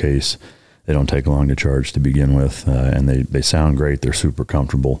rechargeable case. They don't take long to charge to begin with, and they sound great. They're super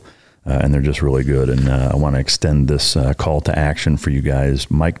comfortable, and they're just really good. And I want to extend this call to action for you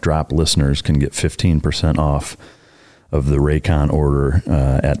guys. Mic Drop listeners can get 15% off of the Raycon order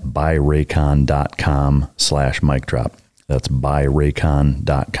at buyraycon.com/micdrop. That's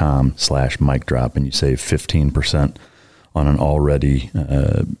buyraycon.com/micdrop, and you save 15% on an already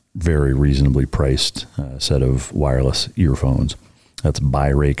very reasonably priced set of wireless earphones. That's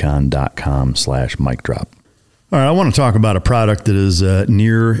buyraycon.com/micdrop. All right, I want to talk about a product that is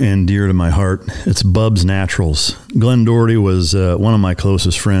near and dear to my heart. It's Bubs Naturals. Glenn Doherty was one of my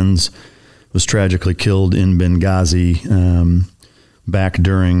closest friends, was tragically killed in Benghazi back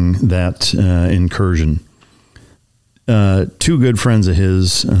during that incursion. 2 good friends of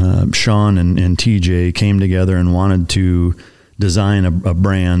his, Sean and TJ, came together and wanted to design a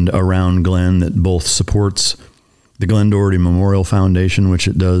brand around Glenn that both supports the Glenn Doherty Memorial Foundation, which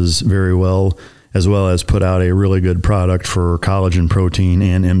it does very well as put out a really good product for collagen protein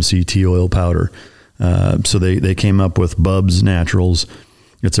and MCT oil powder. So they came up with Bubs Naturals.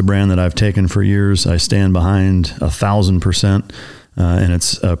 It's a brand that I've taken for years. I stand behind 1,000%, and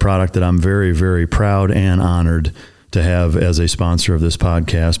it's a product that I'm very, very proud and honored to have as a sponsor of this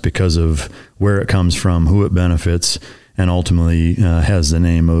podcast because of where it comes from, who it benefits, and ultimately has the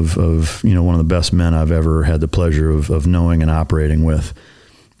name of one of the best men I've ever had the pleasure of knowing and operating with.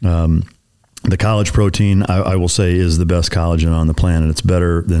 The college protein, I will say, is the best collagen on the planet. It's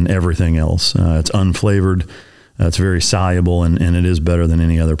better than everything else. It's unflavored. It's very soluble, and it is better than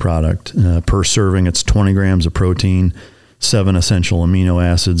any other product. Per serving, it's 20 grams of protein, 7 essential amino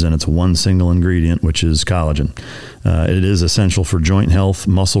acids, and it's one single ingredient, which is collagen. It is essential for joint health,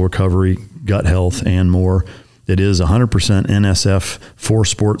 muscle recovery, gut health, and more. It is 100% NSF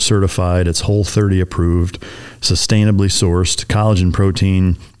 4-Sport certified. It's Whole30 approved, sustainably sourced. Collagen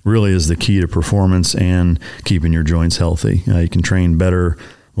protein really is the key to performance and keeping your joints healthy. You can train better,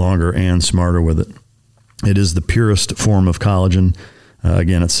 longer, and smarter with it. It is the purest form of collagen.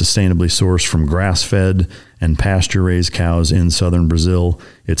 Again, it's sustainably sourced from grass-fed and pasture-raised cows in southern Brazil.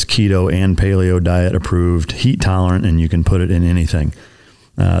 It's keto and paleo diet approved, heat tolerant, and you can put it in anything.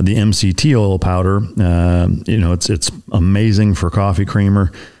 The MCT oil powder, it's amazing for coffee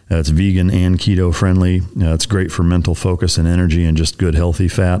creamer. It's vegan and keto friendly. It's great for mental focus and energy and just good healthy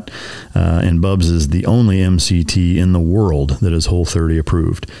fat. And Bubs is the only MCT in the world that is Whole30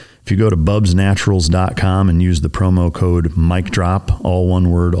 approved. If you go to bubsnaturals.com and use the promo code MikeDrop, all one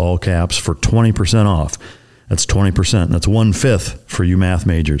word, all caps, for 20% off. That's 20%. That's 1/5 for you math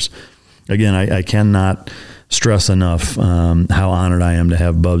majors. Again, I cannot stress enough how honored I am to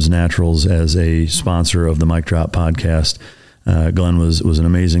have Bubs Naturals as a sponsor of the Mike Drop podcast. Glenn was an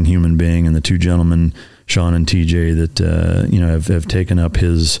amazing human being, and the two gentlemen, Sean and TJ, that have taken up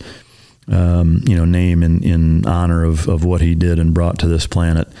his name in honor of what he did and brought to this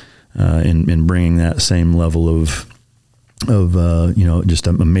planet, in bringing that same level of just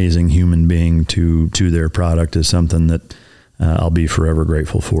an amazing human being to their product is something that I'll be forever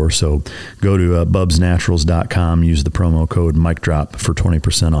grateful for. So go to bubsnaturals.com, use the promo code MikeDrop for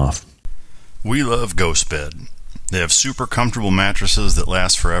 20% off. We love GhostBed. They have super comfortable mattresses that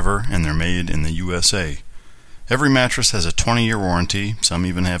last forever, and they're made in the USA. Every mattress has a 20-year warranty, some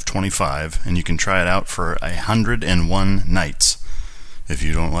even have 25, and you can try it out for 101 nights. If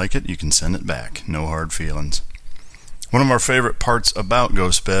you don't like it, you can send it back. No hard feelings. One of our favorite parts about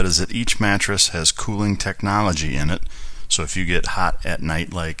GhostBed is that each mattress has cooling technology in it, so if you get hot at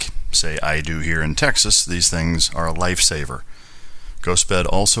night like, say, I do here in Texas, these things are a lifesaver. GhostBed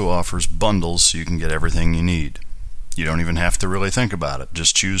also offers bundles so you can get everything you need. You don't even have to really think about it.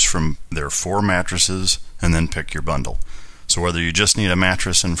 Just choose from their 4 mattresses and then pick your bundle. So whether you just need a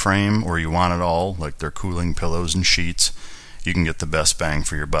mattress and frame or you want it all, like their cooling pillows and sheets, you can get the best bang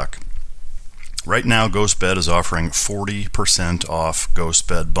for your buck. Right now, GhostBed is offering 40% off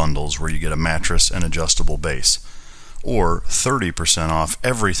GhostBed bundles where you get a mattress and adjustable base, or 30% off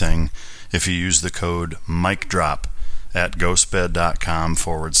everything if you use the code MikeDrop at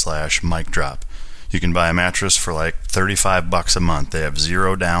ghostbed.com/MikeDrop. You can buy a mattress for like $35 a month. They have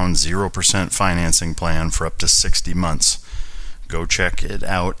 0 down, 0% financing plan for up to 60 months. Go check it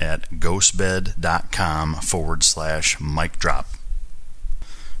out at ghostbed.com/MikeDrop.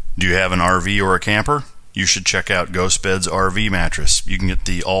 Do you have an RV or a camper? You should check out GhostBed's RV mattress. You can get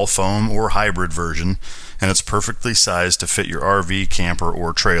the all-foam or hybrid version, and it's perfectly sized to fit your RV, camper,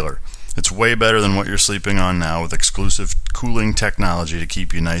 or trailer. It's way better than what you're sleeping on now with exclusive cooling technology to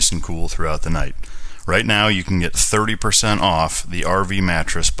keep you nice and cool throughout the night. Right now, you can get 30% off the RV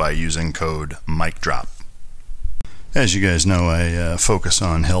mattress by using code MikeDrop. As you guys know, I focus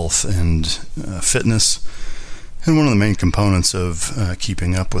on health and fitness. And one of the main components of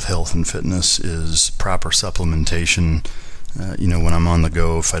keeping up with health and fitness is proper supplementation. When I'm on the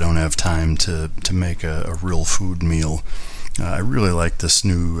go, if I don't have time to make a real food meal, I really like this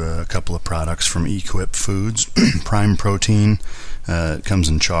new couple of products from Equip Foods. Prime Protein. It comes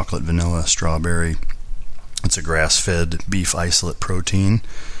in chocolate, vanilla, strawberry. It's a grass-fed beef isolate protein.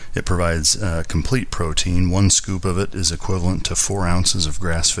 It provides complete protein. 1 scoop of it is equivalent to 4 ounces of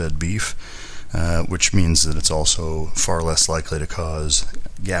grass-fed beef, which means that it's also far less likely to cause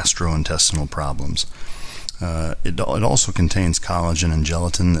gastrointestinal problems. It also contains collagen and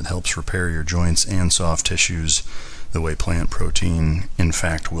gelatin that helps repair your joints and soft tissues the way plant protein, in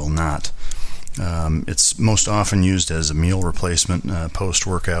fact, will not. It's most often used as a meal replacement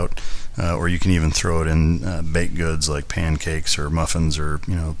post-workout, or you can even throw it in baked goods like pancakes or muffins or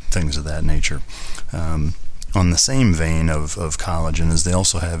things of that nature. On the same vein of collagen is they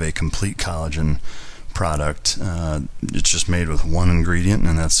also have a complete collagen product. It's just made with 1 ingredient,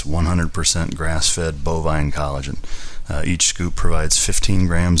 and that's 100% grass-fed bovine collagen. Each scoop provides 15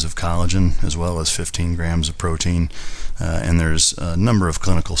 grams of collagen as well as 15 grams of protein, and there's a number of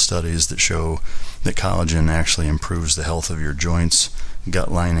clinical studies that show that collagen actually improves the health of your joints,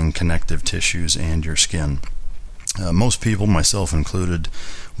 gut lining, connective tissues, and your skin. Most people, myself included,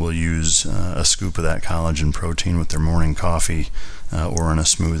 will use a scoop of that collagen protein with their morning coffee or in a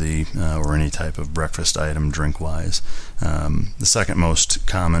smoothie or any type of breakfast item drink-wise. The second most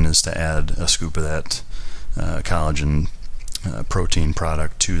common is to add a scoop of that collagen protein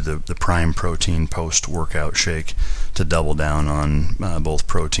product to the Prime Protein post-workout shake to double down on both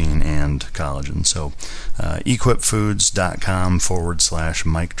protein and collagen. So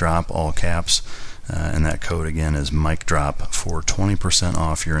equipfoods.com/Mike Drop, all caps. And that code again is Mike Drop for 20%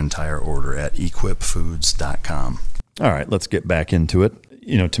 off your entire order at equipfoods.com. All right, let's get back into it.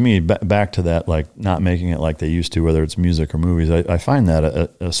 You know, to me, back to that, like not making it like they used to, whether it's music or movies. I find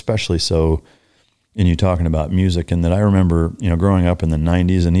that especially so in you talking about music, and that I remember, you know, growing up in the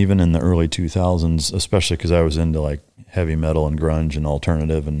 90s and even in the early 2000s, especially because I was into like heavy metal and grunge and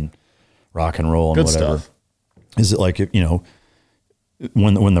alternative and rock and roll and Good whatever. stuff. Is it like, you know,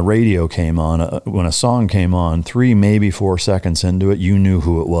 when the radio came on, when a song came on, 3, maybe 4 seconds into it, you knew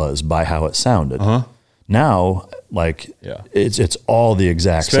who it was by how it sounded. Now, like, it's all the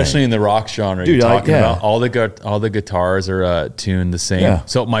exact same. Especially in the rock genre. Dude, you're talking about all the guitars are tuned the same. Yeah.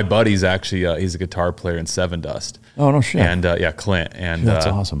 So my buddy's actually he's a guitar player in Seven Dust. Oh, no shit. And Clint. And that's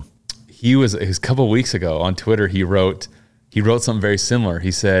awesome. It was a couple of weeks ago on Twitter. He wrote something very similar.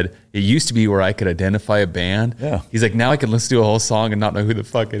 He said, it used to be where I could identify a band. Yeah. He's like, now I can listen to a whole song and not know who the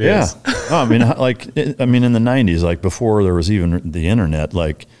fuck it is. I mean, in the 90s, like before there was even the internet,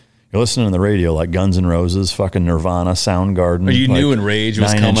 like you're listening to the radio, like Guns N' Roses, fucking Nirvana, Soundgarden. Or you like knew when Rage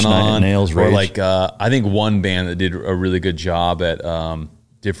was coming on. Nails, or Rage. like, I think one band that did a really good job at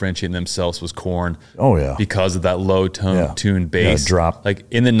differentiating themselves was Korn. Oh, yeah. Because of that low tune bass. Drop. Like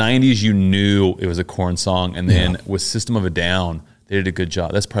in the 90s, you knew it was a Korn song. And then with System of a Down, they did a good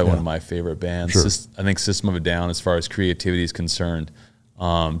job. That's probably one of my favorite bands. Sure. I think System of a Down, as far as creativity is concerned,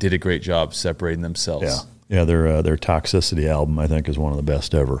 did a great job separating themselves. Yeah, their Toxicity album, I think, is one of the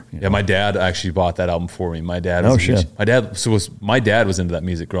best ever. Yeah, my dad actually bought that album for me. My dad was my dad was into that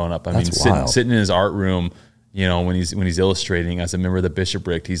music growing up. I mean, sitting in his art room, you know, when he's illustrating as a member of the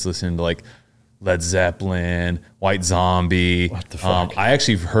Bishopric, he's listening to like Led Zeppelin, White Zombie. What the fuck? I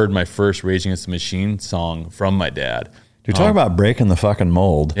actually heard my first Rage Against the Machine song from my dad. Dude, talk about breaking the fucking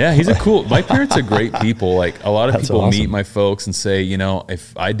mold. Yeah, my parents are great people. Like a lot of people meet my folks and say, you know,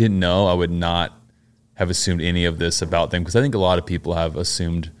 if I didn't know, I would not have assumed any of this about them, because I think a lot of people have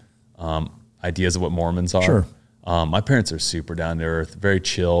assumed ideas of what Mormons are. Sure. My parents are super down to earth, very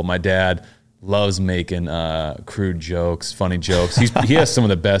chill. My dad loves making crude jokes, funny jokes. He has some of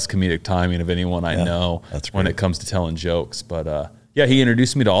the best comedic timing of anyone I know when it comes to telling jokes. But he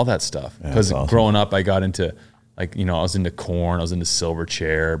introduced me to all that stuff, because growing up I got into, like, you know, I was into Korn, I was into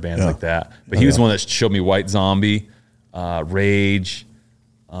Silverchair, bands like that. But he was the one that showed me White Zombie, Rage.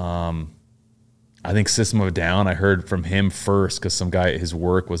 I think System of a Down, I heard from him first because some guy at his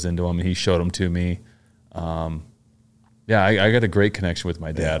work was into him and he showed them to me. I got a great connection with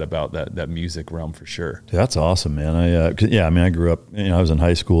my dad about that music realm for sure. Dude, that's awesome, man. I grew up, you know, I was in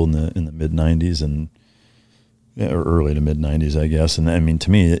high school in the mid 90s and or early to mid 90s, I guess. And I mean, to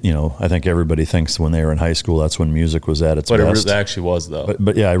me, you know, I think everybody thinks when they were in high school, that's when music was at its best. But it actually was, though.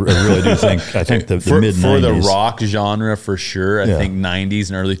 But yeah, I really do think, the mid 90s. For the rock genre, for sure, I think 90s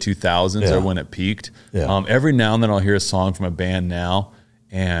and early 2000s are when it peaked. Yeah. Every now and then I'll hear a song from a band now,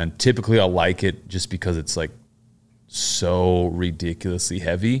 and typically I'll like it just because it's like so ridiculously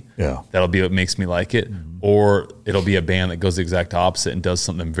heavy. Yeah. That'll be what makes me like it. Mm-hmm. Or it'll be a band that goes the exact opposite and does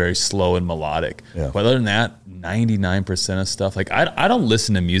something very slow and melodic. Yeah. But other than that, 99% of stuff, like I don't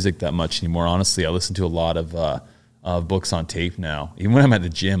listen to music that much anymore. Honestly, I listen to a lot of books on tape now. Even when I'm at the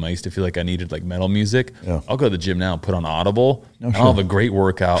gym, I used to feel like I needed like metal music. Yeah. I'll go to the gym now and put on Audible. I'll have a great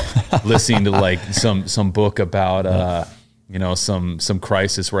workout listening to like some book about you know, some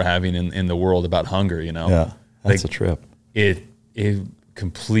crisis we're having in the world about hunger, you know. Yeah. That's like, a trip. It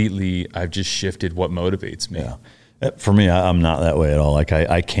completely, I've just shifted what motivates me. Yeah. For me, I'm not that way at all. Like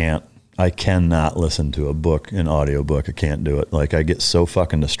I cannot listen to a book, an audio book. I can't do it. Like I get so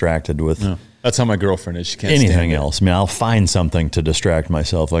fucking distracted with. Yeah. That's how my girlfriend is. She can't anything stand else. I mean, I'll find something to distract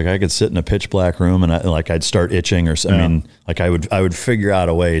myself. Like I could sit in a pitch black room and I'd start itching, or I mean, like I would figure out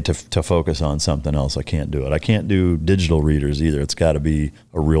a way to focus on something else. I can't do it. I can't do digital readers either. It's got to be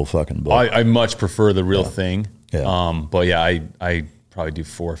a real fucking book. I much prefer the real thing. Yeah. But yeah, I probably do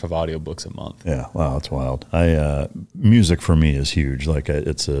 4 or 5 audiobooks a month. Yeah. Wow, that's wild. Music for me is huge. Like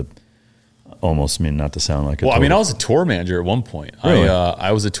it's almost, I mean, not to sound like I mean, I was a tour manager at one point. Really?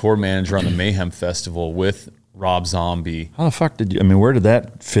 I was a tour manager on the Mayhem Festival with Rob Zombie. How the fuck did you, I mean, where did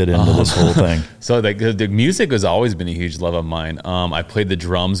that fit into this whole thing? So the music has always been a huge love of mine. I played the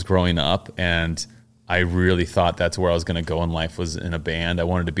drums growing up, and I really thought that's where I was going to go in life, was in a band. I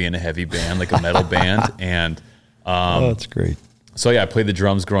wanted to be in a heavy band, like a metal band. And that's great. So I played the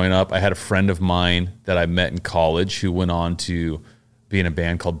drums growing up. I had a friend of mine that I met in college who went on to be in a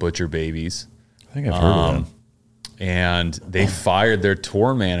band called Butcher Babies. I think I've heard of them. And they fired their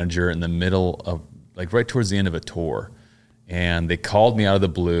tour manager in the middle of, like, right towards the end of a tour. And they called me out of the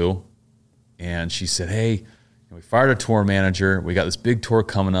blue, and she said, hey, we fired our tour manager. We got this big tour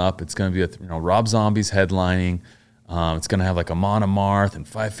coming up. It's going to be with, Rob Zombie's headlining. It's going to have like Amon Amarth and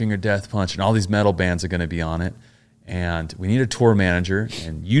Five Finger Death Punch, and all these metal bands are going to be on it. And we need a tour manager.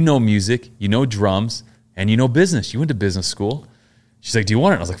 And you know music, you know drums, and you know business. You went to business school. She's like, do you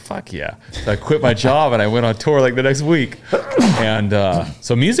want it? And I was like, fuck yeah. So I quit my job and I went on tour like the next week. And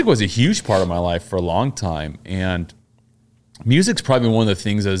so music was a huge part of my life for a long time. And music's probably one of the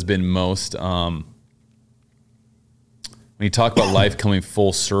things that has been most... when you talk about life coming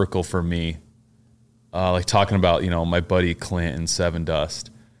full circle for me, like talking about, my buddy Clint and Seven Dust,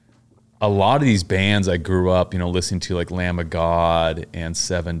 a lot of these bands I grew up, listening to, like Lamb of God and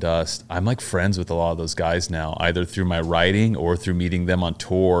Seven Dust, I'm like friends with a lot of those guys now, either through my writing or through meeting them on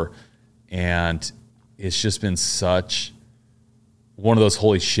tour. And it's just been such one of those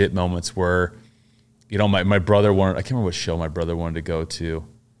holy shit moments where, my brother wanted, I can't remember what show my brother wanted to go to.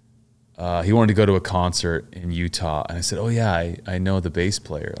 He wanted to go to a concert in Utah. And I said, oh yeah, I know the bass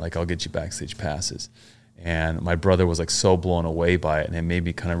player. Like, I'll get you backstage passes. And my brother was like so blown away by it. And it made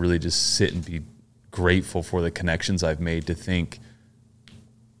me kind of really just sit and be grateful for the connections I've made, to think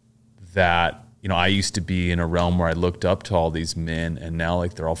that, I used to be in a realm where I looked up to all these men, and now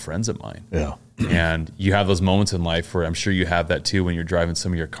like they're all friends of mine. Yeah. And you have those moments in life where I'm sure you have that too, when you're driving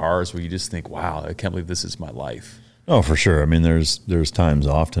some of your cars, where you just think, wow, I can't believe this is my life. Oh, for sure. I mean, there's times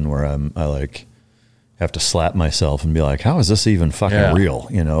often where I like have to slap myself and be like, how is this even fucking real?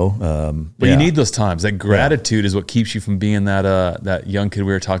 But you need those times. That gratitude is what keeps you from being that young kid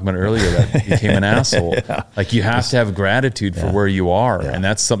we were talking about earlier that became an asshole. Yeah. Like, you have to have gratitude for where you are. Yeah. And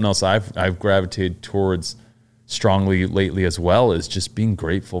that's something else I've gravitated towards strongly lately as well, is just being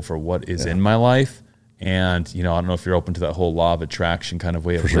grateful for what is in my life. And, I don't know if you're open to that whole law of attraction kind of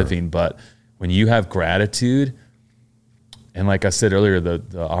way of living, but when you have gratitude, and like I said earlier, the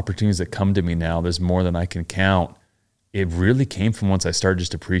opportunities that come to me now, there's more than I can count. It really came from once I started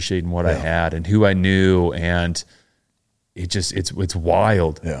just appreciating what I had and who I knew. And it's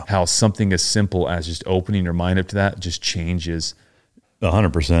wild how something as simple as just opening your mind up to that just changes.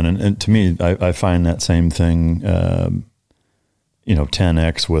 100%. And to me, I find that same thing,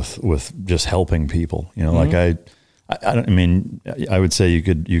 10X with just helping people, like I would say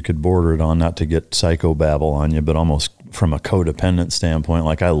you could border it on, not to get psychobabble on you, but almost from a codependent standpoint.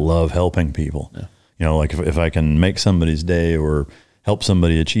 Like, I love helping people. Yeah. Like if I can make somebody's day or help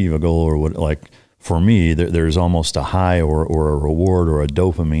somebody achieve a goal or what, like for me, there's almost a high or a reward or a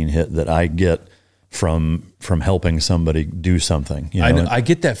dopamine hit that I get from helping somebody do something. I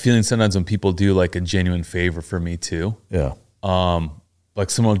get that feeling sometimes when people do like a genuine favor for me too. Yeah. Like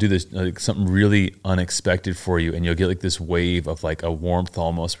someone will do this, like something really unexpected for you, and you'll get like this wave of like a warmth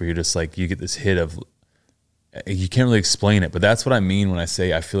almost, where you're just like, you get this hit of, you can't really explain it, but that's what I mean when I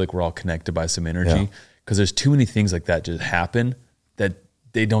say I feel like we're all connected by some energy, because there's too many things like that just happen that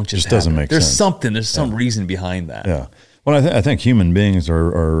they don't just happen. Doesn't make sense. There's some reason behind that. Yeah. Well, I think human beings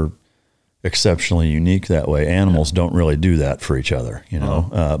are exceptionally unique that way. Animals don't really do that for each other,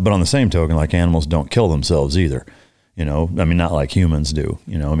 but on the same token, like, animals don't kill themselves either. Not like humans do,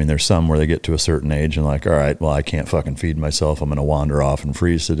 there's some where they get to a certain age and like, all right, well, I can't fucking feed myself. I'm going to wander off and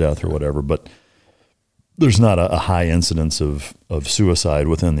freeze to death or whatever. But there's not a high incidence of suicide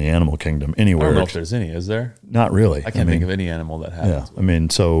within the animal kingdom anywhere. I don't know if there's any, is there? Not really. I can't think of any animal that happens. Yeah.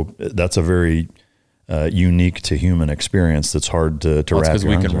 So that's a very unique to human experience that's hard to wrap your arms around. Because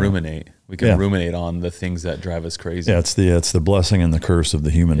we can ruminate. We can ruminate on the things that drive us crazy. Yeah, it's the blessing and the curse of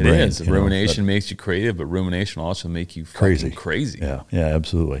the human brain. It is. Rumination makes you creative, but rumination will also make you crazy. Yeah,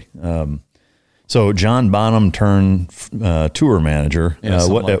 absolutely. So John Bonham turned tour manager. At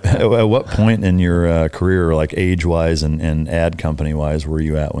what point in your career, like age-wise and ad company-wise, were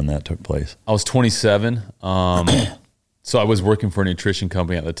you at when that took place? I was 27. So I was working for a nutrition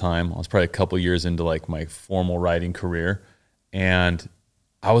company at the time. I was probably a couple years into like my formal writing career, and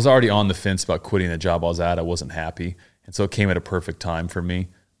I was already on the fence about quitting the job I was at. I wasn't happy. And so it came at a perfect time for me.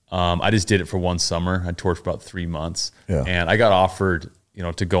 I just did it for one summer. I toured for about 3 months. Yeah. And I got offered,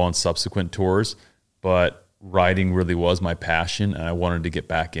 to go on subsequent tours, but writing really was my passion, and I wanted to get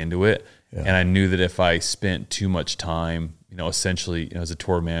back into it. And I knew that if I spent too much time, essentially, as a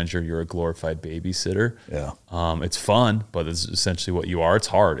tour manager, you're a glorified babysitter. Yeah. It's fun, but it's essentially what you are. It's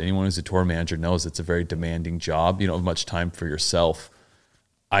hard. Anyone who's a tour manager knows it's a very demanding job. You don't have much time for yourself.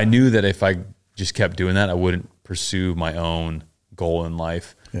 I knew that if I just kept doing that, I wouldn't pursue my own goal in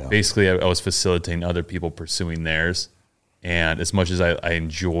life. Yeah. Basically, I was facilitating other people pursuing theirs. And as much as I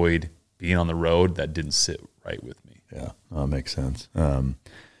enjoyed being on the road, that didn't sit right with me. Yeah, that makes sense.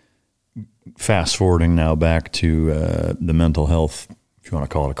 Fast forwarding now back to the mental health, if you want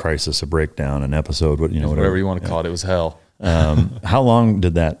to call it a crisis, a breakdown, an episode, whatever you want to call it. It was hell. How long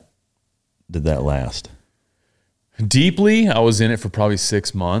did that last? Deeply, I was in it for probably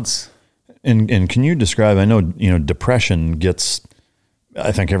 6 months. And can you describe? I know depression gets.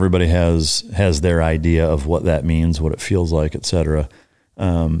 I think everybody has their idea of what that means, what it feels like, et cetera.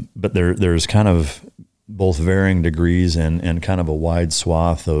 But there's kind of both varying degrees and kind of a wide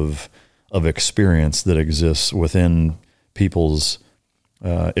swath of experience that exists within people's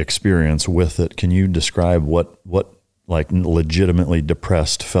experience with it. Can you describe what like legitimately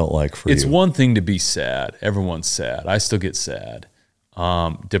depressed felt like for you? It's one thing to be sad. Everyone's sad. I still get sad.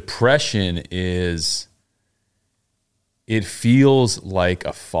 Depression it feels like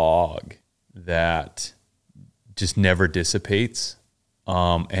a fog that just never dissipates.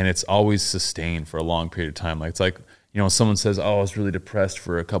 And it's always sustained for a long period of time. Like, it's like, when someone says, "Oh, I was really depressed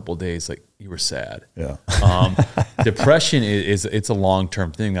for a couple of days," like, you were sad. Yeah. Depression it's a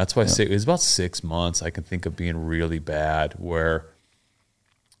long-term thing. That's why I say it was about 6 months I can think of being really bad, where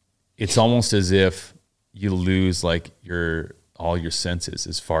it's almost as if you lose like all your senses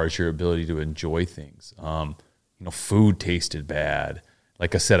as far as your ability to enjoy things. Food tasted bad.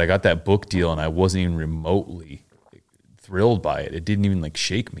 Like I said, I got that book deal and I wasn't even remotely thrilled by it. It didn't even like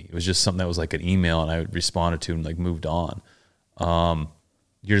shake me. It was just something that was like an email and I responded to and like moved on.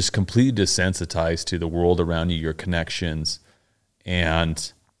 You're just completely desensitized to the world around you, your connections.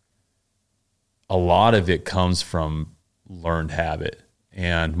 And a lot of it comes from learned habit.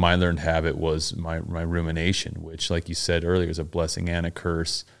 And my learned habit was my rumination, which, like you said earlier, is a blessing and a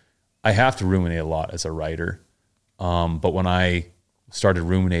curse. I have to ruminate a lot as a writer. But when I started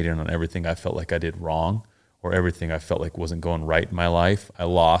ruminating on everything I felt like I did wrong, or everything I felt like wasn't going right in my life, I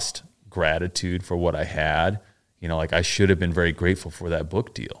lost gratitude for what I had. Like, I should have been very grateful for that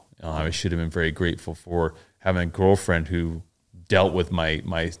book deal. I should have been very grateful for having a girlfriend who dealt with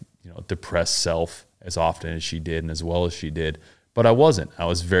my depressed self as often as she did and as well as she did. But I wasn't. I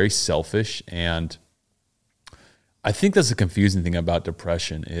was very selfish. And I think that's the confusing thing about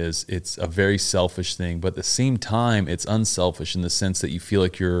depression is it's a very selfish thing, but at the same time, it's unselfish in the sense that you feel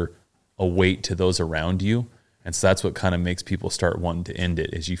like you're a weight to those around you. And so that's what kind of makes people start wanting to end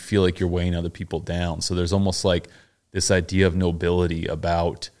it, is you feel like you're weighing other people down. So there's almost like this idea of nobility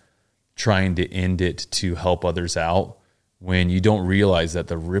about trying to end it to help others out, when you don't realize that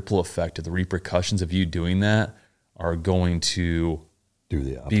the ripple effect of the repercussions of you doing that are going to do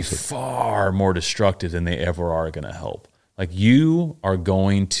the opposite, be far more destructive than they ever are going to help. Like, you are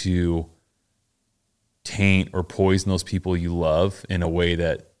going to taint or poison those people you love in a way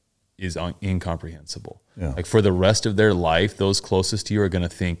that is incomprehensible. Yeah. Like, for the rest of their life, those closest to you are going to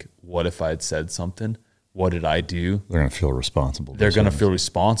think, what if I had said something? What did I do? They're going to feel responsible. They're going to feel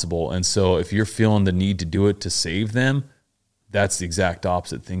responsible. And so if you're feeling the need to do it to save them, that's the exact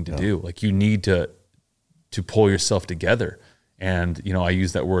opposite thing to do. Like, you need to pull yourself together. And, I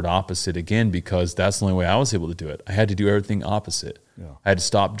use that word opposite again, because that's the only way I was able to do it. I had to do everything opposite. Yeah. I had to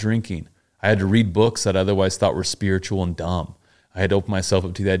stop drinking. I had to read books that I otherwise thought were spiritual and dumb. I had to open myself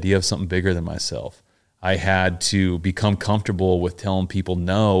up to the idea of something bigger than myself. I had to become comfortable with telling people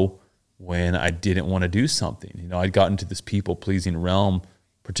no when I didn't want to do something. I'd gotten into this people-pleasing realm,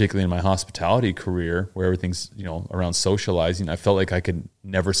 particularly in my hospitality career, where everything's, around socializing. I felt like I could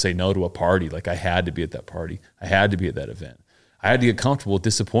never say no to a party. Like, I had to be at that party. I had to be at that event. I had to get comfortable with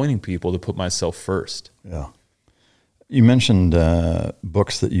disappointing people to put myself first. Yeah. You mentioned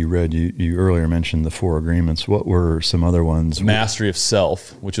books that you read. You earlier mentioned the 4 Agreements. What were some other ones? Mastery of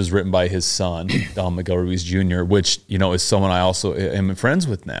Self, which was written by his son, Don Miguel Ruiz Jr., which, is someone I also am friends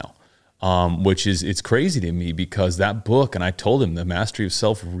with now, which is, it's crazy to me, because that book, and I told him, the Mastery of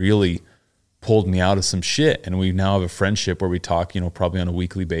Self really pulled me out of some shit. And we now have a friendship where we talk, probably on a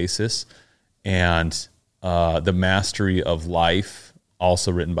weekly basis. And the Mastery of Life,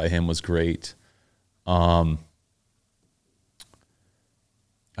 also written by him, was great.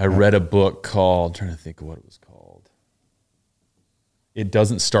 I read a book called, I'm trying to think of what it was called. It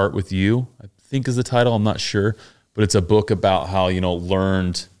Doesn't Start With You, I think is the title. I'm not sure. But it's a book about how,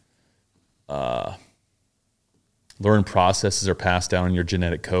 learned learned processes are passed down in your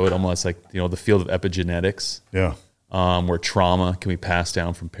genetic code, almost like, the field of epigenetics. Yeah. Where trauma can be passed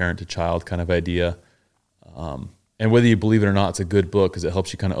down from parent to child kind of idea. And whether you believe it or not, it's a good book because it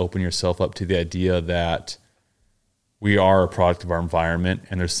helps you kind of open yourself up to the idea that we are a product of our environment,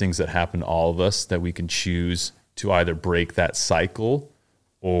 and there's things that happen to all of us that we can choose to either break that cycle,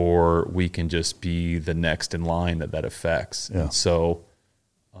 or we can just be the next in line that affects. Yeah. And so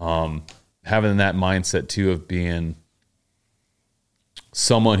having that mindset too of being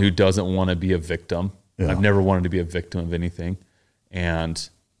someone who doesn't want to be a victim. Yeah. I've never wanted to be a victim of anything. And,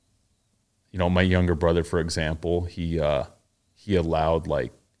 my younger brother, for example, he allowed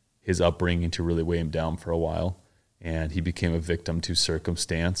like his upbringing to really weigh him down for a while, and he became a victim to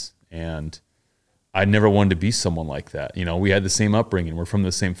circumstance. And I never wanted to be someone like that. We had the same upbringing. We're from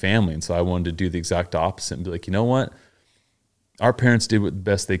the same family. And so I wanted to do the exact opposite and be like, you know what? Our parents did what the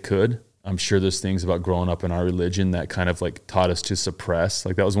best they could. I'm sure there's things about growing up in our religion that kind of like taught us to suppress.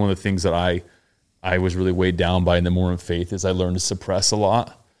 Like that was one of the things that I was really weighed down by in the Mormon faith, is I learned to suppress a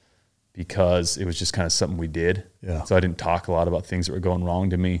lot because it was just kind of something we did. Yeah. So I didn't talk a lot about things that were going wrong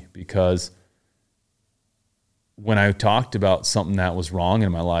to me, because when I talked about something that was wrong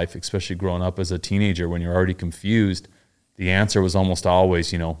in my life, especially growing up as a teenager, when you're already confused, the answer was almost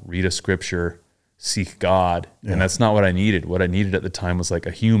always, read a scripture, seek God. Yeah. And that's not what I needed. What I needed at the time was like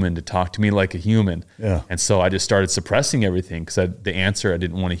a human to talk to me like a human. Yeah. And so I just started suppressing everything because the answer, I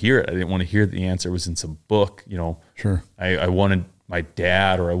didn't want to hear it. I didn't want to hear the answer was in some book. Sure. I wanted my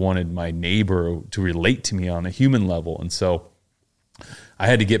dad, or I wanted my neighbor to relate to me on a human level. And so I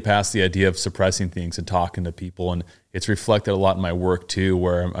had to get past the idea of suppressing things and talking to people. And it's reflected a lot in my work too,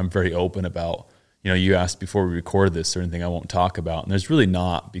 where I'm very open about, you asked before we recorded this, is there anything I won't talk about? And there's really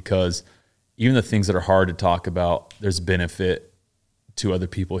not, because even the things that are hard to talk about, there's benefit to other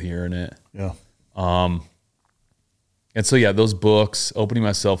people hearing it. Yeah. And so, yeah, those books, opening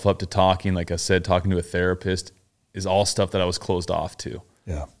myself up to talking, like I said, talking to a therapist, is all stuff that I was closed off to.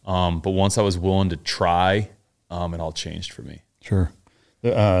 Yeah. But once I was willing to try, it all changed for me. Sure.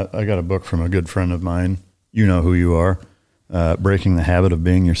 I got a book from a good friend of mine. You know who you are. Breaking the Habit of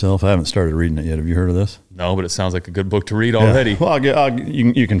Being Yourself. I haven't started reading it yet. Have you heard of this? No, but it sounds like a good book to read already. Yeah. Well,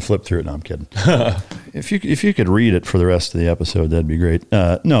 you can flip through it. No, I'm kidding. If you could read it for the rest of the episode, that'd be great.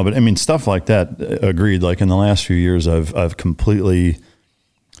 No, but I mean, stuff like that, agreed. Like in the last few years, I've completely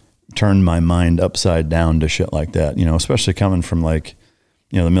turned my mind upside down to shit like that, especially coming from like,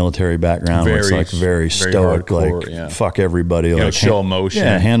 the military background, where it's like very stoic, hardcore, like fuck everybody. Like show emotion.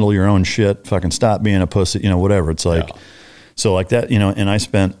 Yeah, handle your own shit, fucking stop being a pussy, whatever. It's like, so like that, and I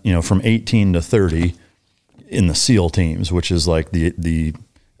spent, from 18 to 30 in the SEAL teams, which is like the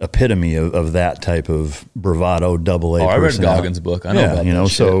epitome of that type of bravado, double A. I read Goggins' book. I know about that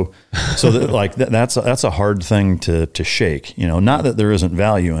shit. That's a hard thing to shake, not that there isn't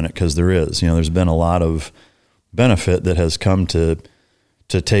value in it, because there is, there's been a lot of benefit that has come to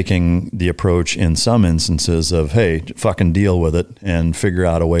taking the approach in some instances of, hey, fucking deal with it and figure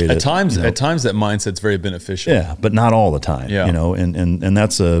out a way to. At times that mindset's very beneficial. Yeah, but not all the time. Yeah. And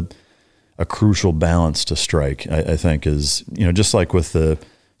that's a crucial balance to strike, I think, is, just like with the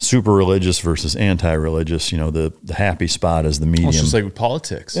super religious versus anti-religious, the happy spot is the medium. Well, it's just like with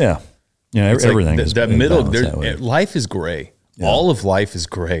politics. Yeah. Everything like is that middle. that life is gray. Yeah. All of life is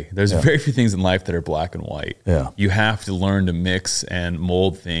gray. There's very few things in life that are black and white. Yeah. You have to learn to mix and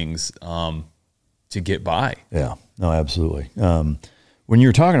mold things to get by. Yeah. No, absolutely. When you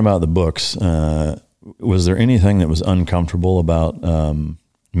were talking about the books, was there anything that was uncomfortable about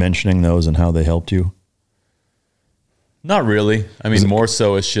mentioning those and how they helped you? Not really. I mean, more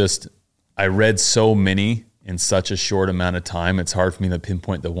so it's just I read so many in such a short amount of time. It's hard for me to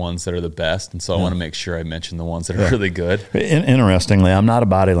pinpoint the ones that are the best. And so I want to make sure I mention the ones that are really good. Interestingly, I'm not a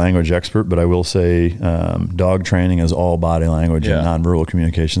body language expert, but I will say dog training is all body language and nonverbal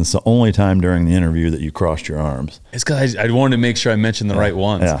communication. It's the only time during the interview that you crossed your arms. It's because I wanted to make sure I mentioned the right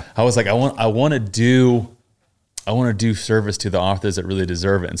ones. Yeah. I was like, I want to do service to the authors that really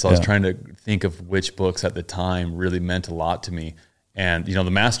deserve it. And so I was trying to think of which books at the time really meant a lot to me. And, the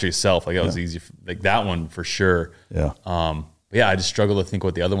Mastery of Self, like that was easy, like that one for sure. Yeah. But yeah, I just struggle to think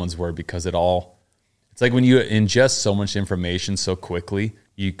what the other ones were, because it's like when you ingest so much information so quickly,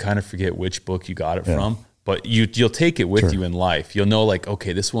 you kind of forget which book you got it from, but you'll take it with you in life. You'll know like,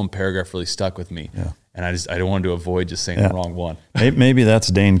 okay, this one paragraph really stuck with me. Yeah. And I don't want to avoid just saying the wrong one. Maybe that's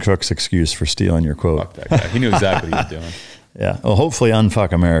Dane Cook's excuse for stealing your quote. Fuck that guy. He knew exactly what he was doing. Yeah. Well, hopefully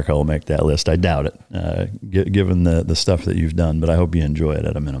Unfuck America will make that list. I doubt it, given the stuff that you've done, but I hope you enjoy it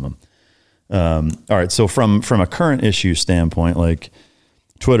at a minimum. All right. So from a current issue standpoint, like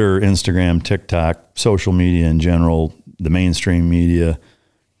Twitter, Instagram, TikTok, social media in general, the mainstream media,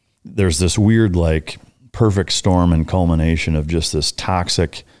 there's this weird, like, perfect storm and culmination of just this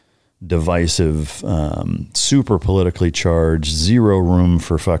toxic, divisive, super politically charged, zero room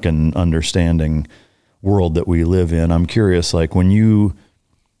for fucking understanding world that we live in. I'm curious, like, when you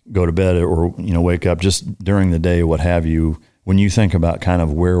go to bed or, you know, wake up just during the day, what have you, when you think about kind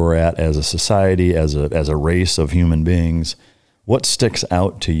of where we're at as a society, as a race of human beings, what sticks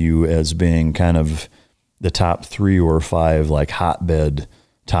out to you as being kind of the top 3 or 5, like, hotbed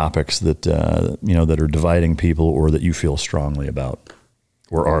topics that, you know, that are dividing people or that you feel strongly about?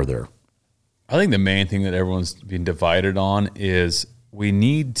 Or are there? I think the main thing that everyone's being divided on is we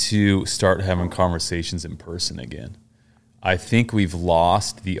need to start having conversations in person again. I think we've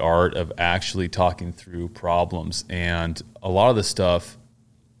lost the art of actually talking through problems, and a lot of the stuff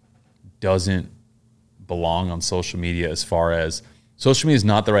doesn't belong on social media. As far as social media is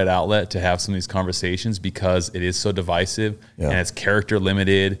not the right outlet to have some of these conversations because it is so divisive and it's character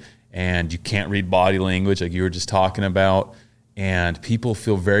limited, and you can't read body language like you were just talking about, and people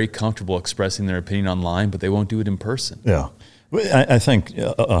feel very comfortable expressing their opinion online, but they won't do it in person. Yeah. I think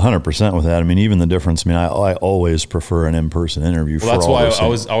 100% with that. I mean, even the difference, I mean, I always prefer an in-person interview. Well, that's why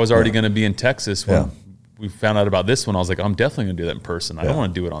I was already going to be in Texas when we found out about this one. I was like, I'm definitely going to do that in person. I don't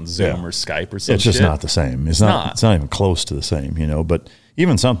want to do it on Zoom or Skype or something. It's just not the same. It's not even close to the same, you know. But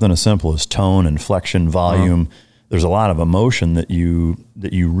even something as simple as tone, inflection, volume, there's a lot of emotion that you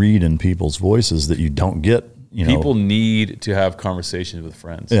read in people's voices that you don't get. You know, people need to have conversations with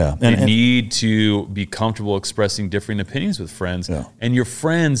friends. Yeah. They need to be comfortable expressing differing opinions with friends. Yeah. And your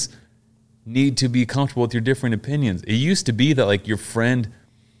friends need to be comfortable with your differing opinions. It used to be that, like, your friend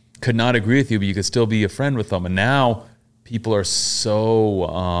could not agree with you, but you could still be a friend with them. And now people are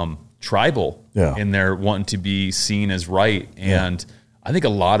so tribal in their wanting to be seen as right. And I think a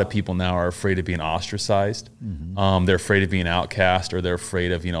lot of people now are afraid of being ostracized. Mm-hmm. They're afraid of being outcast, or they're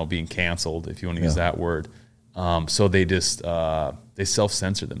afraid of, you know, being canceled, if you want to use that word. So they just they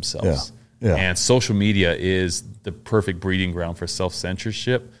self-censor themselves. And social media is the perfect breeding ground for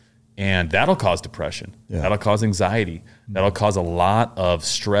self-censorship, and that'll cause depression. That'll cause anxiety. That'll cause a lot of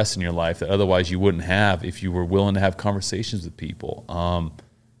stress in your life that otherwise you wouldn't have if you were willing to have conversations with people.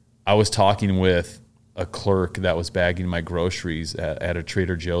 I was talking with a clerk that was bagging my groceries at a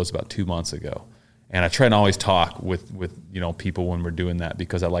Trader Joe's about 2 months ago. And I try and always talk with you know, people when we're doing that,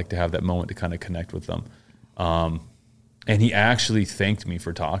 because I like to have that moment to kind of connect with them. And he actually thanked me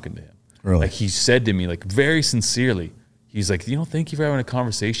for talking to him. Really? Like, he said to me, like, very sincerely, he's like, you know, thank you for having a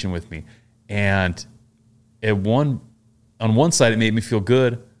conversation with me. And on one side, it made me feel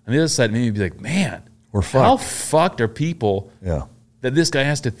good. On the other side, it made me be like, man, we're fucked. How fucked are people that this guy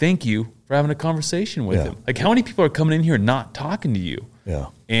has to thank you for having a conversation with him? Like, how many people are coming in here and not talking to you?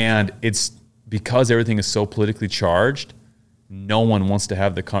 And it's because everything is so politically charged. No one wants to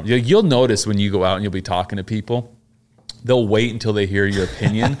have the conversation. You'll notice when you go out and you'll be talking to people, they'll wait until they hear your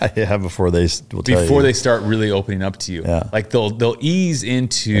opinion. Before they start really opening up to you. Like, they'll ease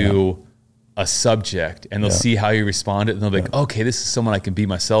into a subject, and they'll see how you respond, and they'll be like, okay, this is someone I can be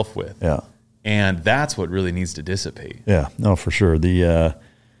myself with. And that's what really needs to dissipate. No, for sure.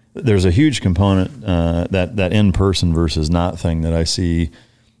 There's a huge component that in-person versus not thing that I see.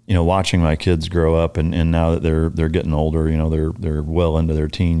 You know, watching my kids grow up, and now that they're getting older, you know, they're well into their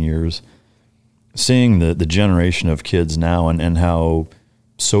teen years, seeing the generation of kids now and how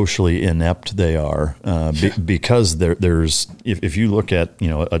socially inept they are, because there's if you look at, you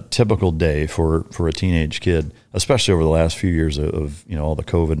know, a typical day for a teenage kid, especially over the last few years of you know, all the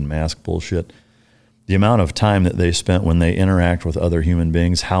COVID and mask bullshit, the amount of time that they spent when they interact with other human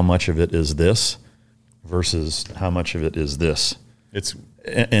beings, how much of it is this versus how much of it is this. It's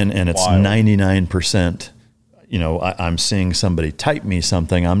 99%. You know, I'm seeing somebody type me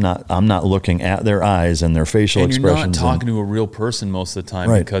something. I'm not looking at their eyes and their facial expressions. You're not talking to a real person most of the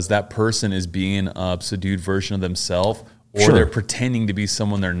time, because that person is being a subdued version of themselves, or they're pretending to be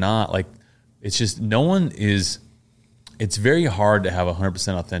someone they're not. Like, it's just it's very hard to have a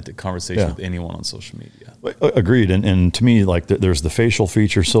 100% authentic conversation with anyone on social media. Agreed. And to me, like, there's the facial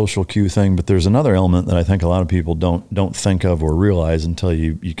feature, social cue thing, but there's another element that I think a lot of people don't think of or realize until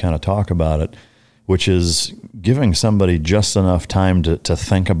you kind of talk about it, which is giving somebody just enough time to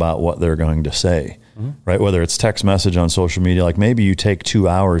think about what they're going to say, right? Whether it's text message on social media, like maybe you take 2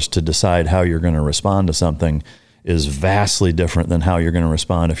 hours to decide how you're going to respond to something, is vastly different than how you're going to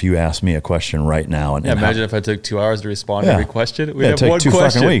respond if you ask me a question right now. And imagine if I took 2 hours to respond to every question. We'd have take one 2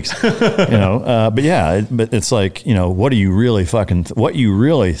 question. fucking weeks. You know, but it's like, you know, what you really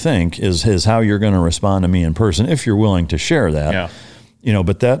think is how you're going to respond to me in person, if you're willing to share that.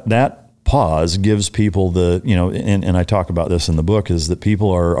 But that pause gives people the, and I talk about this in the book, is that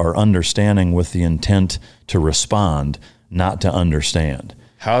people are understanding with the intent to respond, not to understand.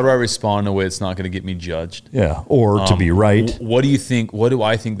 How do I respond in a way that's not going to get me judged? Yeah. Or to be right. What do you think? What do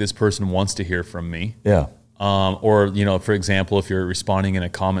I think this person wants to hear from me? Yeah. Or, for example, if you're responding in a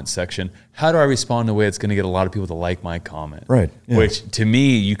comment section, how do I respond in a way that's going to get a lot of people to like my comment? Right. Yeah. Which, to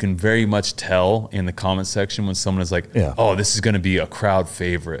me, you can very much tell in the comment section when someone is like, oh, this is going to be a crowd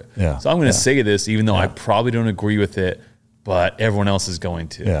favorite. Yeah. So I'm going to say this, even though I probably don't agree with it, but everyone else is going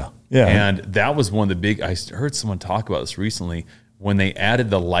to. Yeah. Yeah. And that was one of the big, I heard someone talk about this recently, when they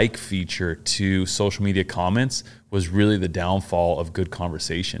added the like feature to social media comments was really the downfall of good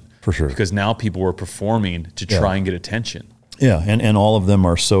conversation. For sure. Because now people were performing to try and get attention. Yeah, and all of them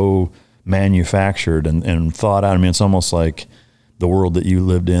are so manufactured and thought out. I mean, it's almost like the world that you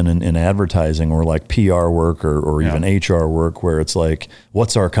lived in advertising, or like PR work or even HR work, where it's like,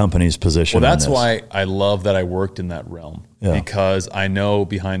 what's our company's position? Well, that's why I love that I worked in that realm, because I know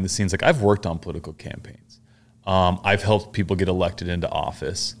behind the scenes, like I've worked on political campaigns. I've helped people get elected into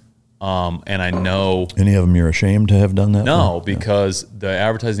office. And I know... Any of them you're ashamed to have done that? No, because the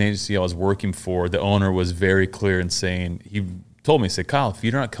advertising agency I was working for, the owner was very clear in saying, he told me, he said, Kyle, if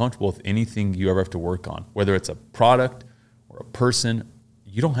you're not comfortable with anything you ever have to work on, whether it's a product or a person,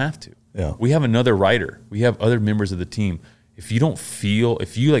 you don't have to. Yeah. We have another writer. We have other members of the team. If you don't feel,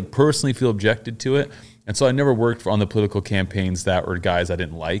 if you like personally feel objected to it, and so I never worked on the political campaigns that were guys I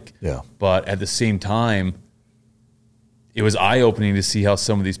didn't like. Yeah. But at the same time, it was eye-opening to see how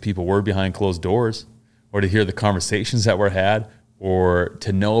some of these people were behind closed doors, or to hear the conversations that were had, or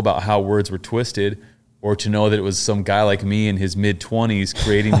to know about how words were twisted, or to know that it was some guy like me in his mid-20s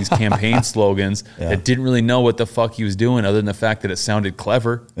creating these campaign slogans that didn't really know what the fuck he was doing other than the fact that it sounded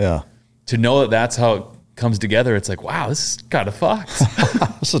clever. Yeah. To know that that's how it comes together, it's like, wow, this is kind of fucked.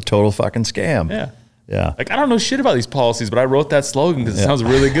 This is a total fucking scam. Yeah. Yeah. Like, I don't know shit about these policies, but I wrote that slogan because it sounds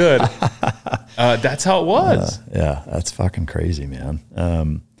really good. That's how it was. Yeah, that's fucking crazy, man.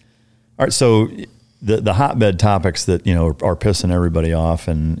 All right, so the hotbed topics that are pissing everybody off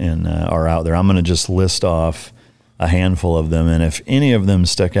and are out there, I'm going to just list off a handful of them, and if any of them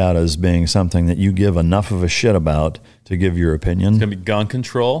stick out as being something that you give enough of a shit about to give your opinion, it's going to be gun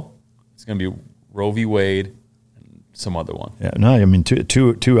control. It's going to be Roe v. Wade. Some other one. Yeah, no, I mean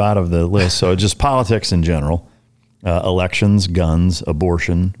two out of the list. So just politics in general, elections, guns,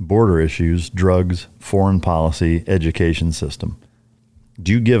 abortion, border issues, drugs, foreign policy, education system.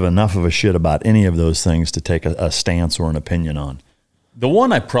 Do you give enough of a shit about any of those things to take a stance or an opinion on? The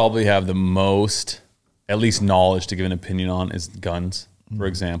one I probably have the most, at least knowledge to give an opinion on, is guns, for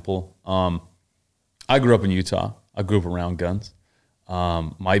example. I grew up in Utah. I grew up around guns.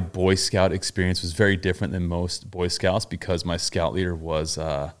 My Boy Scout experience was very different than most Boy Scouts because my scout leader was,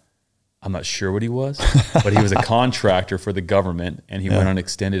 I'm not sure what he was, but he was a contractor for the government, and he went on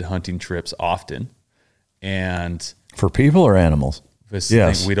extended hunting trips often. And for people or animals?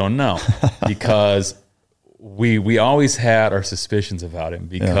 Yes. We don't know because we always had our suspicions about him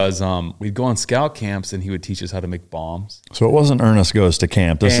because we'd go on scout camps and he would teach us how to make bombs. So it wasn't Ernest Goes to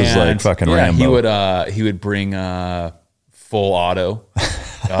Camp. This is like fucking Rambo. He would bring full auto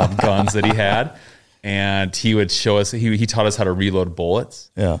guns that he had, and he would show us. He taught us how to reload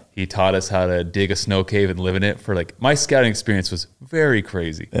bullets. Yeah, he taught us how to dig a snow cave and live in it. For like, my scouting experience was very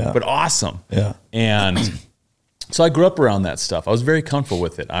crazy, but awesome. Yeah, and so I grew up around that stuff. I was very comfortable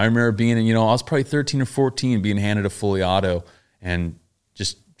with it. I remember being in, I was probably 13 or 14, being handed a fully auto and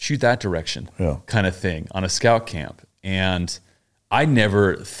just shoot that direction, kind of thing on a scout camp. And I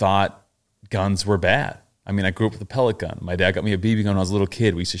never thought guns were bad. I mean, I grew up with a pellet gun. My dad got me a BB gun when I was a little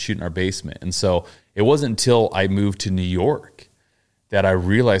kid. We used to shoot in our basement. And so it wasn't until I moved to New York that I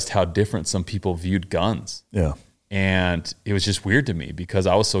realized how different some people viewed guns. Yeah. And it was just weird to me because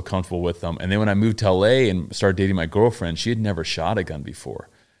I was so comfortable with them. And then when I moved to LA and started dating my girlfriend, she had never shot a gun before.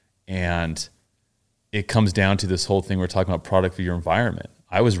 And it comes down to this whole thing we're talking about, product for your environment.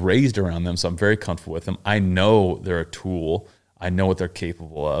 I was raised around them, so I'm very comfortable with them. I know they're a tool. I know what they're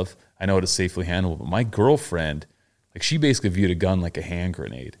capable of. I know how to safely handle it. But my girlfriend, like, she basically viewed a gun like a hand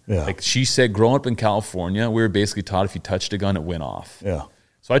grenade. Yeah. Like she said, growing up in California, we were basically taught if you touched a gun, it went off. Yeah.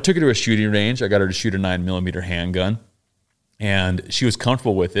 So I took her to a shooting range. I got her to shoot a 9mm handgun, and she was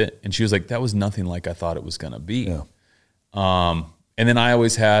comfortable with it. And she was like, "That was nothing like I thought it was going to be." Yeah. And then I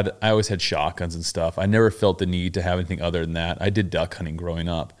always had shotguns and stuff. I never felt the need to have anything other than that. I did duck hunting growing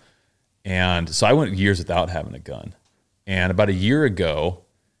up, and so I went years without having a gun. And about a year ago,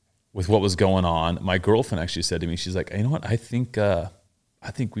 with what was going on, my girlfriend actually said to me, she's like, "You know what? I think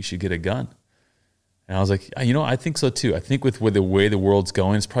we should get a gun." And I was like, I think so too. I think with the way the world's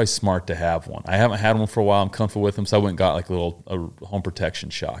going, it's probably smart to have one. I haven't had one for a while. I'm comfortable with them. So I went and got like a home protection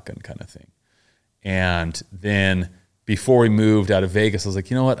shotgun kind of thing. And then before we moved out of Vegas, I was like,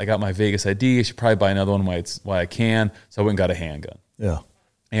 you know what? I got my Vegas ID. I should probably buy another one while I can. So I went and got a handgun. Yeah.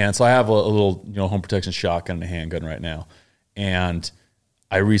 And so I have a little, home protection shotgun and a handgun right now. And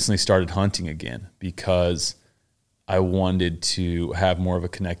I recently started hunting again because I wanted to have more of a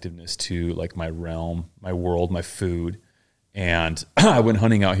connectiveness to like my realm, my world, my food. And I went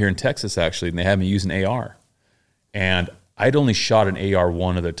hunting out here in Texas actually, and they had me use an AR. And I'd only shot an AR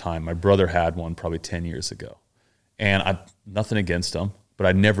one other time. My brother had one probably 10 years ago. And nothing against them, but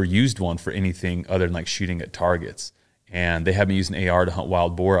I never used one for anything other than like shooting at targets. And they had me use an AR to hunt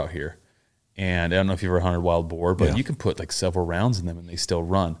wild boar out here. And I don't know if you've ever hunted wild boar, but you can put like several rounds in them and they still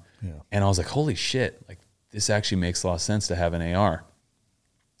run. Yeah. And I was like, holy shit, like this actually makes a lot of sense to have an AR.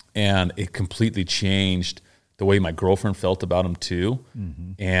 And it completely changed the way my girlfriend felt about them too.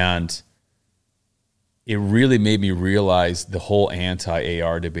 Mm-hmm. And it really made me realize the whole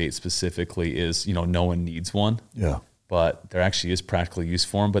anti-AR debate specifically is, no one needs one. Yeah. But there actually is practical use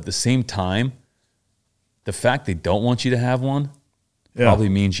for them. But at the same time, the fact they don't want you to have one probably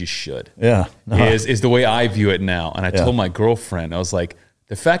means you should. Yeah. Is the way I view it now. And I told my girlfriend, I was like,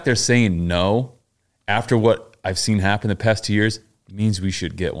 the fact they're saying no after what I've seen happen the past 2 years means we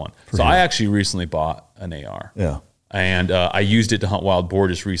should get one. So I actually recently bought an AR. Yeah. And I used it to hunt wild boar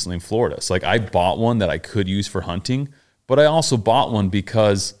just recently in Florida. So like I bought one that I could use for hunting, but I also bought one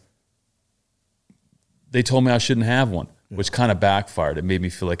because they told me I shouldn't have one, which kind of backfired. It made me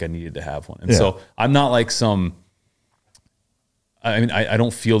feel like I needed to have one. And so I'm not like I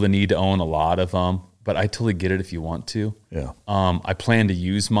don't feel the need to own a lot of them, but I totally get it if you want to. Yeah. I plan to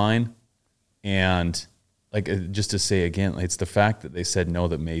use mine. And like, just to say again, it's the fact that they said no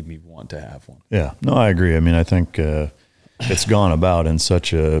that made me want to have one. Yeah, no, I agree. I mean, I think it's gone about in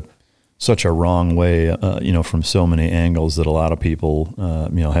such a wrong way, from so many angles that a lot of people,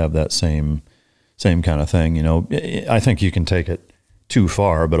 have that same kind of thing. I think you can take it too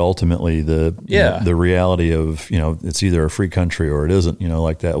far, but ultimately the reality of, it's either a free country or it isn't,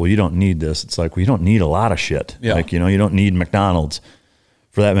 like that. Well, you don't need this. It's like, well, you don't need a lot of shit. Yeah. Like, you don't need McDonald's.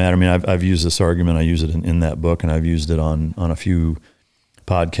 For that matter, I mean, I've used this argument. I use it in that book, and I've used it on a few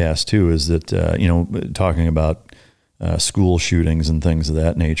podcasts too. Is that talking about school shootings and things of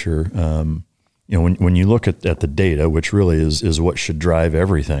that nature. When you look at the data, which really is what should drive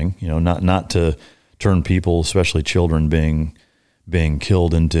everything. Not to turn people, especially children, being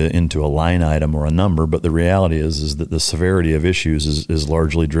killed into a line item or a number, but the reality is that the severity of issues is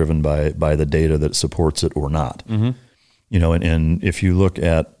largely driven by the data that supports it or not. Mm-hmm. And if you look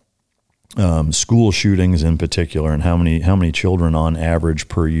at school shootings in particular, and how many children on average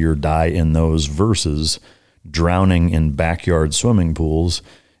per year die in those versus drowning in backyard swimming pools,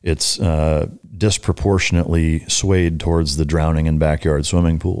 it's disproportionately swayed towards the drowning in backyard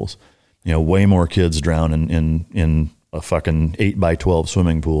swimming pools. Way more kids drown in a fucking 8x12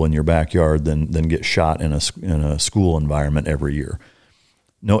 swimming pool in your backyard than get shot in a school environment every year.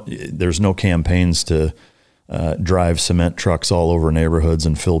 No, there's no campaigns to drive cement trucks all over neighborhoods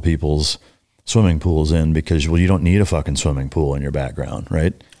and fill people's swimming pools in because, well, you don't need a fucking swimming pool in your background,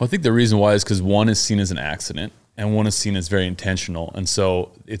 right? Well, I think the reason why is because one is seen as an accident and one is seen as very intentional. And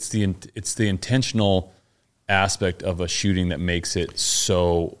so it's the intentional aspect of a shooting that makes it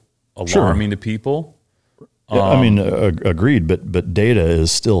so alarming to people. Agreed, but data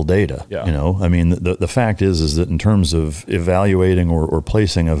is still data. Yeah. I mean, the fact is that in terms of evaluating or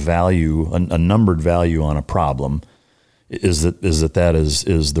placing a value, a numbered value on a problem, is that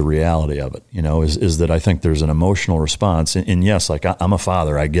is the reality of it. Is that I think there's an emotional response, and yes, like I'm a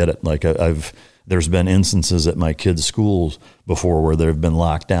father, I get it. Like there's been instances at my kids' schools before where they've been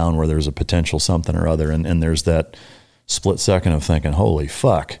locked down, where there's a potential something or other, and there's that split second of thinking, holy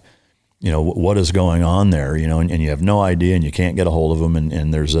fuck. What is going on there, and you have no idea and you can't get a hold of them.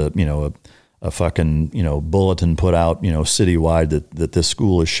 And there's a fucking, bulletin put out, citywide that this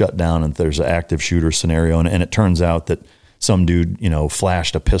school is shut down and there's an active shooter scenario. And it turns out that some dude,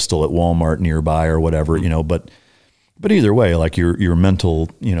 flashed a pistol at Walmart nearby or whatever, but either way, like your mental,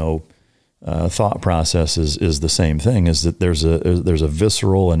 thought process is the same thing, is that there's a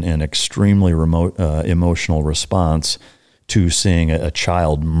visceral and extremely remote, emotional response to seeing a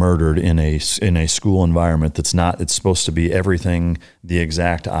child murdered in a school environment that's not. It's supposed to be everything the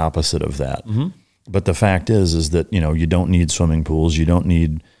exact opposite of that. Mm-hmm. But the fact is that you don't need swimming pools, you don't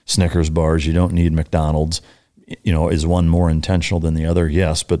need Snickers bars, you don't need McDonald's. Is one more intentional than the other?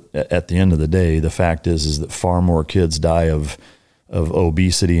 Yes, but at the end of the day, the fact is that far more kids die of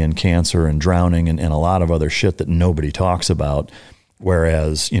obesity and cancer and drowning and a lot of other shit that nobody talks about.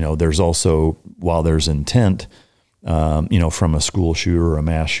 Whereas, there's also, while there's intent, from a school shooter or a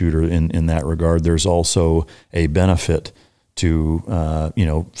mass shooter in that regard, there's also a benefit to,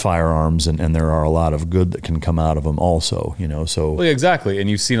 firearms and there are a lot of good that can come out of them also, so. Well, exactly. And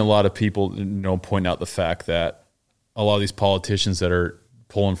you've seen a lot of people, point out the fact that a lot of these politicians that are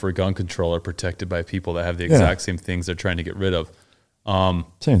pulling for gun control are protected by people that have the exact same things they're trying to get rid of.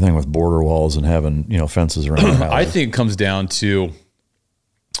 Same thing with border walls and having, fences around the house. I think it comes down to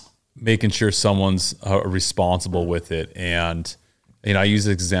making sure someone's responsible with it. And, I use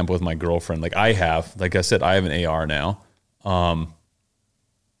this example with my girlfriend. Like I said, I have an AR now. I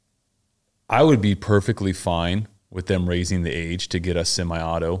would be perfectly fine with them raising the age to get a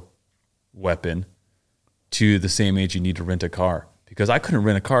semi-auto weapon to the same age you need to rent a car. Because I couldn't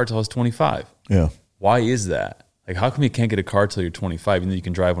rent a car until I was 25. Yeah. Why is that? Like, how come you can't get a car till you're 25 even though you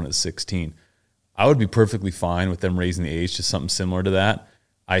can drive one at 16? I would be perfectly fine with them raising the age to something similar to that.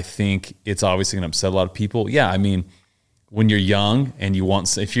 I think it's obviously going to upset a lot of people. Yeah, I mean, when you're young and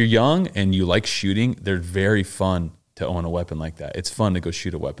if you're young and you like shooting, they're very fun to own a weapon like that. It's fun to go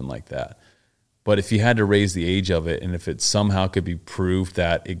shoot a weapon like that. But if you had to raise the age of it and if it somehow could be proved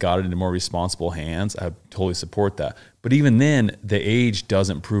that it got into more responsible hands, I would totally support that. But even then, the age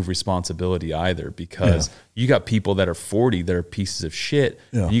doesn't prove responsibility either because you got people that are 40 that are pieces of shit.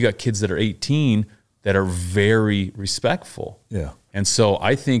 Yeah. And you got kids that are 18 that are very respectful. Yeah. And so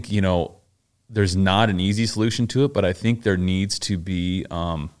I think, there's not an easy solution to it, but I think there needs to be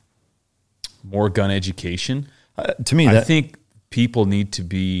more gun education. To me, I think people need to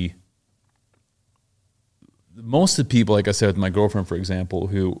be... Most of the people, like I said with my girlfriend, for example,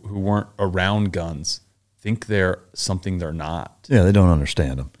 who weren't around guns, think they're something they're not. Yeah, they don't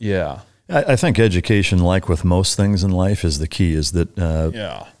understand them. Yeah. I think education, like with most things in life, is the key. Is that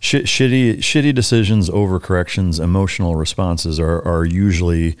shitty decisions, overcorrections, emotional responses are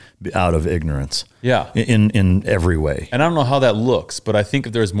usually out of ignorance. Yeah, in every way. And I don't know how that looks, but I think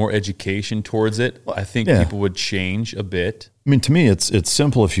if there's more education towards it, I think people would change a bit. I mean, to me, it's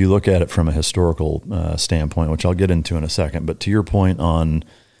simple if you look at it from a historical standpoint, which I'll get into in a second. But to your point on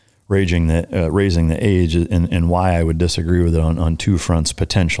raising the age and why I would disagree with it on two fronts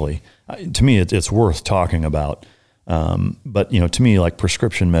potentially. To me, it's worth talking about. But to me, like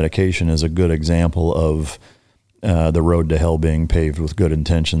prescription medication is a good example of the road to hell being paved with good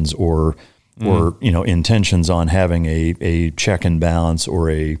intentions, or intentions on having a check and balance or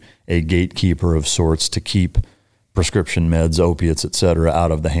a gatekeeper of sorts to keep prescription meds, opiates, et cetera,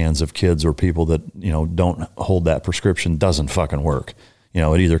 out of the hands of kids or people that don't hold that prescription. Doesn't fucking work.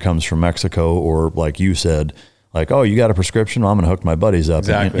 It either comes from Mexico or, like you said, like, oh, you got a prescription? Well, I'm going to hook my buddies up.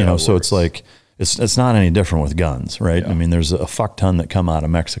 Exactly. And, so it's like, it's not any different with guns, right? Yeah. I mean, there's a fuck ton that come out of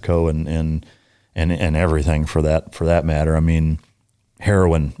Mexico and everything for that matter. I mean,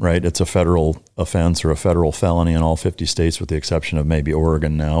 heroin, right? It's a federal offense or a federal felony in all 50 states with the exception of maybe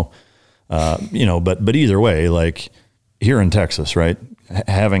Oregon now. But either way, like here in Texas, right?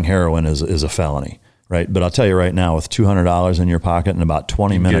 Having heroin is a felony. Right. But I'll tell you right now, with $200 in your pocket and about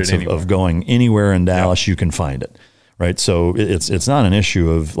 20 minutes of going anywhere in Dallas, you can find it. Right. So it's not an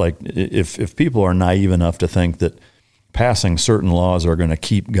issue of like, if people are naive enough to think that passing certain laws are going to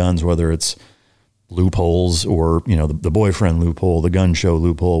keep guns, whether it's loopholes or, the boyfriend loophole, the gun show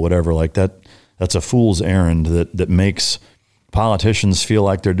loophole, whatever, like that's a fool's errand that makes politicians feel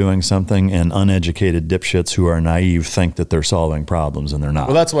like they're doing something, and uneducated dipshits who are naive think that they're solving problems, and they're not.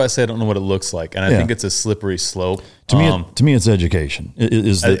 Well, that's why I say I don't know what it looks like, and I think it's a slippery slope. To me, it's education.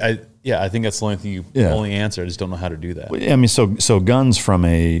 I think that's the only thing only answer. I just don't know how to do that. I mean, so guns from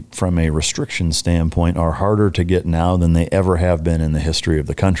a restriction standpoint are harder to get now than they ever have been in the history of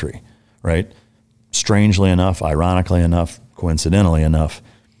the country, right? Strangely enough, ironically enough, coincidentally enough,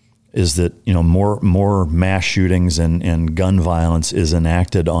 is that more mass shootings and gun violence is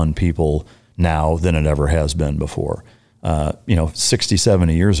enacted on people now than it ever has been before. 60,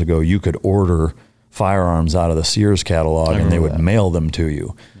 70 years ago, you could order firearms out of the Sears catalog and they would mail them to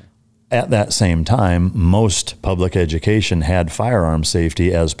you. At that same time, most public education had firearm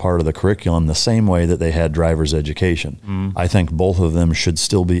safety as part of the curriculum the same way that they had driver's education. I think both of them should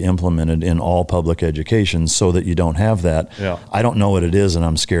still be implemented in all public education so that you don't have that. Yeah. I don't know what it is, and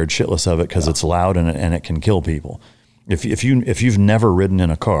I'm scared shitless of it because it's loud and it can kill people. If you've never ridden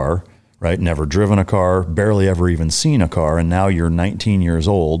in a car, right, never driven a car, barely ever even seen a car, and now you're 19 years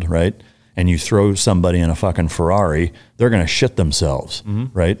old, right, and you throw somebody in a fucking Ferrari, they're going to shit themselves,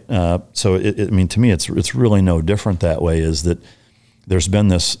 right? So, to me, it's really no different that way, is that there's been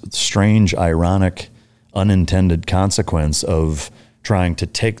this strange, ironic unintended consequence of trying to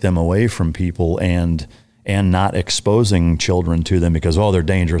take them away from people and not exposing children to them because, oh, they're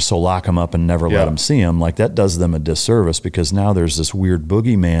dangerous, so lock them up and never let them see them. Like, that does them a disservice, because now there's this weird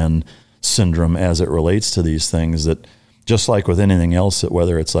boogeyman syndrome as it relates to these things, that just like with anything else, that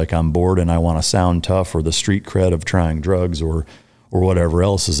whether it's like I'm bored and I want to sound tough, or the street cred of trying drugs, or whatever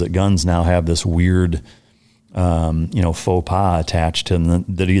else, is that guns now have this weird faux pas attached to them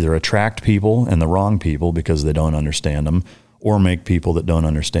that either attract people, and the wrong people, because they don't understand them, or make people that don't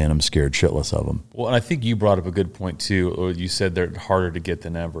understand them scared shitless of them. Well, and I think you brought up a good point too, or you said they're harder to get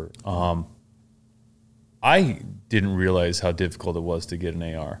than ever. I didn't realize how difficult it was to get an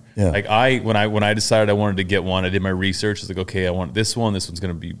AR. Yeah. Like when I decided I wanted to get one, I did my research. I was like, okay, I want this one. This one's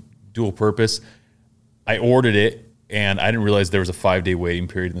going to be dual purpose. I ordered it, and I didn't realize there was a 5-day waiting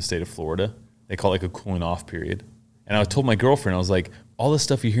period in the state of Florida. They call it like a cooling off period. And I told my girlfriend, I was like, all this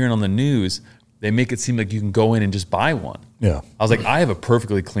stuff you're hearing on the news, they make it seem like you can go in and just buy one. Yeah. I was like, I have a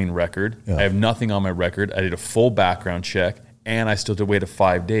perfectly clean record. Yeah. I have nothing on my record. I did a full background check, and I still had to wait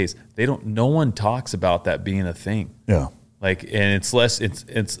 5 days. No one talks about that being a thing. Yeah. Like, and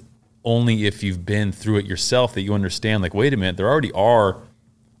it's only if you've been through it yourself that you understand, like, wait a minute, there already are,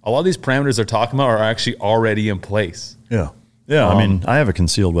 a lot of these parameters they're talking about are actually already in place. Yeah. Yeah. I mean, I have a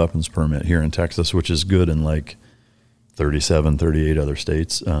concealed weapons permit here in Texas, which is good in like 37, 38 other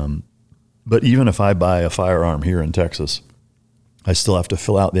states. But even if I buy a firearm here in Texas, I still have to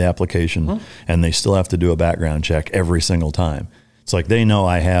fill out the application, and they still have to do a background check every single time. It's like, they know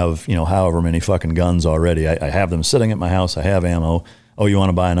I have, however many fucking guns already. I have them sitting at my house. I have ammo. Oh, you want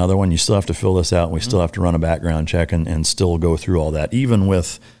to buy another one? You still have to fill this out, and we still have to run a background check and still go through all that. Even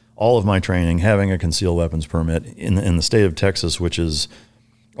with all of my training, having a concealed weapons permit in the state of Texas, which is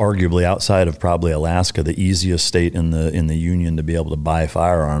arguably, outside of probably Alaska, the easiest state in the union to be able to buy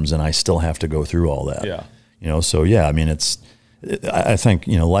firearms, and I still have to go through all that. Yeah. So yeah, I mean, I think,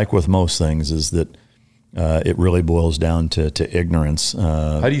 like with most things, is that it really boils down to ignorance.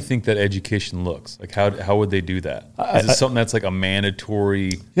 How do you think that education looks? Like, how would they do that? Is it something that's like a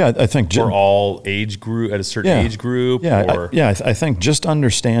mandatory? Yeah, I think for all age group, at a certain age group. Yeah, I think just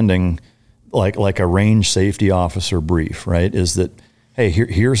understanding, like a range safety officer brief, right? Is that, hey,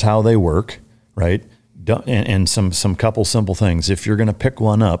 here's how they work, right? And some couple simple things. If you're going to pick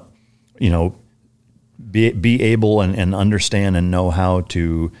one up, be able and understand and know how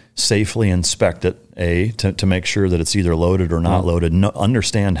to safely inspect it, to make sure that it's either loaded or not loaded.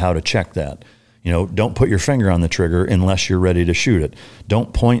 Understand how to check that. Don't put your finger on the trigger unless you're ready to shoot it.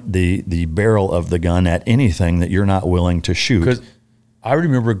 Don't point the barrel of the gun at anything that you're not willing to shoot. Because I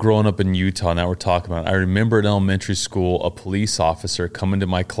remember growing up in Utah, now we're talking about it. I remember in elementary school, a police officer coming to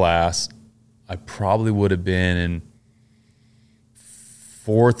my class. I probably would have been in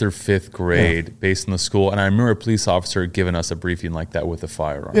 4th or 5th grade, based on the school. And I remember a police officer giving us a briefing like that with a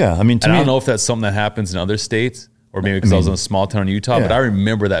firearm. Yeah, I mean, I don't know if that's something that happens in other states, or maybe because I was in a small town in Utah, but I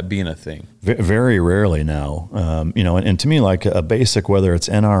remember that being a thing. Very rarely now. And to me, like a basic, whether it's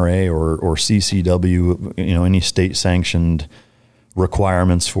NRA or CCW, any state sanctioned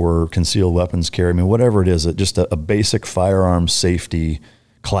requirements for concealed weapons carry, I mean, whatever it is, just a basic firearm safety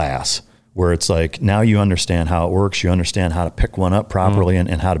class, where it's like, now you understand how it works, you understand how to pick one up properly and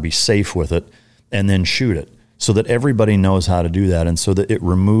how to be safe with it, and then shoot it, so that everybody knows how to do that, and so that it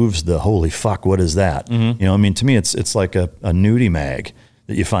removes the, holy fuck, what is that? I mean, to me, it's like a nudie mag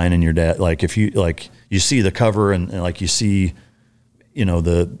that you find in your dad. Like, if you see the cover and like you see,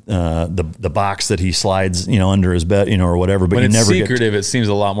 the box that he slides, under his bed, or whatever, but when you it's never secretive, it seems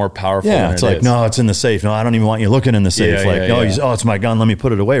a lot more powerful. Yeah, than it's like, no, it's in the safe. No, I don't even want you looking in the safe. Oh, it's my gun. Let me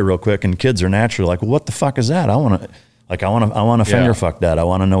put it away real quick. And kids are naturally like, well, what the fuck is that? I want to finger fuck that. I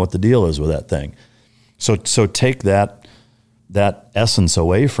want to know what the deal is with that thing. So take that essence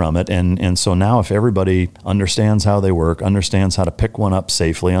away from it. And so now, if everybody understands how they work, understands how to pick one up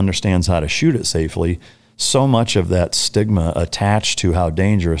safely, understands how to shoot it safely, so much of that stigma attached to how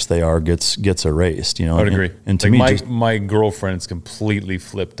dangerous they are gets erased. I would agree. And to like me, my girlfriend's completely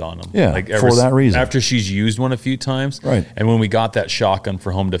flipped on them. Yeah, for that reason. After she's used one a few times, right? And when we got that shotgun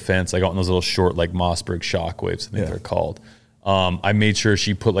for home defense, I got one of those little short, like Mossberg shockwaves, I think they're called. I made sure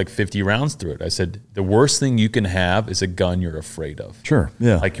she put like 50 rounds through it. I said, the worst thing you can have is a gun you're afraid of. Sure.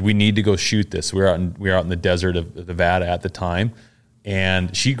 Yeah. Like, we need to go shoot this. We were out in the desert of Nevada at the time.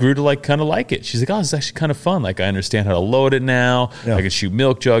 And she grew to kind of like it. She's like, oh, this is actually kind of fun. Like, I understand how to load it now. Yeah. I can shoot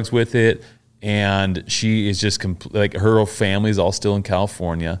milk jugs with it. And she is just like, her whole family's all still in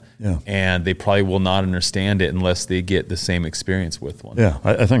California. Yeah. And they probably will not understand it unless they get the same experience with one. Yeah,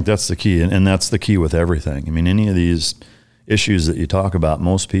 I think that's the key. And that's the key with everything. I mean, any of these issues that you talk about,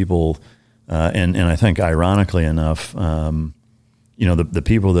 most people And I think ironically enough, the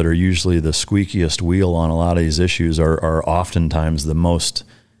people that are usually the squeakiest wheel on a lot of these issues are oftentimes the most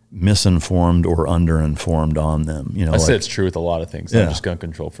misinformed or underinformed on them. I say it's true with a lot of things, not just gun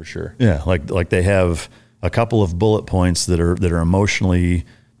control for sure. Yeah, like they have a couple of bullet points that are emotionally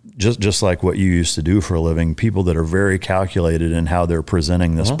just like what you used to do for a living. People that are very calculated in how they're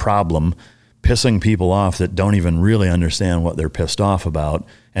presenting this problem, pissing people off that don't even really understand what they're pissed off about,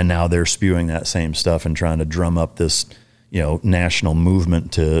 and now they're spewing that same stuff and trying to drum up this national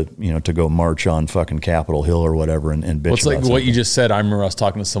movement to go march on fucking Capitol Hill or whatever and bitch. Well, it's like about what you just said. I remember I was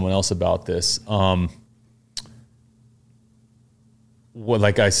talking to someone else about this. I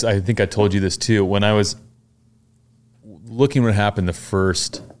think I told you this too. When I was looking what happened the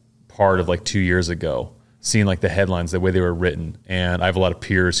first part of like 2 years ago, seeing like the headlines, the way they were written. And I have a lot of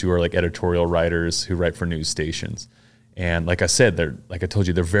peers who are like editorial writers who write for news stations. And like I said, like I told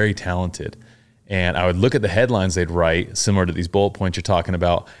you, they're very talented. And I would look at the headlines they'd write, similar to these bullet points you're talking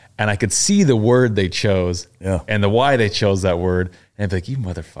about, and I could see the word they chose and the why they chose that word. And I'd be like, you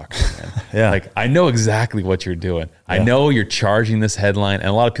motherfucker, man. Like, I know exactly what you're doing. I know you're charging this headline. And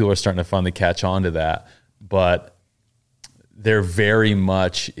a lot of people are starting to finally catch on to that. But there very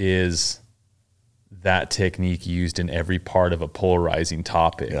much is that technique used in every part of a polarizing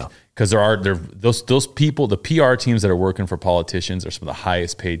topic. Because those people, the PR teams that are working for politicians are some of the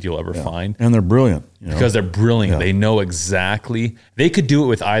highest paid you'll ever find. And they're brilliant. Because they're brilliant. They know exactly. They could do it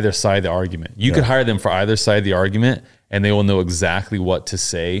with either side of the argument. You could hire them for either side of the argument, and they will know exactly what to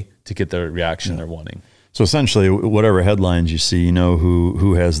say to get the reaction they're wanting. So essentially, whatever headlines you see,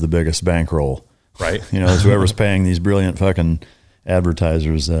 who has the biggest bankroll. Right. It's whoever's paying these brilliant fucking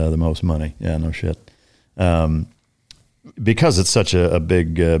advertisers the most money. Yeah, no shit. Because it's such a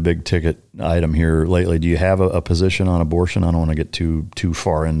big ticket item here lately, do you have a position on abortion? I don't want to get too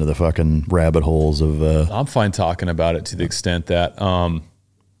far into the fucking rabbit holes of... I'm fine talking about it to the extent that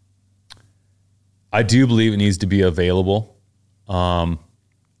I do believe it needs to be available. I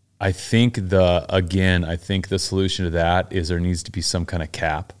think the solution to that is there needs to be some kind of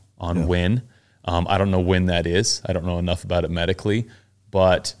cap on when. I don't know when that is. I don't know enough about it medically,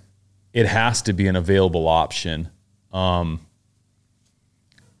 but it has to be an available option.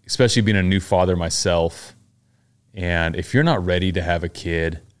 Especially being a new father myself. And if you're not ready to have a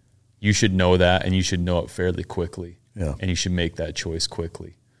kid, you should know that, and you should know it fairly quickly. And you should make that choice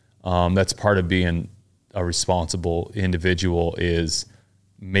quickly. That's part of being a responsible individual, is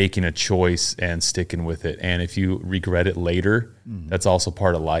making a choice and sticking with it. And if you regret it later, that's also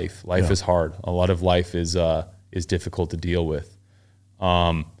part of life. Life is hard. A lot of life is difficult to deal with.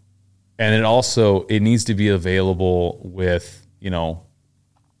 And it needs to be available with,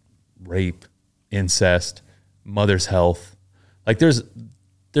 rape, incest, mother's health. Like there's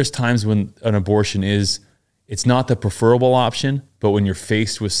times when an abortion it's not the preferable option, but when you're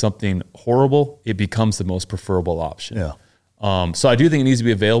faced with something horrible, it becomes the most preferable option. So I do think it needs to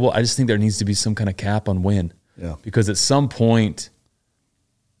be available. I just think there needs to be some kind of cap on when. Because at some point,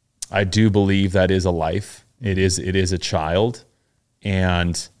 I do believe that is a life. It is a child.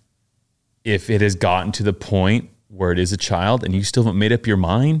 And if it has gotten to the point where it is a child and you still haven't made up your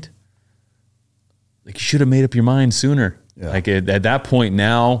mind, like, you should have made up your mind sooner. Like at that point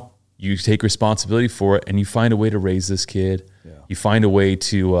now, you take responsibility for it and you find a way to raise this kid. You find a way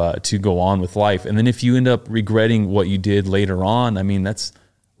to go on with life. And then if you end up regretting what you did later on, I mean,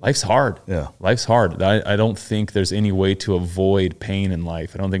 life's hard. Life's hard. I don't think there's any way to avoid pain in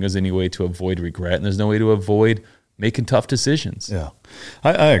life. I don't think there's any way to avoid regret, and there's no way to avoid making tough decisions.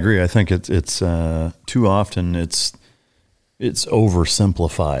 I agree. I think it's too often it's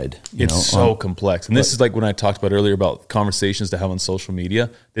oversimplified. It's so complex. And this is like when I talked about earlier about conversations to have on social media.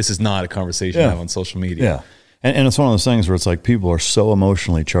 This is not a conversation to have on social media. And it's one of those things where it's like people are so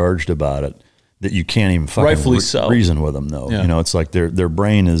emotionally charged about it that you can't even fucking reason with them, though. It's like their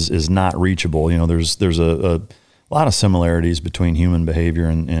brain is not reachable. There's a lot of similarities between human behavior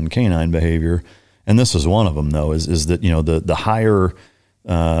and canine behavior. And this is one of them, though, is that, the higher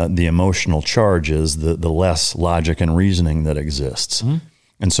the emotional charge is, the less logic and reasoning that exists.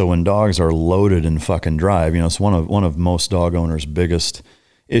 And so when dogs are loaded in fucking drive, it's one of most dog owners' biggest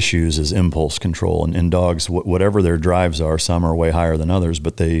issues is impulse control. And dogs, whatever their drives are, some are way higher than others,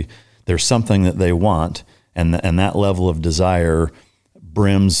 but there's something that they want, and that level of desire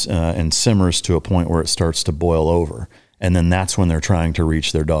brims and simmers to a point where it starts to boil over. And then that's when they're trying to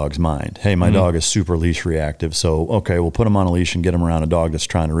reach their dog's mind. Hey, my dog is super leash reactive, so okay, we'll put him on a leash and get him around a dog that's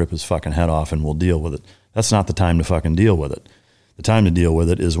trying to rip his fucking head off, and we'll deal with it. That's not the time to fucking deal with it. The time to deal with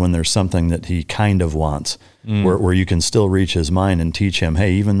it is when there's something that he kind of wants, where you can still reach his mind and teach him,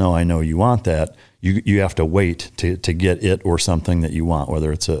 hey, even though I know you want that, you have to wait to get it or something that you want,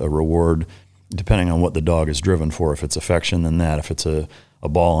 whether it's a reward, depending on what the dog is driven for. If it's affection, then that. If it's a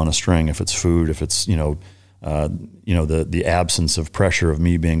ball on a string, if it's food, if it's, the absence of pressure of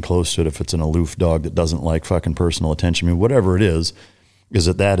me being close to it, if it's an aloof dog that doesn't like fucking personal attention, I mean, whatever it is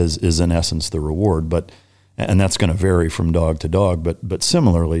that is in essence the reward. And that's going to vary from dog to dog. But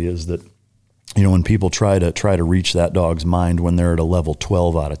similarly is that, when people try to reach that dog's mind when they're at a level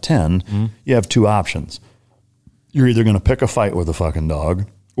 12 out of 10, you have two options. You're either going to pick a fight with the fucking dog,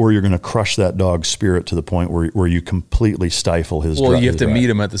 or you're going to crush that dog's spirit to the point where you completely stifle his drive. Well, you have to meet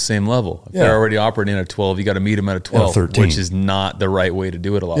him at the same level. If they're already operating at a 12, you got to meet him at a 12, 13. which is not the right way to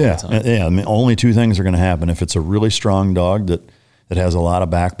do it a lot of the time. Yeah, I mean, only two things are going to happen. If it's a really strong dog that has a lot of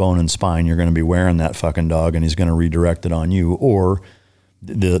backbone and spine, you're going to be wearing that fucking dog and he's going to redirect it on you, or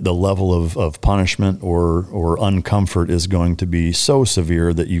the level of punishment or uncomfort is going to be so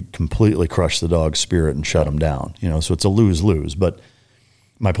severe that you completely crush the dog's spirit and shut him down. So it's a lose-lose. But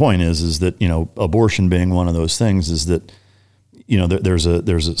my point is that, abortion being one of those things is that,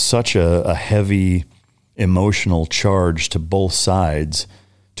 there's such a heavy emotional charge to both sides,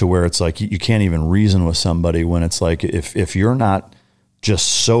 to where it's like you can't even reason with somebody when it's like, if you're not just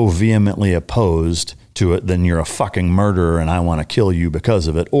so vehemently opposed to it, then you're a fucking murderer and I want to kill you because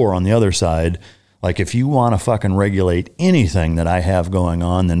of it. Or on the other side, like, if you want to fucking regulate anything that I have going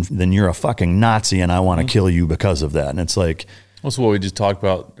on, then you're a fucking Nazi and I want to kill you because of that. And it's like, that's what we just talked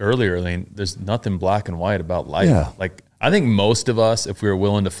about earlier, Lane. There's nothing black and white about life. Yeah. Like, I think most of us, if we were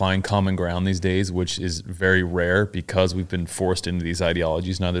willing to find common ground these days, which is very rare because we've been forced into these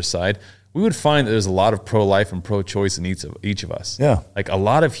ideologies on either side, we would find that there's a lot of pro-life and pro-choice in each of us. Yeah. Like, a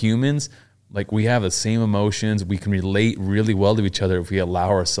lot of humans, like, we have the same emotions. We can relate really well to each other if we allow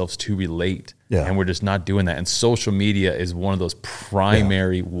ourselves to relate. Yeah. And we're just not doing that. And social media is one of those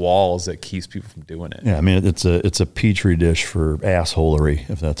primary walls that keeps people from doing it. Yeah, I mean, it's a petri dish for assholery,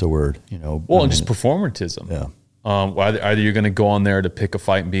 if that's a word. And just performatism. Yeah. Either you're going to go on there to pick a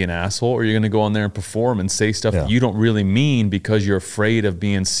fight and be an asshole, or you're going to go on there and perform and say stuff that you don't really mean because you're afraid of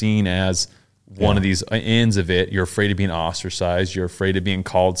being seen as one of these ends of it. You're afraid of being ostracized. You're afraid of being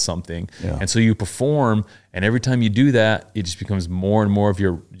called something. Yeah. And so you perform, and every time you do that, it just becomes more and more of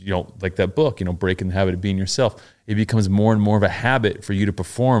your, like that book, Breaking the Habit of Being Yourself. It becomes more and more of a habit for you to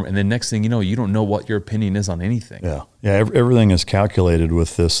perform. And then next thing you know, you don't know what your opinion is on anything. Yeah. Yeah. Everything is calculated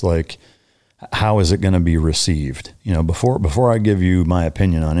with this, like, how is it going to be received? Before I give you my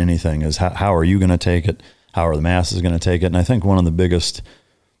opinion on anything is how are you going to take it? How are the masses going to take it? And I think one of the biggest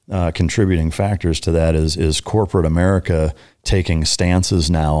contributing factors to that is corporate America taking stances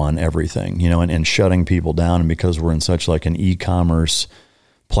now on everything, and shutting people down. And because we're in such like an e-commerce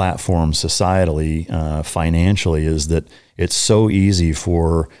platform societally, financially, is that it's so easy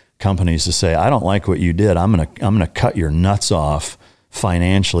for companies to say, I don't like what you did. I'm going to cut your nuts off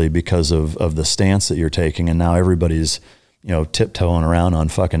financially because of the stance that you're taking. And now everybody's, tiptoeing around on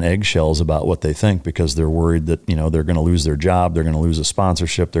fucking eggshells about what they think because they're worried that, they're going to lose their job. They're going to lose a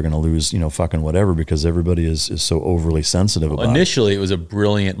sponsorship. They're going to lose, fucking whatever, because everybody is so overly sensitive about it. Initially, it was a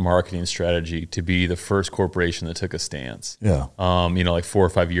brilliant marketing strategy to be the first corporation that took a stance. Yeah. Like 4 or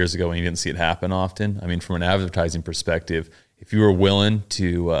 5 years ago when you didn't see it happen often. I mean, from an advertising perspective, if you were willing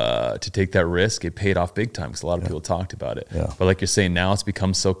to take that risk, it paid off big time because a lot of people talked about it. Yeah. But like you're saying, now it's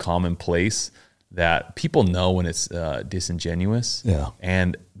become so commonplace that people know when it's disingenuous. Yeah.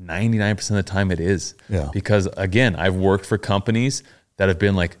 And 99% of the time it is. Yeah. Because again, I've worked for companies that have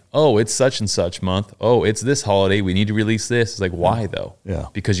been like, oh, it's such and such month. Oh, it's this holiday. We need to release this. It's like, why though? Yeah.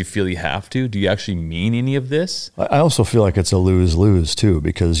 Because you feel you have to? Do you actually mean any of this? I also feel like it's a lose-lose too,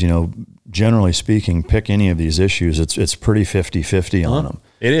 because, generally speaking, pick any of these issues, it's pretty 50-50 on them.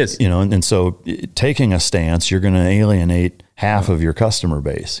 It is. And so taking a stance, you're going to alienate half of your customer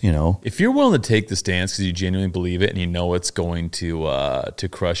base, If you're willing to take the stance because you genuinely believe it and you know it's going to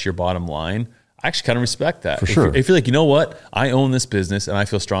crush your bottom line, I actually kind of respect that. For sure. If you're like, you know what, I own this business and I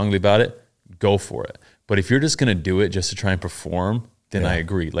feel strongly about it, go for it. But if you're just going to do it just to try and perform, then I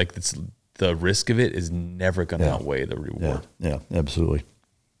agree. Like, the risk of it is never going to outweigh the reward. Yeah, absolutely.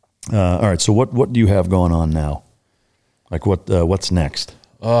 All right, so what do you have going on now? Like, what's next?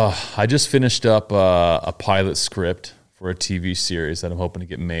 I just finished up a pilot script for a TV series that I'm hoping to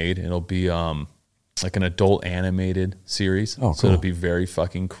get made. It'll be like an adult animated series. Oh, cool. So it'll be very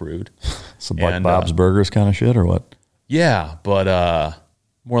fucking crude. So like Bob's Burgers kind of shit, or what? Yeah, but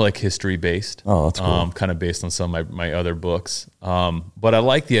more like history based. Oh, that's cool. Kind of based on some of my other books. But I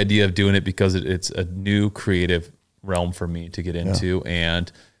like the idea of doing it because it's a new creative realm for me to get into.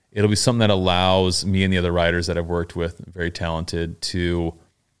 And it'll be something that allows me and the other writers that I've worked with, very talented, to,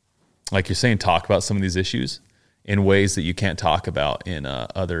 like you're saying, talk about some of these issues in ways that you can't talk about in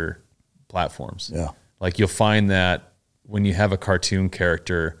other platforms. Yeah. Like you'll find that when you have a cartoon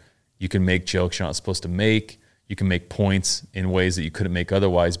character, you can make jokes you're not supposed to make. You can make points in ways that you couldn't make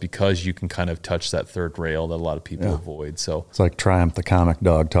otherwise because you can kind of touch that third rail that a lot of people avoid. So it's like Triumph the comic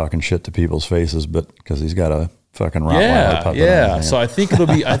dog talking shit to people's faces, but because he's got a fucking Rottweiler puppet. Yeah. So I think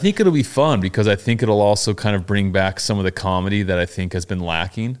it'll be fun because I think it'll also kind of bring back some of the comedy that I think has been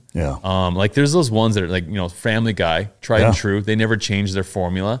lacking. Yeah. Like there's those ones that are like, Family Guy, tried and true. They never change their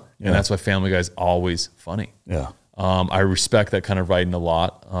formula. And that's why Family Guy is always funny. Yeah. I respect that kind of writing a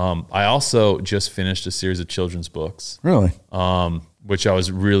lot. I also just finished a series of children's books. Really? Which I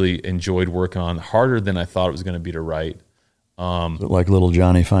was really enjoyed working on, harder than I thought it was going to be to write. Is it like little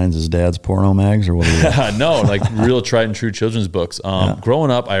Johnny finds his dad's porno mags or what? No, like real tried and true children's books. Growing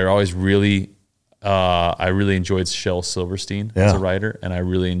up, I always really enjoyed Shel Silverstein as a writer, and I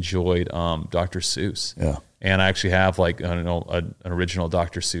really enjoyed Dr. Seuss. Yeah. And I actually have an original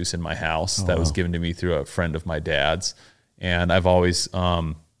Dr. Seuss in my house that was given to me through a friend of my dad's. And I've always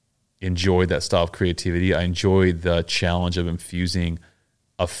enjoyed that style of creativity. I enjoyed the challenge of infusing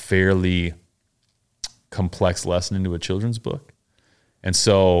a fairly complex lesson into a children's book. And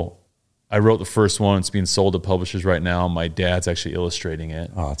so I wrote the first one. It's being sold to publishers right now. My dad's actually illustrating it.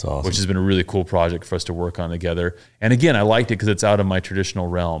 Oh, that's awesome. Which has been a really cool project for us to work on together. And again, I liked it because it's out of my traditional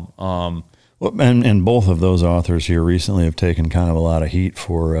realm. Well, and both of those authors here recently have taken kind of a lot of heat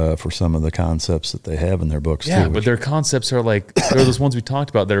for some of the concepts that they have in their books too. Yeah, but their concepts are like, they're those ones we talked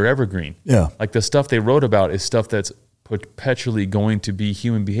about that are evergreen. Yeah. Like the stuff they wrote about is stuff that's perpetually going to be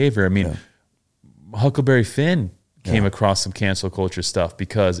human behavior. I mean, Huckleberry Finn came across some cancel culture stuff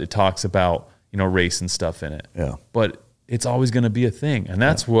because it talks about, race and stuff in it. Yeah. But it's always going to be a thing. And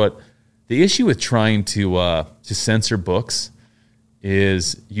that's what the issue with trying to censor books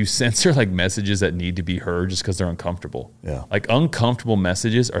is you censor like messages that need to be heard just because they're uncomfortable. Yeah. Like uncomfortable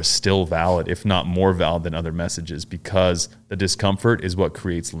messages are still valid, if not more valid than other messages, because the discomfort is what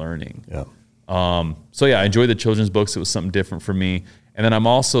creates learning. Yeah. So I enjoyed the children's books. It was something different for me. And then I'm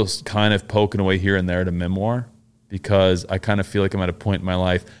also kind of poking away here and there at a memoir because I kind of feel like I'm at a point in my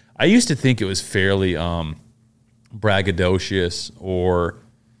life. I used to think it was fairly braggadocious or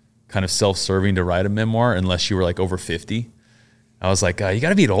kind of self-serving to write a memoir unless you were like over 50. I was like, you got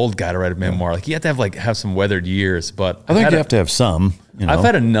to be an old guy to write a memoir. Like you have to have some weathered years. But I think you have to have some. I've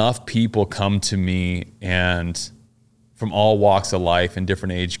had enough people come to me and from all walks of life and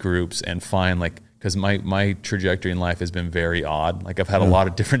different age groups and find because my trajectory in life has been very odd. Like I've had a lot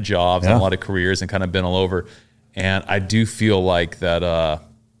of different jobs and a lot of careers and kind of been all over. And I do feel like that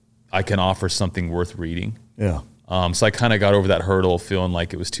I can offer something worth reading. Yeah. So I kind of got over that hurdle of feeling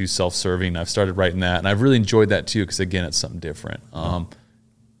like it was too self-serving. I've started writing that, and I've really enjoyed that too because, again, it's something different.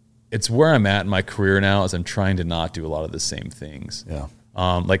 It's where I'm at in my career now is I'm trying to not do a lot of the same things. Yeah.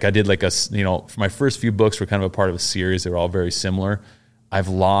 Like I did for my first few books were kind of a part of a series. They were all very similar. I've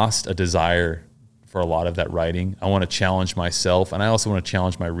lost a desire for a lot of that writing. I want to challenge myself, and I also want to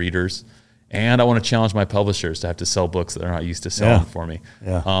challenge my readers. And I want to challenge my publishers to have to sell books that they're not used to selling for me.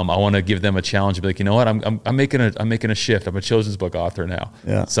 Yeah. I want to give them a challenge and be like, you know what, I'm making a shift. I'm a children's book author now.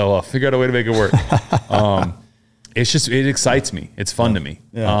 Yeah. So I'll figure out a way to make it work. It excites me. It's fun to me.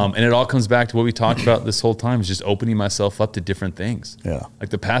 Yeah. And it all comes back to what we talked about this whole time is just opening myself up to different things. Yeah. Like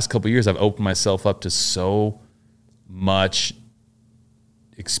the past couple of years, I've opened myself up to so much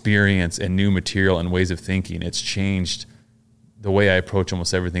experience and new material and ways of thinking. It's changed the way I approach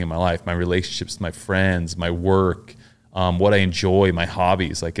almost everything in my life, my relationships with my friends, my work, what I enjoy, my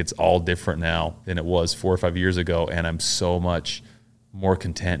hobbies. Like it's all different now than it was 4 or 5 years ago. And I'm so much more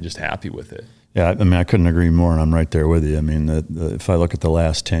content and just happy with it. Yeah. I mean, I couldn't agree more, and I'm right there with you. I mean, if I look at the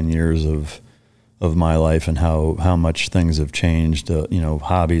last 10 years of my life and how much things have changed,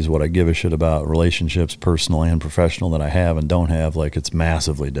 hobbies, what I give a shit about, relationships, personal and professional that I have and don't have, like it's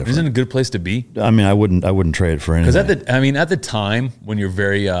massively different. Isn't it a good place to be? I mean, I wouldn't trade it for anything. Because at the time when you're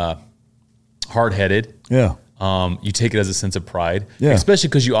very hard-headed, you take it as a sense of pride, especially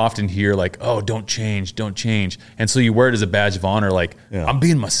because you often hear like, oh, don't change. And so you wear it as a badge of honor, like I'm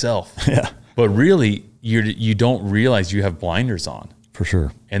being myself. Yeah. But really you don't realize you have blinders on. For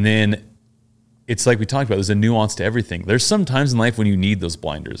sure. And then it's like we talked about, there's a nuance to everything. There's some times in life when you need those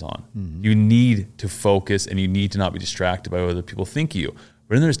blinders on. Mm-hmm. You need to focus and you need to not be distracted by what other people think of you.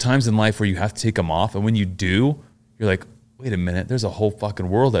 But then there's times in life where you have to take them off. And when you do, you're like, wait a minute, there's a whole fucking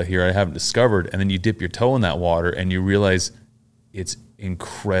world out here I haven't discovered. And then you dip your toe in that water and you realize it's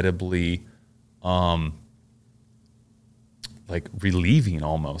incredibly like relieving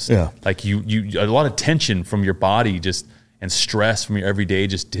almost. Yeah. Like you a lot of tension from your body just and stress from your everyday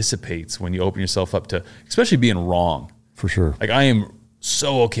just dissipates when you open yourself up to, especially being wrong. For sure. Like I am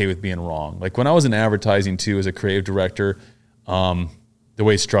so okay with being wrong. Like when I was in advertising too, as a creative director, the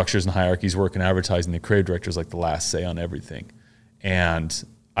way structures and hierarchies work in advertising, the creative director is like the last say on everything. And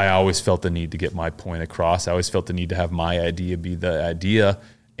I always felt the need to get my point across. I always felt the need to have my idea be the idea.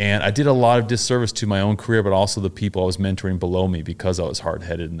 And I did a lot of disservice to my own career, but also the people I was mentoring below me because I was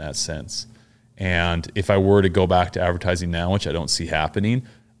hard-headed in that sense. And if I were to go back to advertising now, which I don't see happening,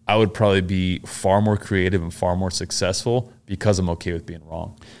 I would probably be far more creative and far more successful because I'm okay with being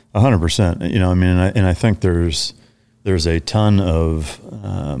wrong. 100%. You know, I mean, and I think there's a ton of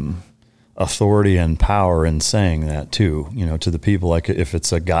authority and power in saying that too, you know, to the people. Like if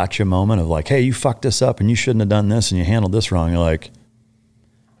it's a gotcha moment of like, hey, you fucked this up and you shouldn't have done this and you handled this wrong. You're like,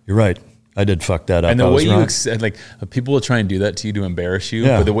 you're right. I did fuck that up. And the way you accept, like people will try and do that to you to embarrass you.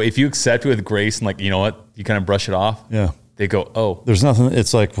 Yeah. But the way, if you accept it with grace and like, you know what, you kind of brush it off. Yeah. They go, oh, there's nothing.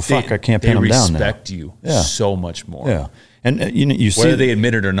 It's like, well, fuck, I can't pin them down now. They respect you so much more. Yeah. And you know, you see whether they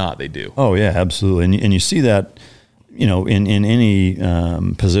admit it or not, they do. Oh yeah, absolutely. And you see that, you know, in any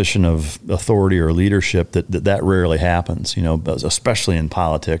position of authority or leadership that rarely happens, you know, especially in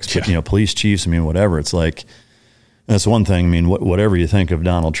politics, but you know, police chiefs, I mean, whatever, it's like, that's one thing. I mean, whatever you think of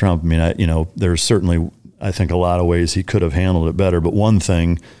Donald Trump, I mean, you know, there's certainly, I think a lot of ways he could have handled it better, but one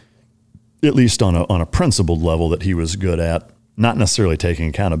thing, at least on a principled level that he was good at, not necessarily taking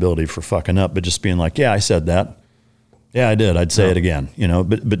accountability for fucking up, but just being like, yeah, I said that. Yeah, I did. I'd say it again, you know,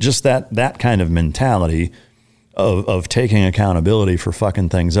 but just that kind of mentality of taking accountability for fucking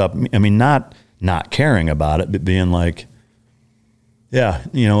things up. I mean, not caring about it, but being like, yeah,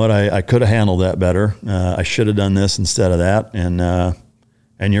 you know what? I could have handled that better. I should have done this instead of that.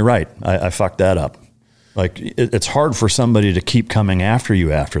 And you're right. I fucked that up. Like it's hard for somebody to keep coming after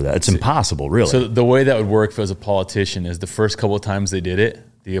you after that. It's impossible, really. So the way that would work if I was a politician is the first couple of times they did it,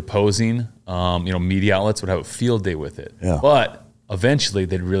 the opposing, you know, media outlets would have a field day with it. Yeah. But eventually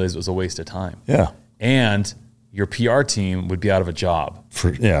they'd realize it was a waste of time. Yeah. And your PR team would be out of a job.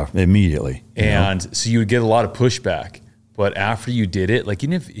 Immediately. And so you would get a lot of pushback. But after you did it, like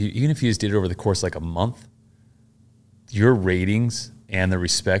even if you just did it over the course of like a month, your ratings and the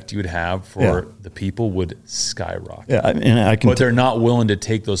respect you would have for the people would skyrocket. Yeah, and I can. But they're not willing to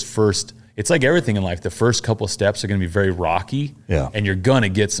take those first. It's like everything in life. The first couple of steps are going to be very rocky. Yeah. And you're gonna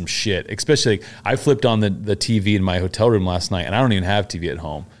get some shit. Especially, like, I flipped on the TV in my hotel room last night, and I don't even have TV at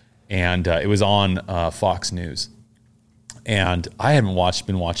home, and it was on Fox News, and I haven't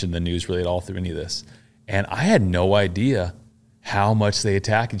been watching the news really at all through any of this, and I had no idea how much they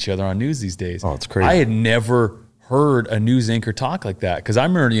attack each other on news these days. Oh, it's crazy. I had never heard a news anchor talk like that, because I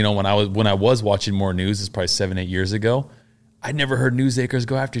remember, you know, when I was watching more news, it's probably 7-8 years ago, I never heard news anchors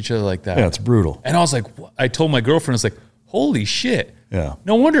go after each other like that. Yeah, it's brutal. And I was like, I told my girlfriend, I was like, holy shit. Yeah.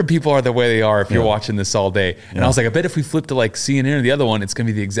 No wonder people are the way they are if you're watching this all day. And I was like, I bet if we flip to like CNN or the other one, it's going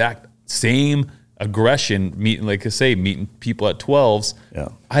to be the exact same aggression, meeting, like I say, meeting people at 12s. Yeah.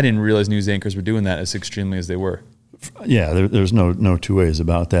 I didn't realize news anchors were doing that as extremely as they were. Yeah, there's no two ways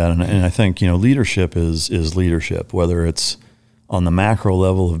about that. And I think, you know, leadership is leadership, whether it's on the macro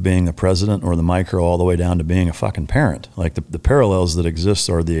level of being the president or the micro all the way down to being a fucking parent. Like the parallels that exist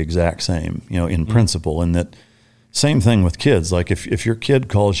are the exact same, you know, in principle. And that same thing with kids. Like if your kid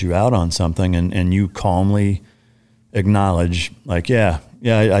calls you out on something and you calmly acknowledge, like, I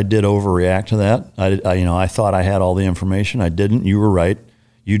did overreact to that. I thought I had all the information. I didn't. You were right.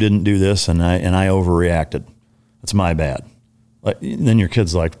 You didn't do this, and I overreacted. That's my bad. Like, then your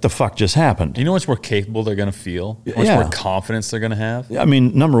kid's like, what the fuck just happened? You know what's more capable they're going to feel? How much more confidence they're going to have? I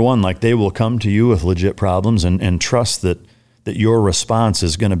mean, number one, like they will come to you with legit problems and trust that your response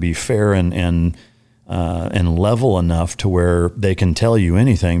is going to be fair and level enough to where they can tell you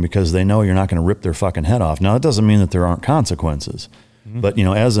anything because they know you're not going to rip their fucking head off. Now, that doesn't mean that there aren't consequences. Mm-hmm. But, you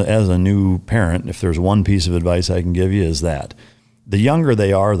know, as a new parent, if there's one piece of advice I can give you is that the younger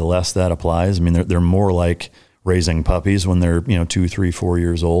they are, the less that applies. I mean, they're more like raising puppies when they're, 2, 3, 4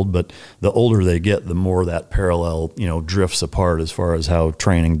 years old. But the older they get, the more that parallel, drifts apart as far as how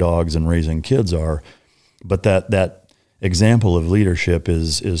training dogs and raising kids are. But that example of leadership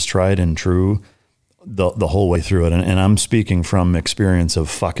is tried and true the whole way through it. And I'm speaking from experience of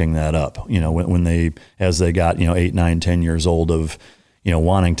fucking that up, when they, as they got, 8, 9, 10 years old of,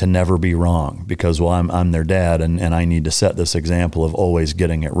 wanting to never be wrong because, well, I'm their dad and I need to set this example of always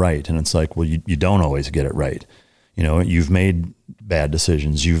getting it right. And it's like, well, you don't always get it right. You've made bad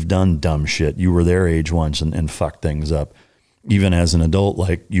decisions. You've done dumb shit. You were their age once and fucked things up. even as an adult,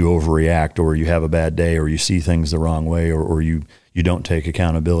 like you overreact or you have a bad day or you see things the wrong way or you don't take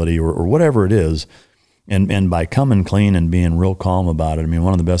accountability or whatever it is. And by coming clean and being real calm about it, I mean,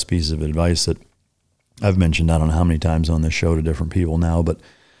 one of the best pieces of advice that I've mentioned, I don't know how many times on this show to different people now, but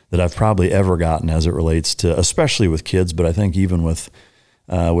that I've probably ever gotten as it relates to, especially with kids, but I think even with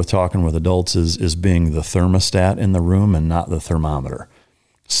talking with adults is being the thermostat in the room and not the thermometer.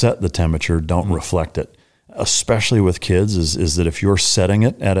 Set the temperature, don't reflect it. Especially with kids is that if you're setting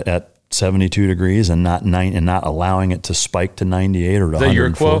it at 72 degrees and not allowing it to spike to 98 or to 104. Is that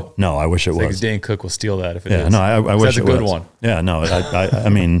your quote? No, I wish it was. Dan Cook will steal that if it is. Yeah, no, I wish it was. That's a good one. Yeah, no, I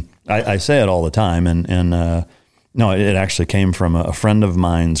mean, I say it all the time and no, it actually came from a friend of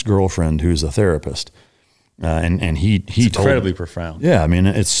mine's girlfriend who's a therapist. And he it's incredibly profound. Yeah, I mean,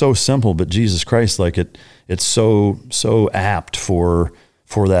 it's so simple, but Jesus Christ, like it's so apt for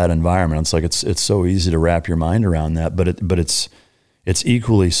that environment. It's like it's so easy to wrap your mind around that, but it's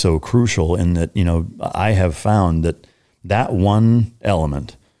equally so crucial in that, you know, I have found that one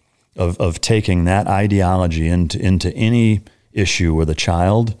element of taking that ideology into any issue with a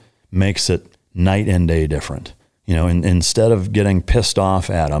child makes it night and day different. You know, instead of getting pissed off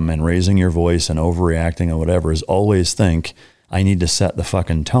at them and raising your voice and overreacting or whatever, is always think, I need to set the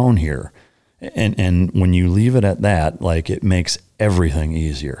fucking tone here. And when you leave it at that, like, it makes everything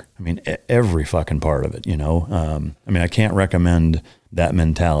easier. I mean, every fucking part of it, you know. I mean, I can't recommend that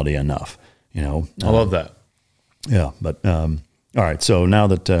mentality enough, you know. I love that. Yeah, but all right, so now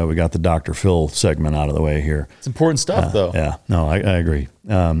that we got the Dr. Phil segment out of the way here. It's important stuff, though. Yeah, no, I agree.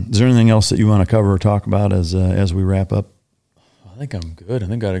 Is there anything else that you want to cover or talk about as we wrap up? I think I'm good. I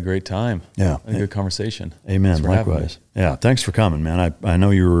think I had a great time. Yeah. A good conversation. Amen, likewise. Yeah, thanks for coming, man. I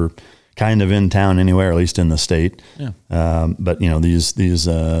know you were kind of in town anyway, or at least in the state. Yeah. But, you know, these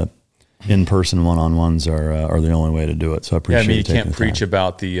in-person one-on-ones are the only way to do it. So I appreciate. Yeah, I mean, you can't preach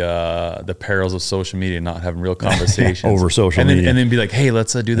about the perils of social media and not having real conversations over social media, and then be like, hey,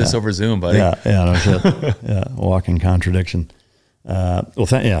 let's do this over Zoom, buddy. Yeah, no shit. Yeah, walking contradiction. Well,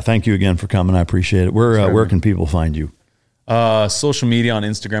 thank you again for coming. I appreciate it. Where can people find you? Social media on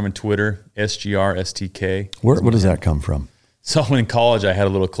Instagram and Twitter, SGRSTK. What does that come from? So in college, I had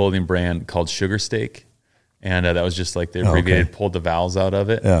a little clothing brand called Sugar Steak. And that was just like the abbreviated, pulled the vowels out of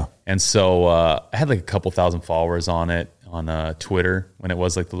it. Yeah. And so I had like a couple thousand followers on it on Twitter when it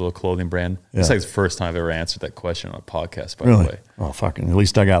was like the little clothing brand. Yeah. It's like the first time I've ever answered that question on a podcast, by the way. Oh, fucking. At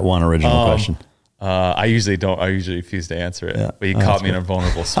least I got one original question. I usually refuse to answer it, but you caught me in a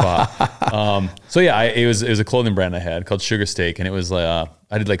vulnerable spot. So yeah, it was a clothing brand I had called Sugar Steak, and it was I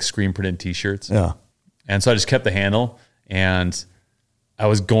did like screen printed T-shirts. Yeah. And so I just kept the handle, and I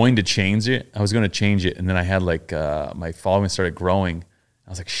was going to change it. And then I had like my following started growing. I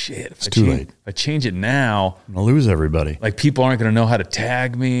was like, shit, if I change it now, I'm gonna lose everybody. Like, people aren't gonna know how to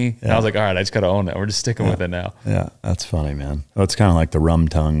tag me. Yeah. And I was like, all right, I just gotta own it. We're just sticking with it now. Yeah, that's funny, man. Well, it's kind of like the Rum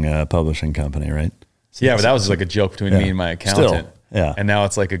Tongue publishing company, right? So yeah, but that was like a joke between me and my accountant. Still, yeah. And now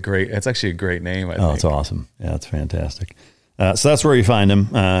it's like it's actually a great name, I think. It's awesome. Yeah, it's fantastic. So that's where you find him.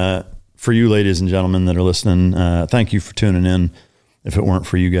 For you ladies and gentlemen that are listening, thank you for tuning in. If it weren't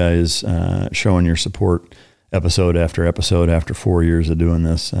for you guys showing your support episode after 4 years of doing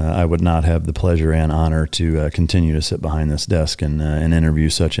this, I would not have the pleasure and honor to continue to sit behind this desk and interview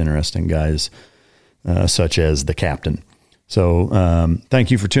such interesting guys, such as the captain. So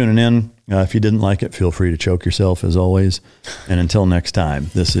thank you for tuning in. If you didn't like it, feel free to choke yourself as always. And until next time,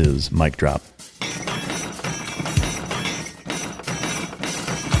 this is Mic Drop.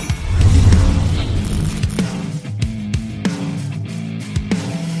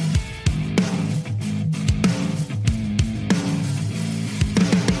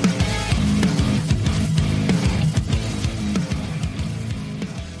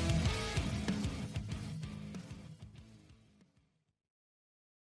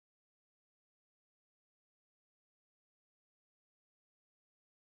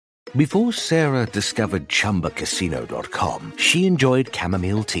 Before Sarah discovered ChumbaCasino.com, she enjoyed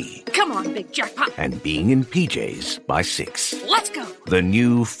chamomile tea. Come on, big jackpot. And being in PJs by 6. Let's go. The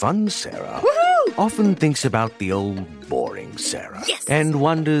new fun Sarah often thinks about the old boring Sarah. Yes. And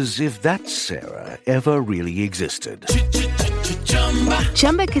wonders if that Sarah ever really existed.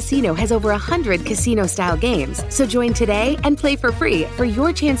 Chumba Casino has over 100 casino-style games. So join today and play for free for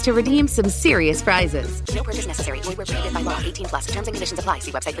your chance to redeem some serious prizes. No purchase necessary. Void where prohibited by law. 18+. Terms and conditions apply.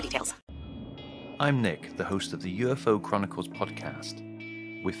 See website for details. I'm Nick, the host of the UFO Chronicles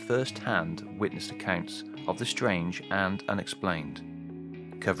podcast, with first-hand witness accounts of the strange and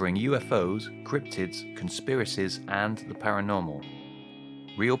unexplained, covering UFOs, cryptids, conspiracies, and the paranormal.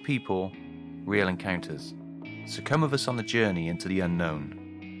 Real people, real encounters. So come with us on a journey into the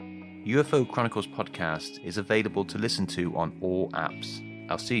unknown. UFO Chronicles podcast is available to listen to on all apps.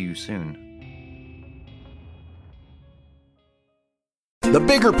 I'll see you soon. The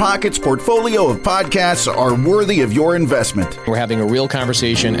Bigger Pockets portfolio of podcasts are worthy of your investment. We're having a real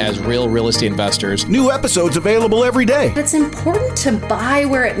conversation as real estate investors. New episodes available every day. It's important to buy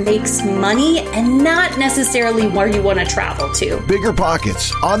where it makes money and not necessarily where you want to travel to. Bigger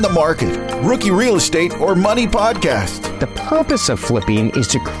Pockets, On the Market, Rookie Real Estate, or Money Podcast. The purpose of flipping is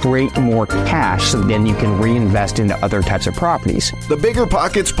to create more cash so then you can reinvest into other types of properties. The Bigger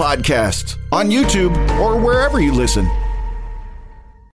Pockets Podcast, on YouTube or wherever you listen.